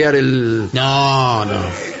elogiar el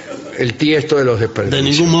tiesto de los desperdicios.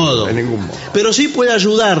 De ningún modo. Pero sí puede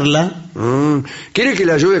ayudarla. ¿Quiere que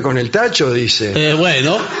le ayude con el tacho? Dice.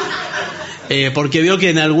 Bueno. Porque vio que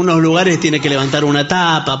en algunos lugares tiene que levantar una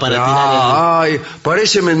tapa para tirar Ay,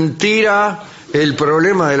 parece mentira el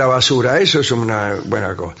problema de la basura. Eso es una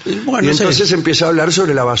buena cosa. Bueno, y entonces empieza a hablar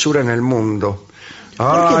sobre la basura en el mundo.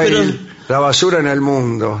 La basura en el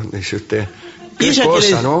mundo, dice usted. ¿Qué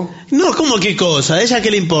cosa, no? No, ¿cómo qué cosa? ¿A ella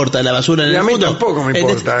qué le importa la basura en el mundo? A mí tampoco me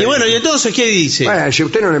importa. Y bueno, ¿y entonces qué dice? Bueno, si a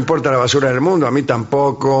usted no le importa la basura en el mundo, a mí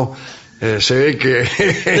tampoco. Se ve que...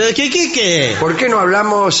 ¿Qué? ¿Por qué no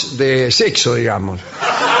hablamos de sexo, digamos?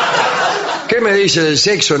 ¿Qué me dice del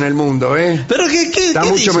sexo en el mundo, ¿Pero qué Está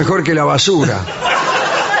mucho dice? mejor que la basura.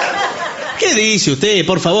 ¿Qué dice usted?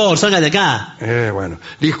 Por favor, salga de acá. Bueno,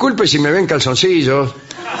 disculpe si me ven calzoncillos,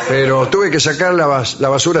 pero tuve que sacar la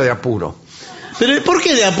basura de apuro. ¿Pero por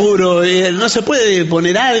qué de apuro? ¿No se puede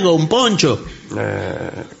poner algo, un poncho?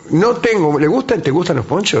 No tengo... ¿Te gustan los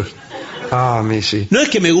ponchos? A mí sí. No es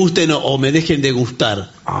que me gusten o me dejen de gustar,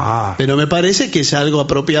 pero me parece que es algo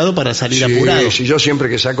apropiado para salir apurado. Sí, yo siempre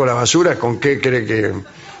que saco la basura, ¿con qué cree que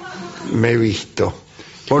me he visto?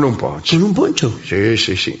 Con un poncho. ¿Con un poncho?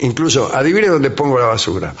 Sí. Incluso, adivine dónde pongo la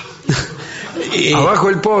basura. Abajo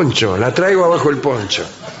el poncho, la traigo abajo el poncho.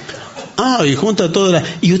 Y junto a todas las...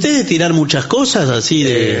 ¿Y usted de tirar muchas cosas así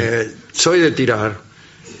de...? Soy de tirar.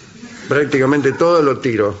 Prácticamente todo lo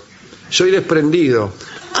tiro. Soy desprendido.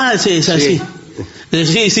 Sí, es así.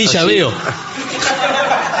 Sí, ya veo.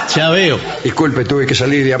 Ya veo. Disculpe, tuve que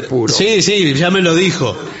salir de apuro. Sí, ya me lo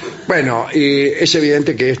dijo. Bueno, y es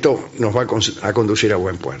evidente que esto nos va a conducir a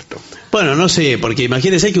buen puerto. Bueno, no sé, porque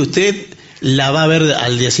imagínese que usted la va a ver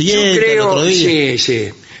al día siguiente, Yo creo, al otro día. Sí.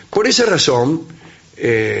 Por esa razón,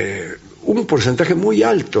 un porcentaje muy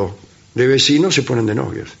alto de vecinos se ponen de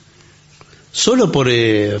novios. Solo por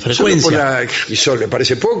frecuencia. Eso le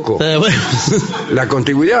parece poco. Bueno. La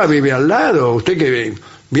contigüidad, vive al lado. Usted que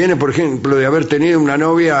viene, por ejemplo, de haber tenido una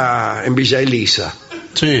novia en Villa Elisa.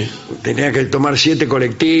 Sí. Tenía que tomar 7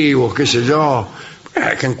 colectivos, qué sé yo.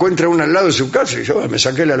 Que encuentra una al lado de su casa y yo me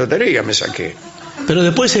saqué la lotería, Pero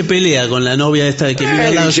después se pelea con la novia esta de que vive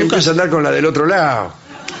al lado de su empieza casa. a andar con la del otro lado.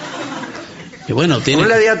 Y bueno, Con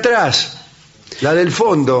la de atrás. La del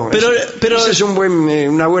fondo. Pero esa es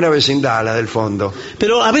una buena vecindad, la del fondo.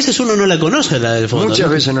 Pero a veces uno no la conoce, la del fondo. Muchas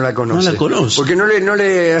veces no la conoce. No la conoce. Porque no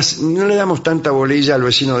le damos tanta bolilla al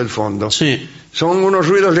vecino del fondo. Sí. Son unos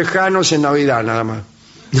ruidos lejanos en Navidad, nada más.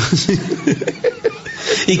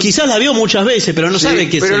 Y quizás la vio muchas veces, pero no sabe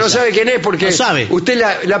quién es. Pero no sabe quién es porque no sabe. Usted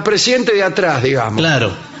la presiente de atrás, digamos.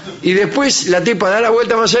 Claro. Y después la tipa da la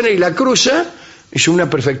vuelta más y la cruza. Es una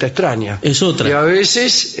perfecta extraña. Es otra. Y a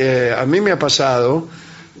veces, a mí me ha pasado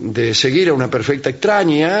de seguir a una perfecta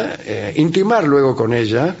extraña, intimar luego con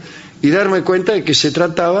ella y darme cuenta de que se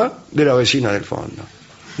trataba de la vecina del fondo.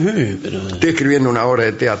 Estoy escribiendo una obra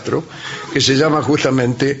de teatro que se llama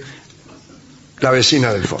justamente La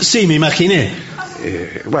vecina del fondo. Sí, me imaginé.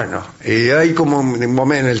 Bueno, y hay como un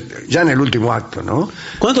momento, ya en el último acto, ¿no?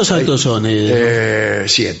 ¿Cuántos actos son?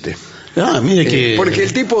 7. Mire que... Porque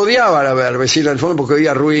el tipo odiaba a la vecina del fondo porque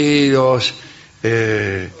oía ruidos,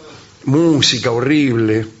 música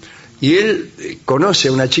horrible. Y él conoce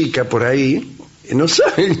a una chica por ahí, no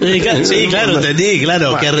sabe. Sí, claro, entendí,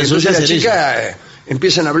 claro. Bueno, que resulta entonces la ser chica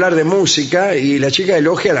empiezan a hablar de música y la chica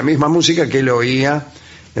elogia la misma música que él oía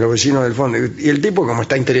de los vecinos del fondo. Y el tipo, como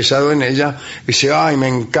está interesado en ella, dice, ay, me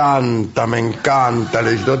encanta.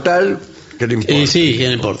 Le dice, total, ¿qué le importa? Sí, ¿qué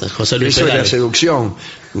le importa? José Luis Eso es Pérez. la seducción.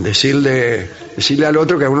 Decirle al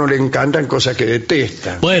otro que a uno le encantan cosas que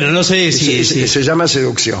detesta. Bueno, no sé si... Se llama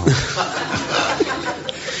seducción.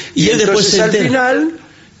 Y él después entonces al final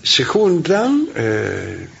se juntan,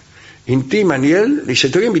 intiman y él dice,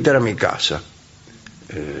 te voy a invitar a mi casa.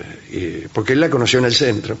 Porque él la conoció en el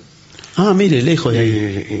centro. Mire, lejos de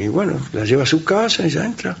ahí. Y bueno, la lleva a su casa, ella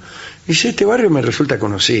entra. Y dice, este barrio me resulta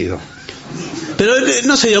conocido. Pero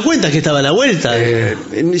no se dio cuenta que estaba a la vuelta.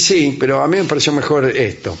 Sí, pero a mí me pareció mejor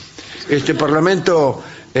esto. Este Parlamento,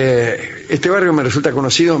 este barrio me resulta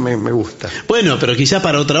conocido, me gusta. Bueno, pero quizás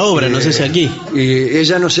para otra obra, no sé si aquí. Y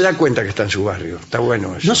ella no se da cuenta que está en su barrio. Está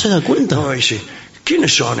bueno eso. ¿No se da cuenta? No, dice,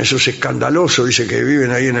 ¿quiénes son esos escandalosos? Dice que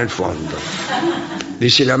viven ahí en el fondo.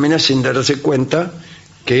 Dice la mina sin darse cuenta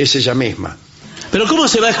que es ella misma. Pero ¿cómo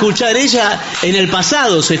se va a escuchar? Ella en el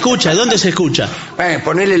pasado se escucha. ¿Dónde se escucha?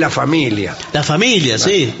 Ponele la familia. La familia,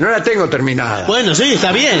 sí. No la tengo terminada. Bueno, sí,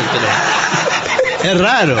 está bien, pero es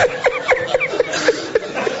raro.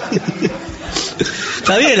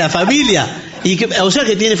 Está bien, la familia. O sea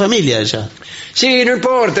que tiene familia ella. Sí, no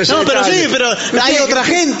importa. No, pero detalle. sí, pero hay otra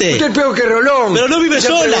gente. Usted es peor que Rolón. Pero no vive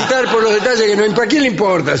sola. Por los detalles que no, ¿para quién le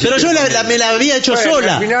importa? Pero yo me la había hecho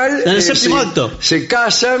sola. Al final, en el séptimo acto. Se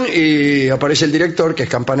casan y aparece el director, que es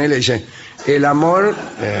Campanella, y dice: el amor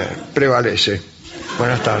prevalece.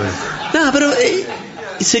 Buenas tardes. No, pero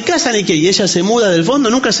se casan y ¿qué? ¿Y ella se muda del fondo?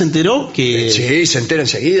 ¿Nunca se enteró que...? Sí, se entera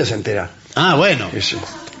enseguida, se entera. Ah, bueno.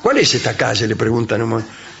 ¿Cuál es esta calle? Le preguntan.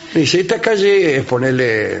 Dice, esta calle es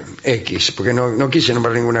ponerle X, porque no quise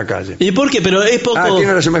nombrar ninguna calle. ¿Y por qué? Pero es poco...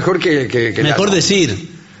 tiene razón, mejor que mejor decir.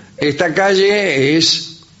 Esta calle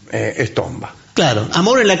es Estomba. Claro,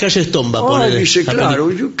 amor en la calle Estomba. Dice,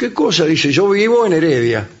 claro, ¿qué cosa? Dice, yo vivo en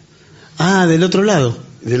Heredia. Ah, del otro lado.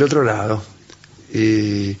 Del otro lado.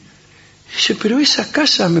 Y dice, pero esa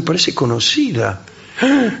casa me parece conocida.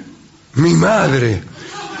 ¡Ah! Mi madre.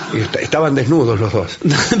 Estaban desnudos los dos.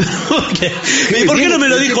 ¿Y por qué no me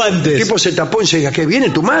lo dijo antes? El tipo se tapó y se dice, ¿qué viene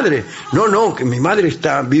tu madre? No, que mi madre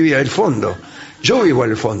vive al fondo. Yo vivo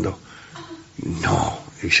al fondo. No,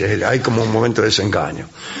 dice él, hay como un momento de desengaño.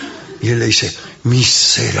 Y él le dice,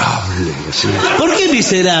 miserable. ¿Sí? ¿Por qué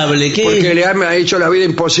miserable? ¿Qué? Porque le ha hecho la vida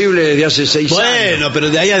imposible desde hace 6 años. Bueno, pero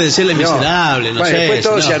de ahí a decirle miserable, no sé. Después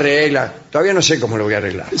todo se arregla. Todavía no sé cómo lo voy a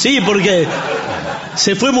arreglar. Sí, porque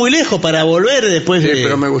se fue muy lejos para volver después de... Sí,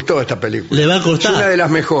 pero me gustó esta película. Le va a costar. Es una de las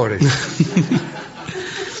mejores.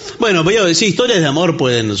 Bueno, voy a decir, historias de amor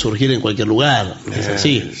pueden surgir en cualquier lugar. Es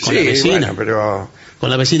así, con la vecina. Bueno, pero... Con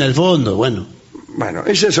la vecina al fondo, bueno. Bueno,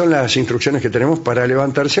 esas son las instrucciones que tenemos para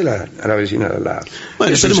levantarse a la vecina de al lado.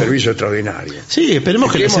 Bueno, es un servicio extraordinario. Sí,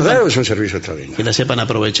 esperemos que hemos dado es un servicio extraordinario. Que la sepan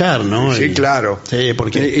aprovechar, ¿no? Sí, claro. Sí,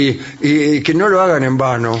 porque... Y que no lo hagan en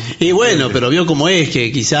vano. Y bueno, pero vio cómo es,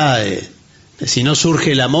 que quizá si no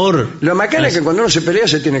surge el amor... Lo macana es que cuando uno se pelea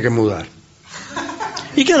se tiene que mudar.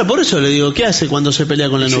 Y claro, por eso le digo, ¿qué hace cuando se pelea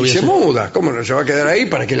con la novia? Se muda. ¿Cómo no se va a quedar ahí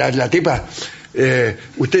para que la tipa...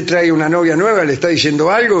 usted trae una novia nueva, le está diciendo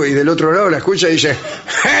algo y del otro lado la escucha y dice,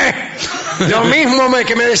 lo mismo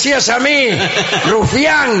que me decías a mí,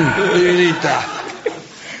 rufián. Y grita,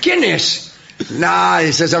 ¿quién es?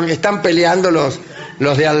 Dice, están peleando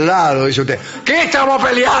los de al lado, dice usted. ¿Qué estamos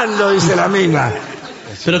peleando? Dice la mina.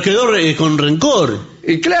 Pero quedó con rencor.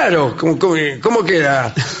 Y claro, ¿cómo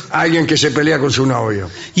queda alguien que se pelea con su novio?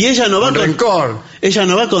 Y ella no va con rencor. Ella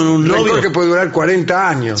no va con un novio. Rencor que puede durar 40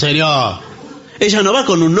 años. ¿Serio? ¿Ella no va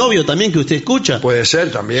con un novio también que usted escucha? Puede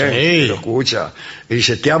ser también, sí. Lo escucha. Y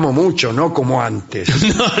dice, te amo mucho, no como antes.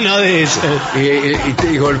 No de eso.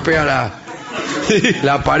 Y golpea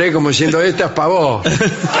la pared como diciendo, esta es para vos.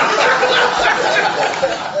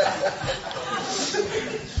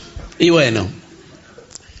 Y bueno,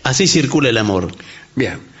 así circula el amor.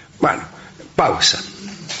 Bien, bueno, pausa.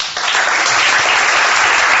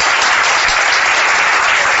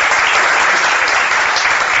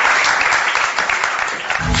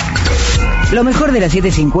 Lo mejor de la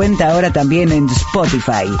 750 ahora también en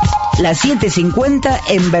Spotify. La 750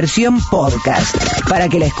 en versión podcast, para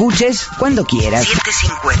que la escuches cuando quieras.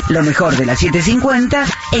 750. Lo mejor de la 750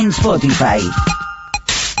 en Spotify.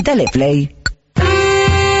 Dale play.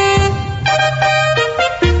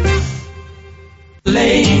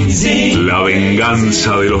 La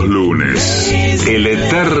venganza de los lunes. El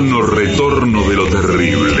eterno retorno de lo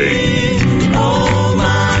terrible.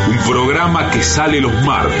 Un programa que sale los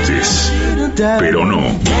martes, pero no.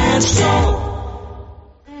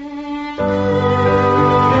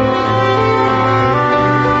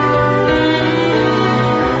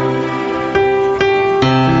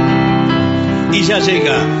 Y ya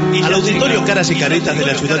llega al auditorio Caras y Caretas de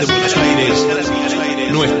la ciudad de Buenos Aires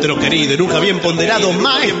nuestro querido y nunca bien ponderado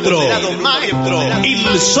maestro,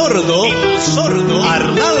 el sordo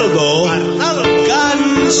Arnaldo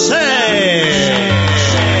Gansé.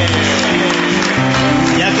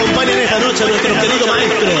 Y acompañan esta noche a nuestro querido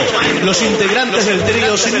maestro, los integrantes del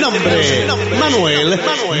trío sin nombre, Manuel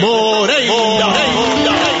Moreira,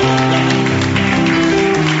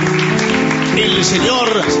 el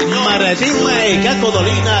señor Martín Caco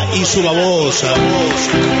Dolina y su babosa,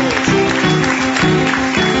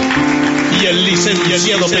 y el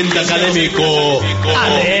licenciado pentacadémico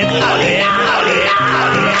Ale.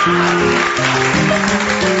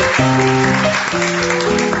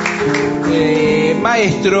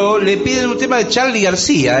 Maestro, le piden un tema de Charly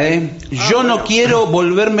García, Yo no quiero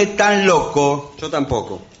volverme tan loco. Yo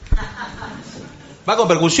tampoco. ¿Va con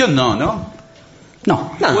percusión? No.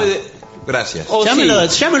 No. Gracias.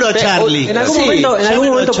 Llámelo a Charlie. En algún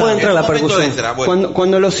momento puede entrar la percusión. Entra, bueno.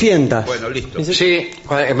 Cuando lo sientas. Bueno, listo. Sí,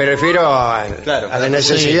 me refiero a la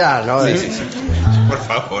necesidad, ¿no? Sí. Por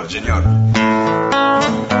favor, señor.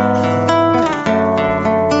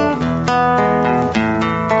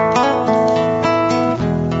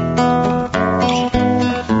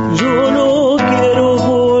 Yo no quiero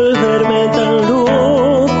volverme tan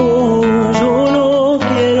loco, yo no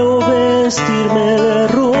quiero vestirme de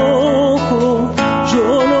rojo,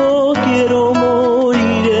 yo no quiero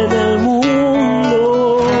morir en el mundo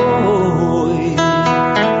hoy.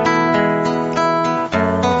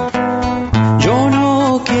 Yo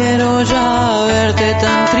no quiero ya verte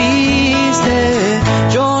tan triste,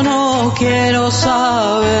 yo no quiero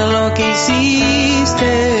saber lo que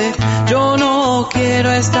hiciste, yo no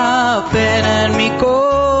quiero esta pena en mi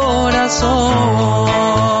corazón.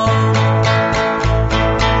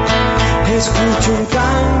 Escucho un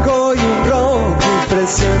tango y un rock y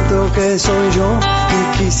presiento que soy yo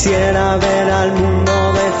y quisiera ver al mundo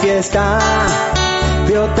de fiesta.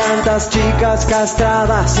 Veo tantas chicas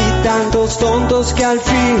castradas y tantos tontos que al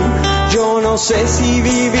fin yo no sé si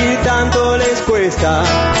vivir tanto les cuesta.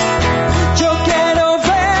 Yo quiero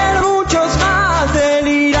ver muchos más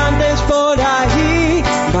delirantes por ahí,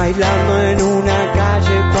 bailando en una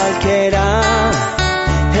calle cualquiera.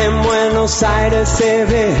 En Buenos Aires se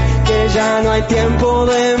ve que ya no hay tiempo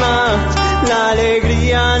de más. La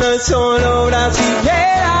alegría no es solo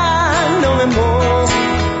brasilera, no me muevo.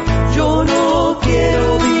 Yo no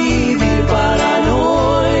quiero vivir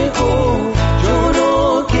paranoico, yo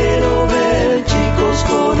no quiero ver chicos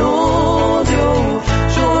con odio,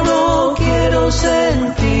 yo no quiero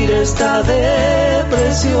sentir esta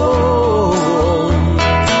depresión.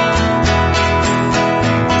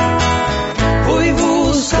 Voy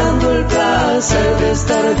buscando el placer de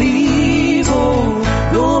estar vivo,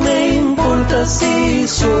 no me importa si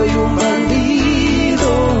soy un bandido,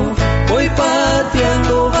 voy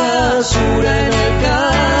pateando basura en el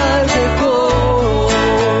callejón.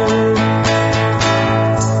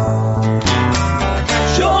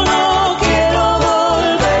 Yo no quiero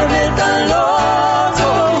volverme tan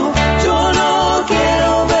loco, yo no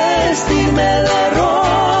quiero vestirme de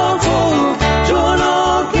rojo, yo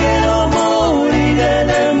no quiero morir en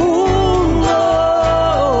el mundo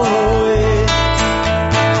hoy.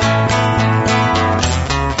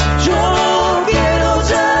 Yo no quiero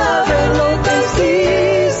ya ver lo que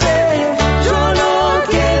hiciste, yo no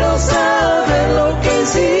quiero saber lo que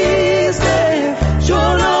hiciste, yo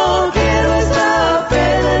no quiero esta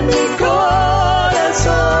pena en mi corazón.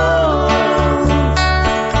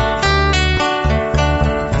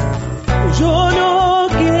 Yo no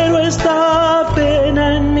quiero esta pena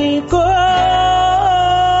en mi corazón.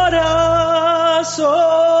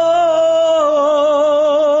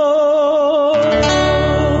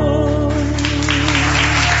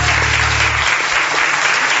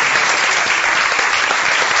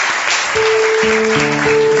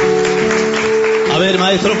 A ver,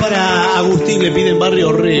 maestro, para Agustín le piden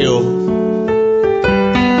Barrio Reo.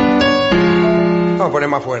 Vamos a poner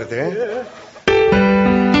más fuerte, ¿eh?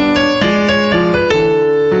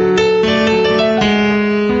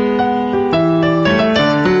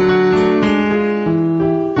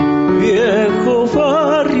 Viejo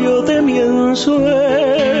barrio de mi ensueño,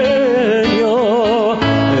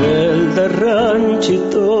 el de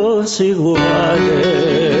ranchitos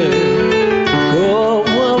iguales,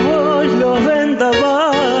 como a vos los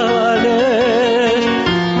vendavales,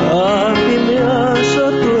 a mí me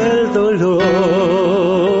azotó el dolor.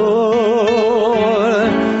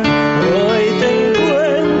 Hoy te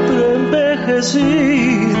encuentro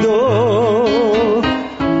envejecido,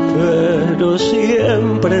 pero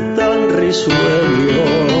siempre tan risueño.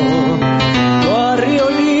 Barrio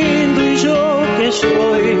lindo y yo que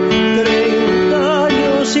soy 30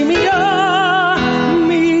 años y mira,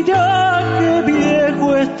 mira qué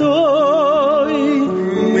viejo estoy.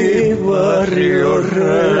 Mi barrio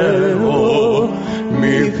Reo,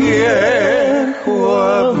 mi viejo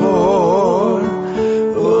amor,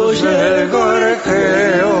 oye el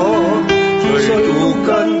gorjeo, soy tu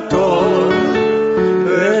cantor.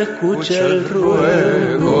 Escucha el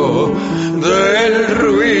ruego del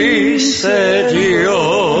ruiseñor,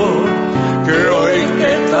 que hoy que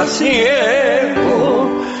está ciego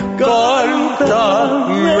canta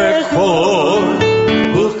mejor.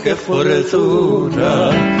 Busque fortuna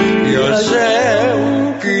y hace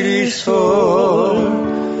un crisol,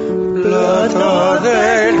 plata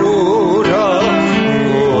de luna,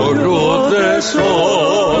 oro de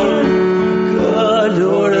sol,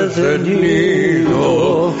 calor de nido.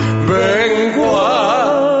 Vengo a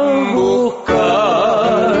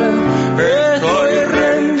buscar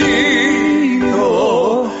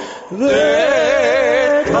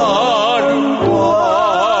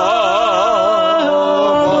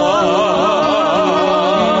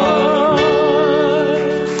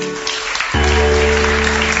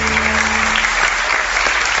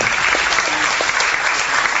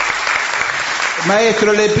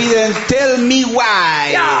Maestro, le piden Tell Me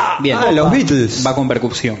Why. Bien. Los Beatles. Va con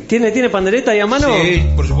percusión. ¿Tiene pandereta ahí a mano?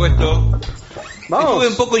 Sí, por supuesto. Vamos. Estuve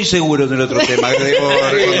un poco inseguro en el otro tema, que debo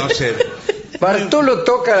reconocer. Bartolo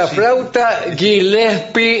toca la flauta,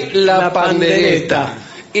 Gillespie la pandereta.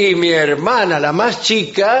 Y mi hermana, la más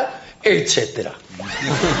chica, etcétera.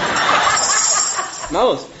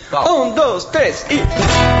 Vamos. 1, 2, 3 y...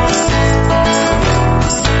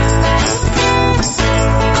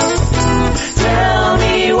 Tell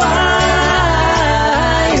me why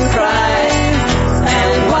you cry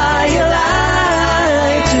and why you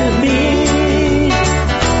lie to me.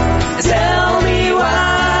 Tell me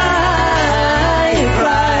why you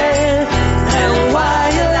cry and why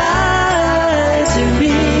you lie to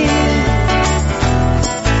me.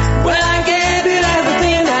 Well, I gave you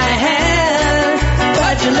everything I had,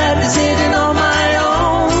 but you left me sitting on my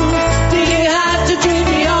own. Do you have to treat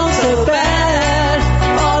me on so bad?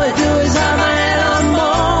 All I do is have my head on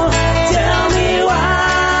more. Tell me why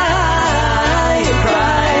you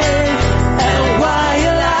cry and why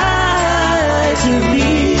you lie to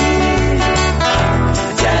me.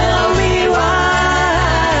 Tell me why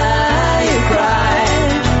you cry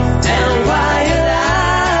and why you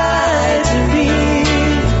lie to me.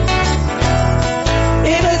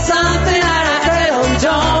 If it's something that I failed,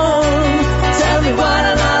 don't tell me what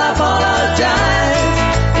and I'll apologize.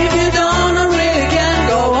 If you don't know really can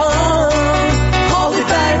go on, hold me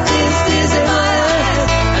back, this is in my life.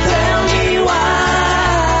 Tell me why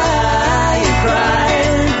you cry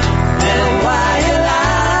and why you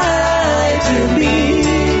lie to me.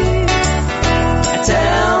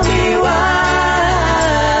 Tell me why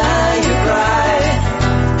you cry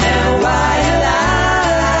and why you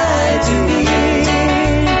lie to me.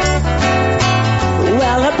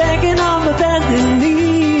 Well, I'm begging on my bending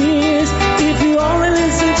knees. If you only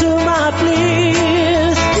listen to my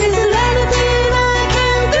pleas, is there anything I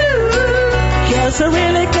can do? 'Cause I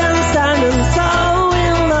really can't stand, I'm so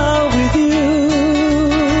in love with you.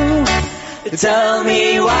 Tell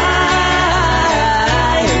me why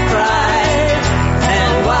you cry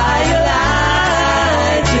and why you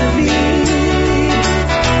lie to me.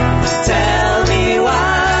 Tell me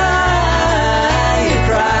why you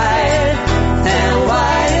cry and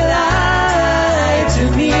why you lie to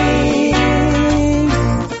me.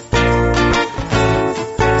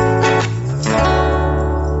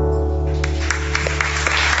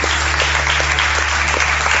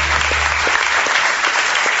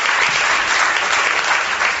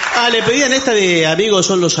 Le pedían esta de amigos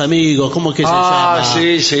son los amigos. ¿Cómo es que se llama?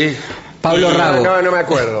 Sí. Pablo Rago. No me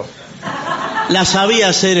acuerdo. La sabía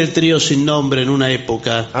hacer el trío sin nombre en una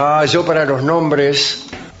época. Yo para los nombres...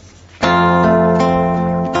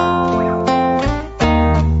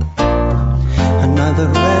 Another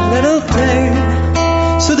red little day.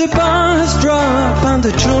 So the bar has dropped and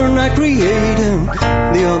the children are creating.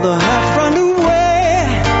 The other half run away,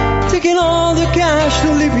 taking all the cash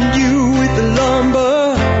and leaving you with the lumber.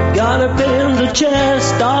 Got a pain in the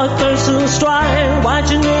chest, doctors who strike,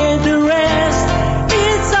 watching it the rest.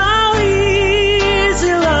 It's so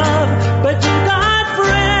easy, love, but you got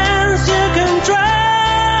friends you can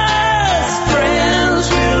trust. Friends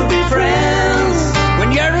will be friends.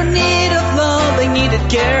 When you're in need of love, they needed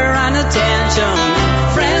care and attention.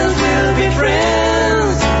 Friends will be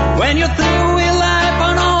friends. When you're through with life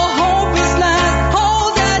and all hope is last,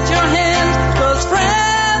 hold out your hands, 'cause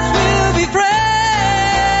friends will be friends.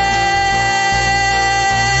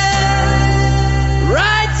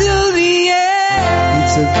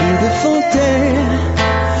 It's a beautiful day.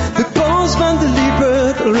 The postman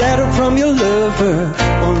delivered a letter from your lover,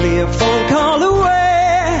 only a phone call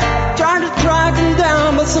away. Trying to track him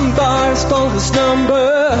down, but some bars called his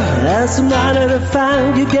number. As a matter of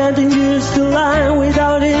fact, you're getting used to lying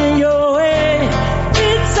without it in your way.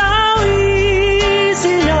 It's so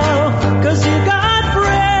easy now, 'cause you got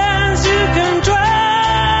friends you can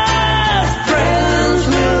trust. Friends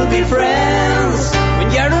will be friends.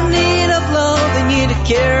 When you're in need of love, they need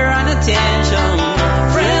care and attention.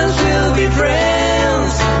 Friends will be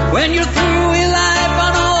friends. When you're through with life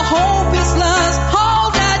and all hope is lost,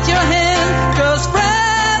 hold out your hand, 'cause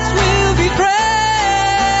friends will be friends.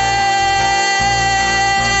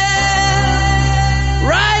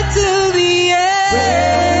 Right to the end.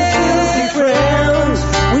 Friends will be friends.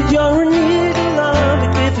 When you're in need of love,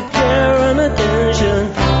 they give you care and attention.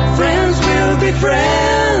 Friends will be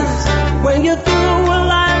friends. When you're through with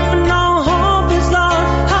life and all hope is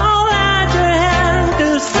lost, hold out your hand,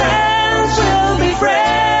 'cause friends will be friends.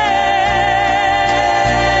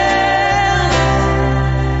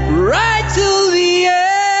 Right till the end.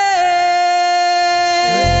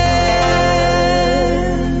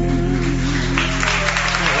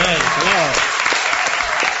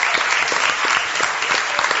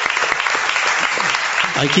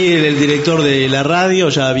 Aquí el director de la radio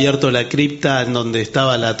ya ha abierto la cripta en donde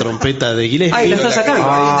estaba la trompeta de Gillespie. Ay, la está sacando.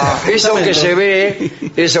 Eso que se ve,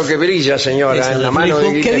 eso que brilla, señora, Esa en la la mano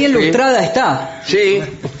de Qué bien Gillespie. lustrada está. Sí,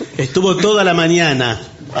 Estuvo toda la mañana.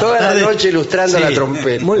 toda la Tarde- noche ilustrando Sí. la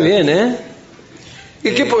trompeta. Muy bien, ¿eh?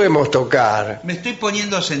 ¿Y qué podemos tocar? Me estoy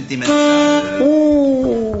poniendo sentimental.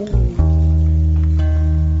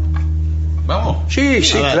 ¿Vamos? Sí,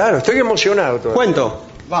 A ver. claro, estoy emocionado todavía. Cuento.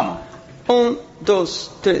 Vamos. 1,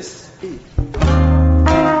 2, 3.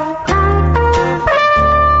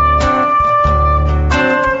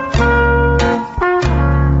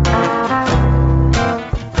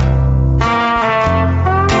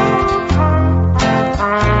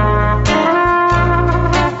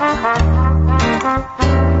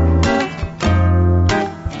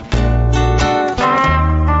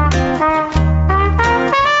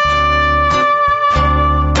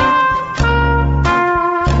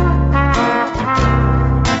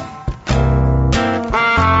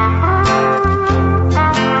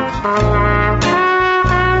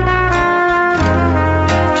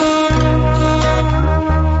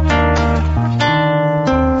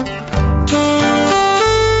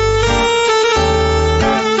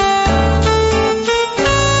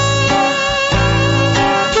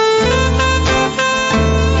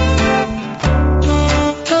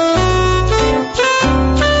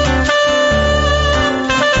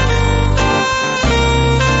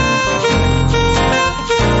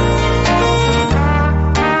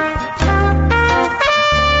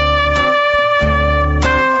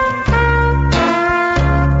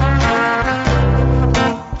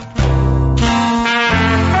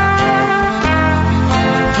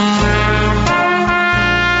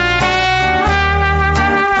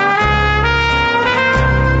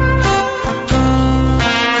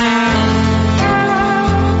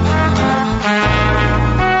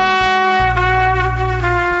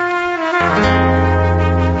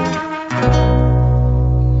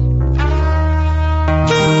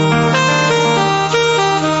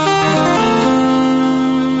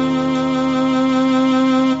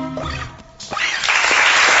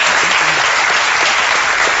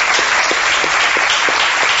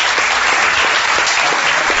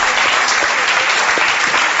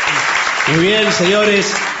 Muy bien,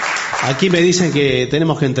 señores. Aquí me dicen que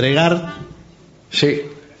tenemos que entregar. Sí.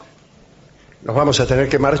 Nos vamos a tener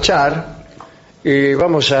que marchar y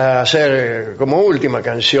vamos a hacer como última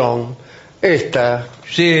canción esta.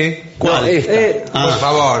 Sí. ¿Cuál? Esta. Por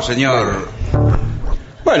favor, señor.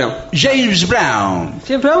 Bueno, James Brown.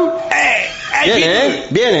 ¿siempre aún? Viene, ¿eh?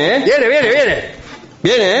 Viene, ¿eh? Viene, viene, viene.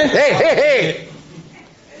 Viene, ¿eh? ¡Eh!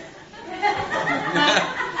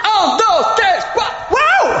 1, 2, 3, 4. ¡Wow!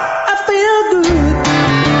 I feel good.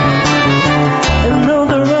 And know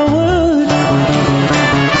that I would.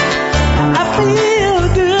 I feel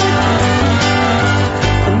good.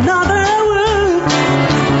 And know that I would.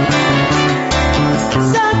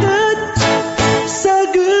 So good. So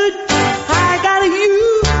good. I got you.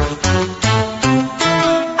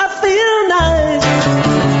 I feel nice.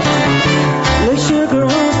 Like sugar on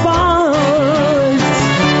bars.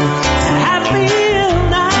 I feel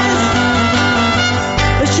nice.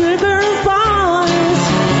 Like sugar on bars.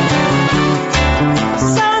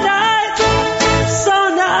 So nice. So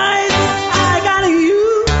nice. I got you.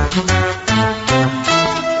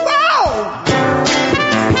 Wow!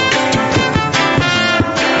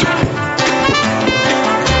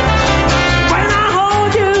 When I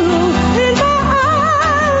hold you in my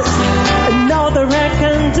arms, I know that I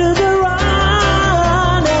can do the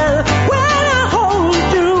run. And when I hold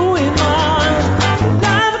you in my arms,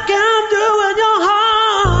 love can do in your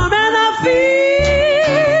harm. And I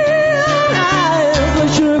feel like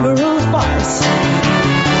sugar on spice.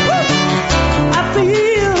 I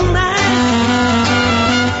feel nice.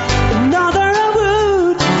 Another I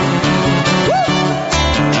would.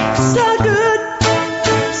 So good.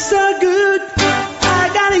 So good, I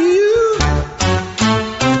got you.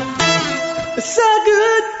 So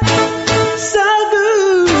good, so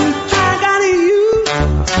good, I got you.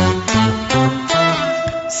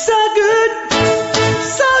 So good,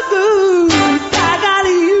 so good, I got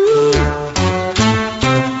you.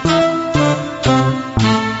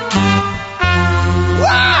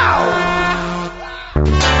 Wow!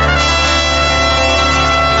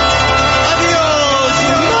 ¡Adiós,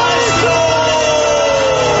 maestro!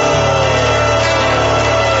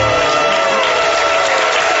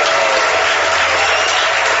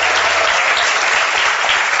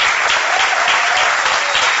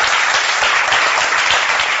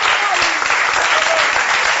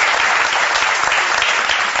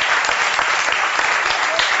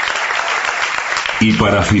 Y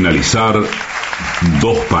para finalizar,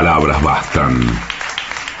 2 palabras bastan.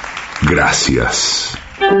 Gracias.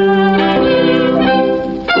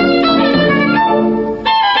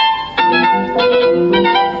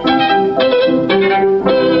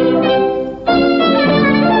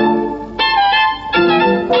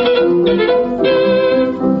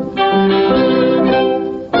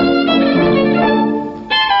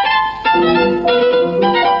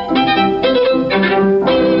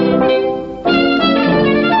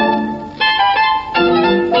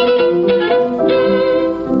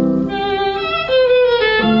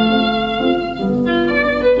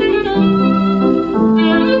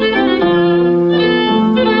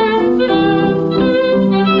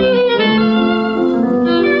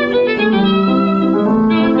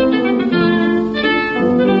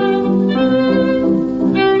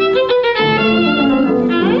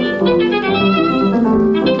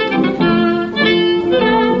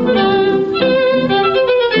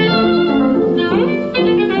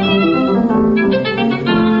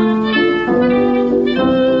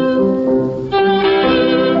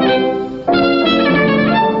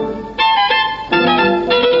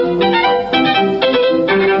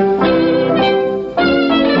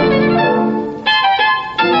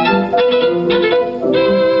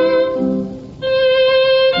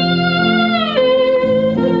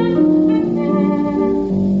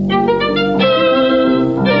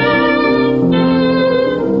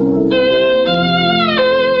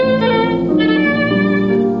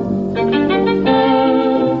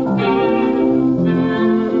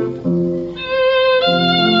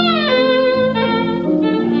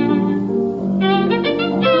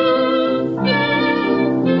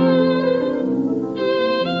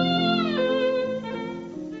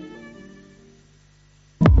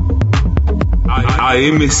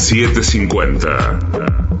 AM750.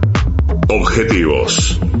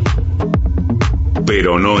 Objetivos,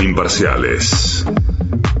 pero no imparciales.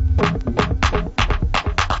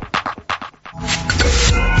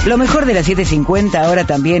 Lo mejor de la 750 ahora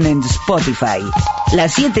también en Spotify. La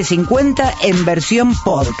 750 en versión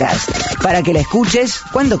podcast, para que la escuches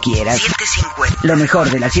cuando quieras. 750. Lo mejor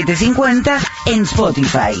de la 750 en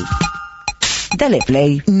Spotify. Dale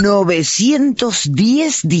play.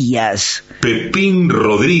 910 días. Pepín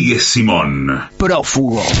Rodríguez Simón.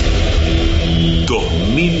 Prófugo.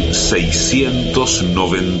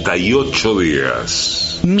 2698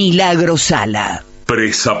 días. Milagro Sala.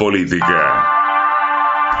 Presa política.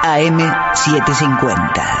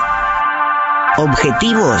 AM750.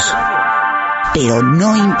 Objetivos, pero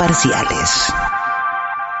no imparciales.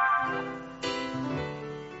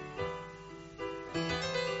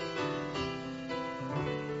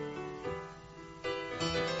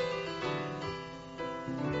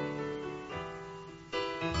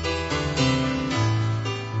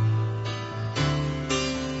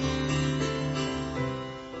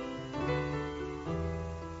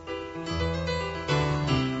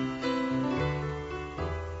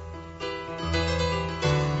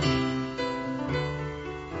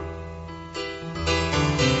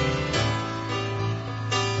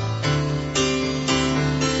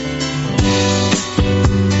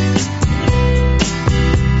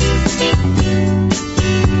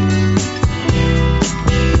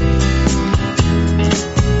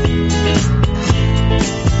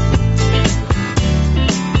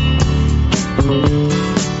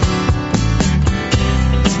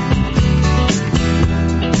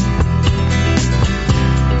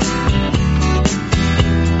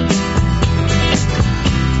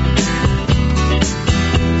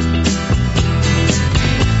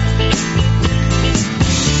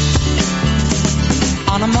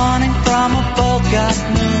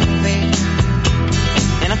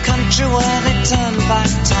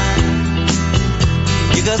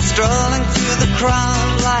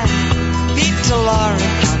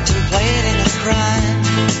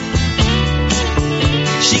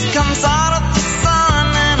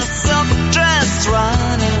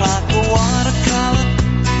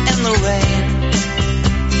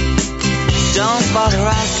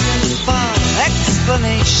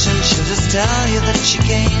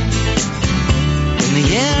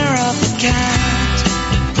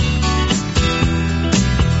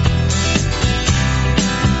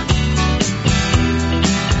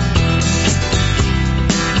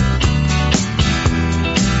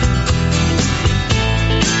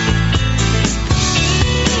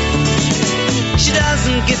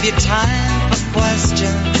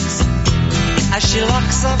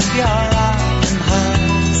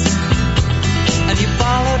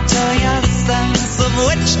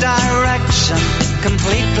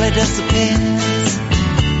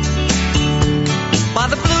 By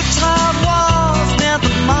the blue tiled walls near the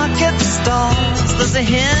market stall, the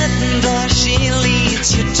hidden door she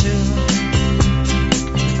leads you to.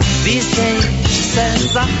 These days, she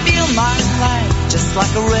says, I feel my life just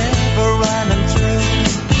like a river running through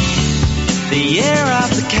the year of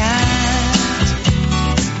the cat.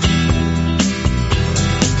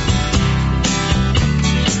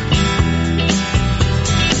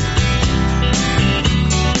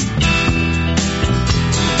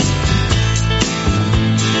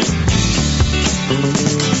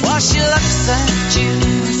 Well, she looks at you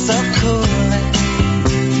so coolly,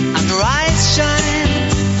 and her eyes shine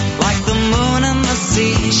like the moon and the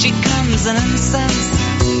sea. She comes in incense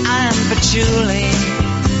and patchouli,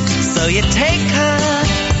 so you take her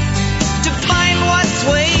to find what's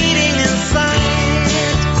waiting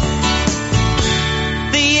inside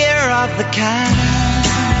the year of the cat.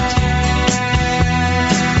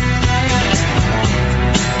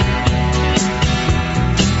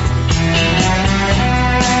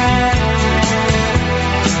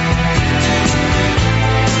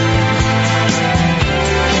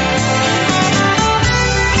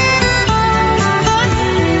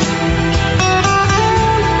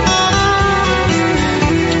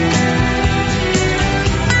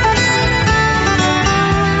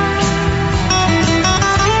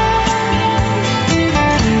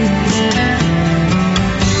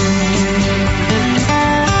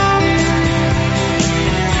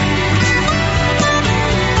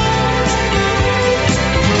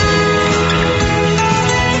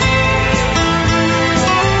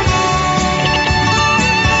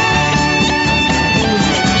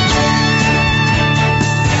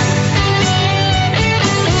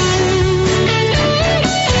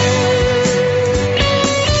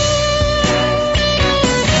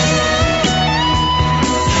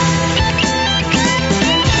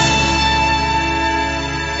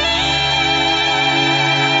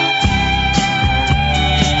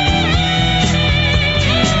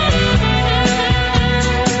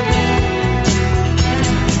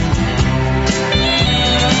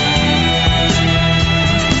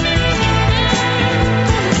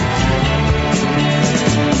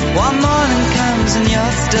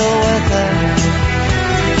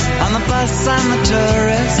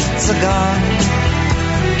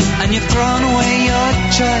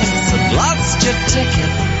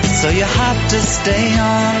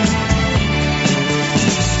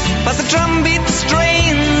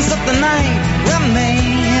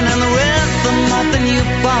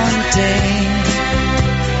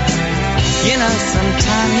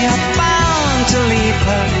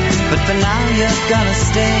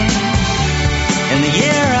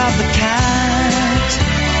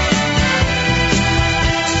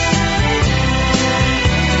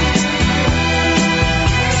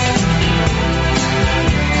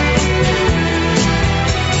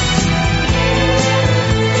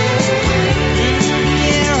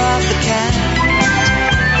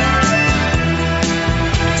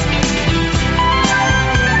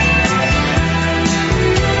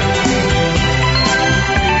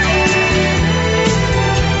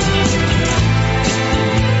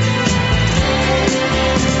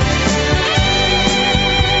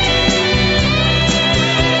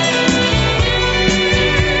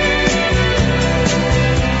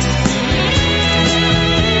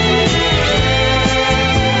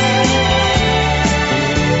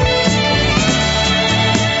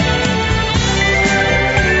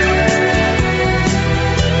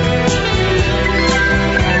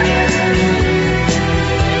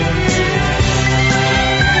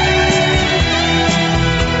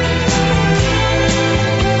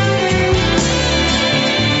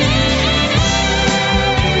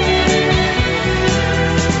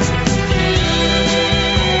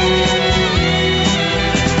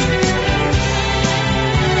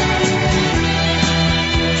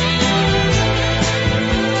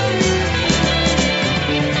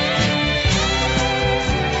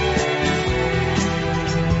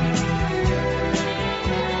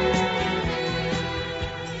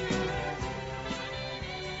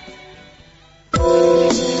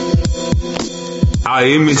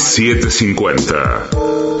 AM750.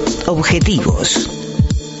 Objetivos,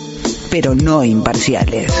 pero no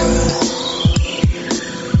imparciales.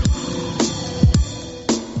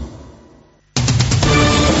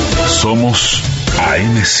 Somos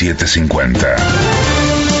AM750.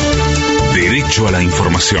 Derecho a la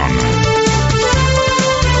información.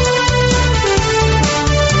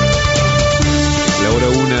 La hora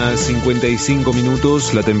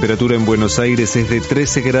 1:55, la temperatura en Buenos Aires es de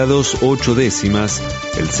 13 grados 8 décimas,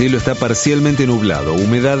 el cielo está parcialmente nublado,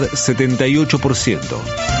 humedad 78%.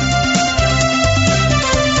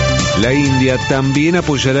 La India también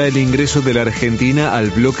apoyará el ingreso de la Argentina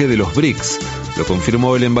al bloque de los BRICS. Lo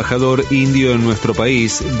confirmó el embajador indio en nuestro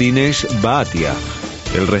país, Dinesh Bhatia.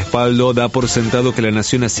 El respaldo da por sentado que la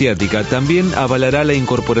nación asiática también avalará la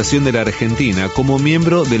incorporación de la Argentina como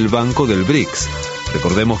miembro del Banco del BRICS.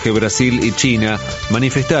 Recordemos que Brasil y China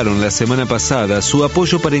manifestaron la semana pasada su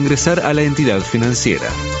apoyo para ingresar a la entidad financiera.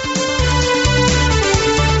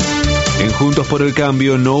 En Juntos por el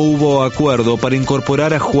Cambio no hubo acuerdo para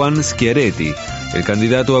incorporar a Juan Schiaretti. El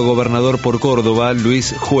candidato a gobernador por Córdoba,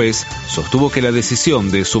 Luis Juez, sostuvo que la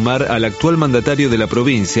decisión de sumar al actual mandatario de la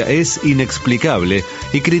provincia es inexplicable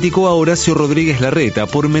y criticó a Horacio Rodríguez Larreta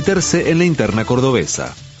por meterse en la interna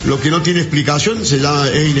cordobesa. Lo que no tiene explicación es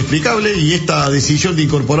inexplicable, y esta decisión de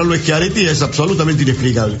incorporarlo a Schiaretti es absolutamente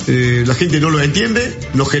inexplicable. La gente no lo entiende,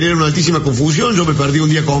 nos genera una altísima confusión. Yo me perdí un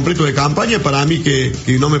día completo de campaña. Para mí, que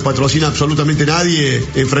no me patrocina absolutamente nadie,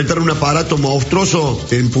 enfrentar un aparato monstruoso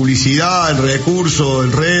en publicidad, en recursos,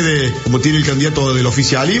 en redes, como tiene el candidato del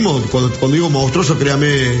oficialismo. Cuando digo monstruoso,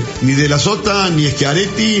 créame, ni De la Sota, ni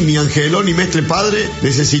Schiaretti, ni Angelón, ni Mestre Padre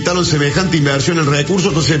necesitaron semejante inversión en recursos.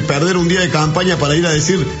 Entonces, perder un día de campaña para ir a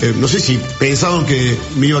decir, no sé si pensaban que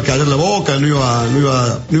me iba a callar la boca, no iba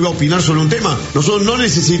a opinar sobre un tema. Nosotros no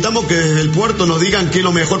necesitamos que desde el puerto nos digan qué es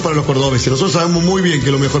lo mejor para los cordobeses. Nosotros sabemos muy bien qué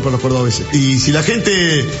es lo mejor para los cordobeses. Y si la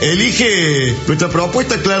gente elige nuestra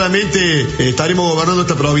propuesta, claramente estaremos gobernando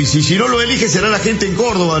esta provincia. Y si no lo elige, será la gente en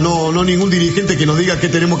Córdoba, no ningún dirigente que nos diga qué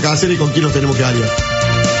tenemos que hacer y con quién nos tenemos que aliar.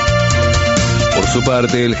 Por su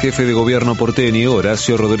parte, el jefe de gobierno porteño,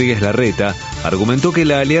 Horacio Rodríguez Larreta, argumentó que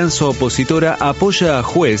la alianza opositora apoya a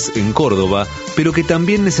Juez en Córdoba, pero que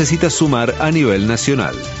también necesita sumar a nivel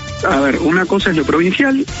nacional. A ver, una cosa es lo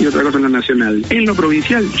provincial y otra cosa es lo nacional. En lo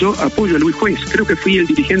provincial yo apoyo a Luis Juez. Creo que fui el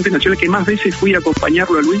dirigente nacional que más veces fui a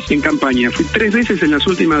acompañarlo a Luis en campaña. Fui 3 veces en las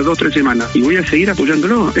últimas 2-3 semanas y voy a seguir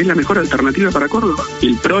apoyándolo. Es la mejor alternativa para Córdoba.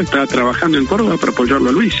 El PRO está trabajando en Córdoba para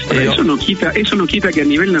apoyarlo a Luis. Eso no quita que a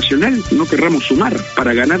nivel nacional no querramos sumar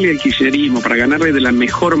para ganarle al kirchnerismo, para ganarle de la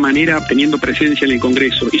mejor manera teniendo presencia en el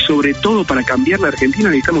Congreso, y sobre todo para cambiar la Argentina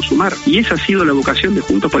necesitamos sumar. Y esa ha sido la vocación de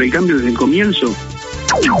Juntos por el Cambio desde el comienzo.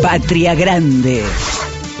 Patria Grande.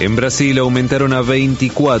 En Brasil aumentaron a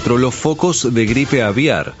 24 los focos de gripe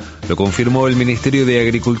aviar. Lo confirmó el Ministerio de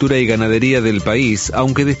Agricultura y Ganadería del país,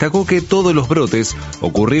 aunque destacó que todos los brotes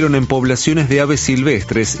ocurrieron en poblaciones de aves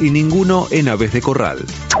silvestres y ninguno en aves de corral.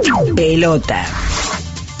 Pelota.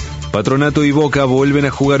 Patronato y Boca vuelven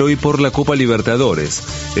a jugar hoy por la Copa Libertadores.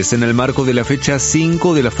 Es en el marco de la fecha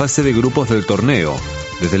 5 de la fase de grupos del torneo.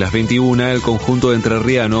 Desde las 21, el conjunto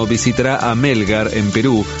entrerriano visitará a Melgar en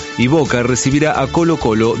Perú y Boca recibirá a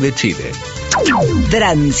Colo-Colo de Chile.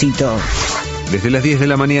 Tránsito. Desde las 10 de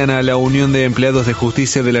la mañana, la Unión de Empleados de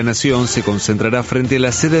Justicia de la Nación se concentrará frente a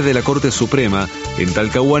la sede de la Corte Suprema en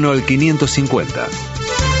Talcahuano al 550.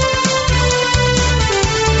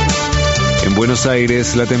 En Buenos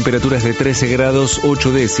Aires, la temperatura es de 13 grados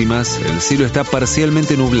 8 décimas, el cielo está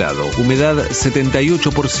parcialmente nublado, humedad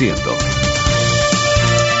 78%.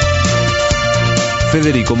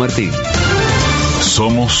 Federico Martín.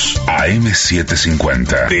 Somos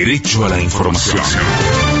AM750. Derecho a la información.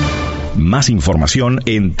 Más información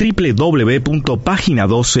en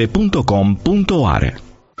www.pagina12.com.ar.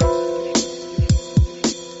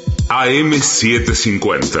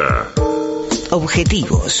 AM750.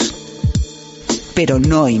 Objetivos, pero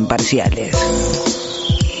no imparciales.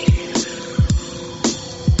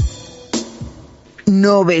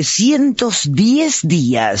 910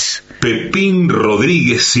 días. Pepín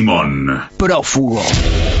Rodríguez Simón. Prófugo.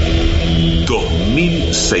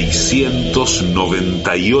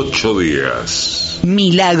 2698 días.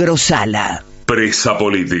 Milagro Sala. Presa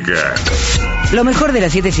política. Lo mejor de la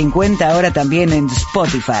 750 ahora también en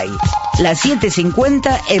Spotify. La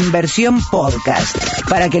 750 en versión podcast,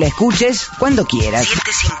 para que la escuches cuando quieras.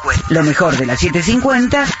 750. Lo mejor de la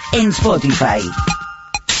 750 en Spotify.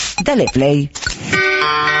 Dale play.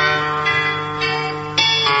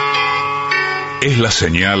 Es la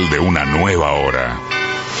señal de una nueva hora.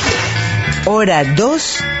 Hora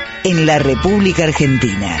 2 en la República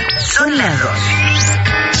Argentina. Son las 2.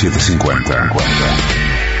 750.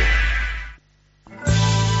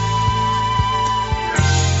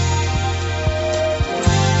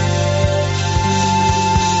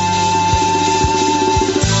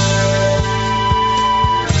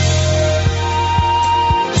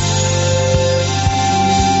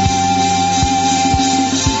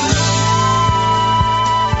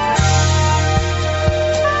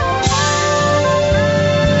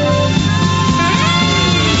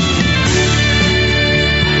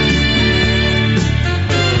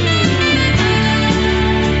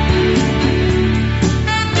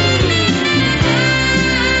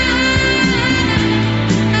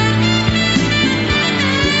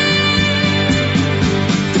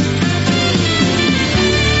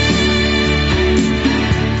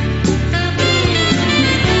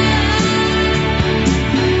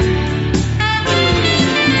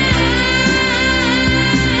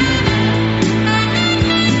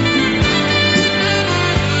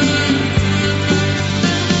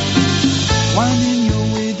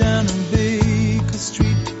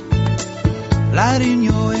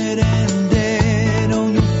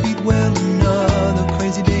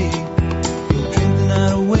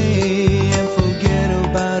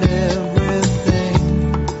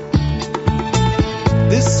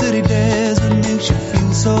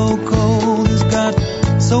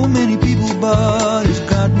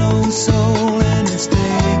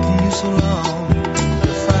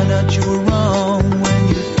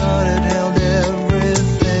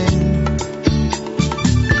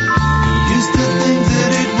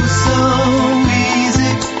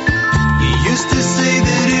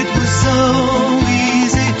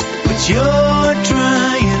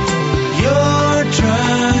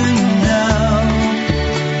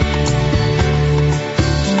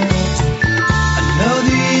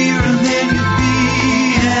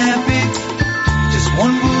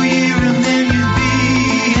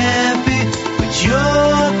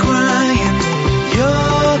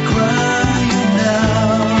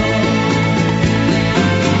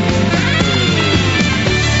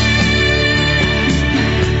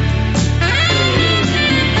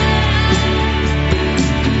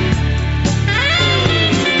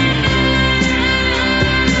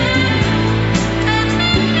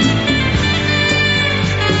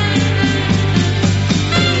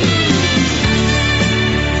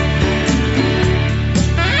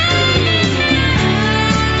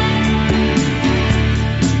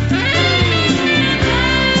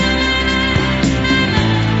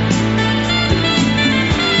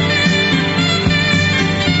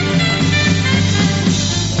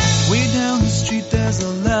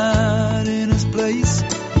 right in his place.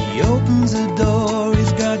 He opens the door,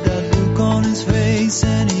 he's got that look on his face,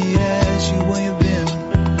 and he asks you where you've been.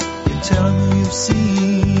 You tell him who you've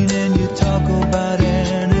seen, and you talk about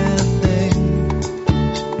anything.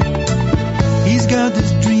 He's got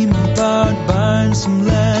this dream about buying some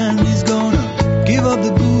land. He's gonna give up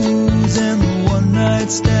the booze and the one-night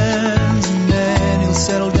stands, and then he'll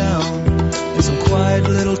settle down in some quiet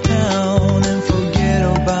little town and forget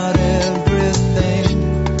about everything.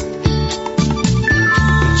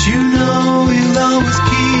 But you know he'll always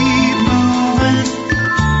keep moving.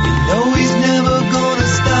 You know he's never gonna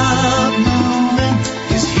stop moving,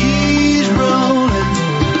 'cause he's rolling,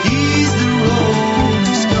 he's the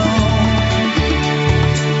rolling stone.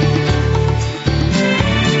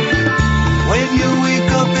 When you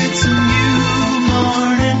wake up it's a new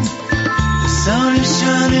morning, the sun is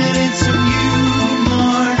shining, it's a new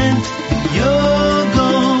morning. You're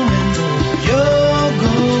going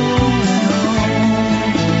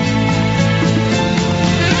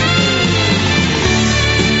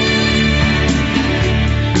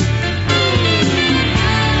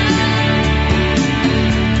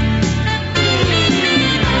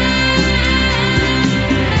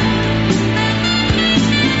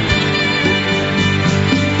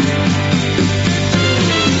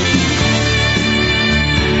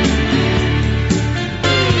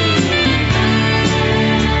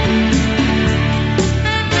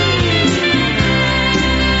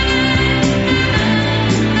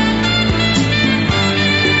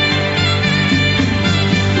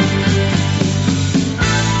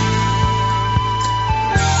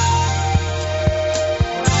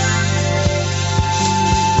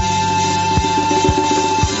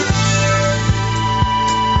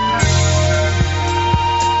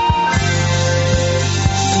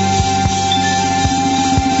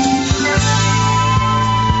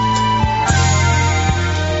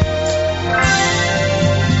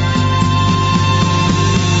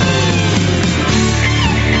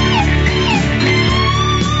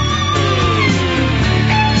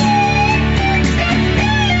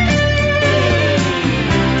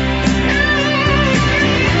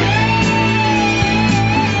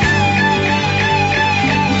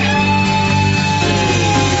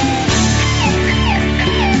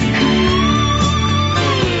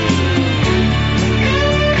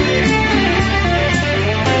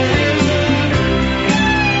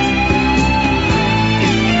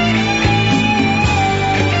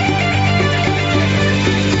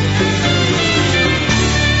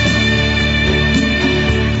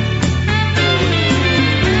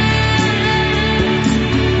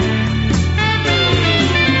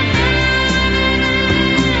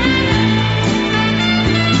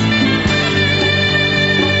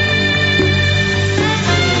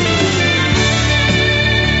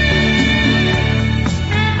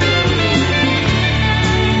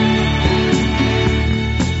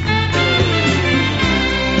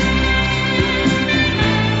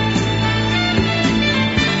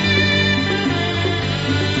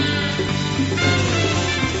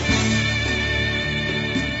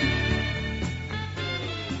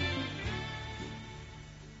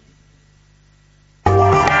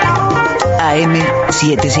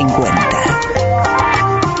AM750.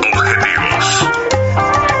 Objetivos,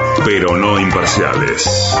 pero no imparciales.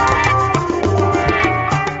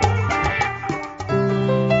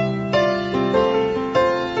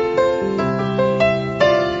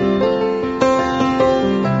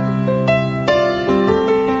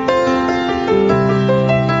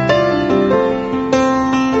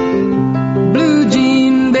 Blue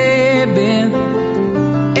jean baby,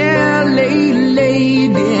 LA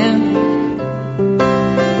lady,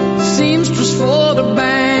 seamstress for the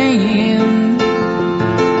band,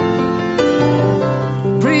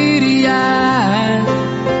 pretty eye,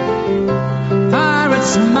 pirate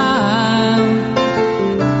smile,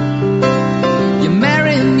 you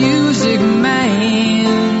marry music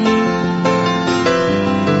man,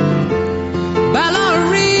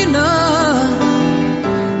 ballerina,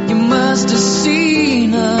 you must have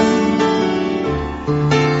seen her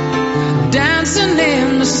dancing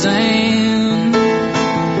in the sand.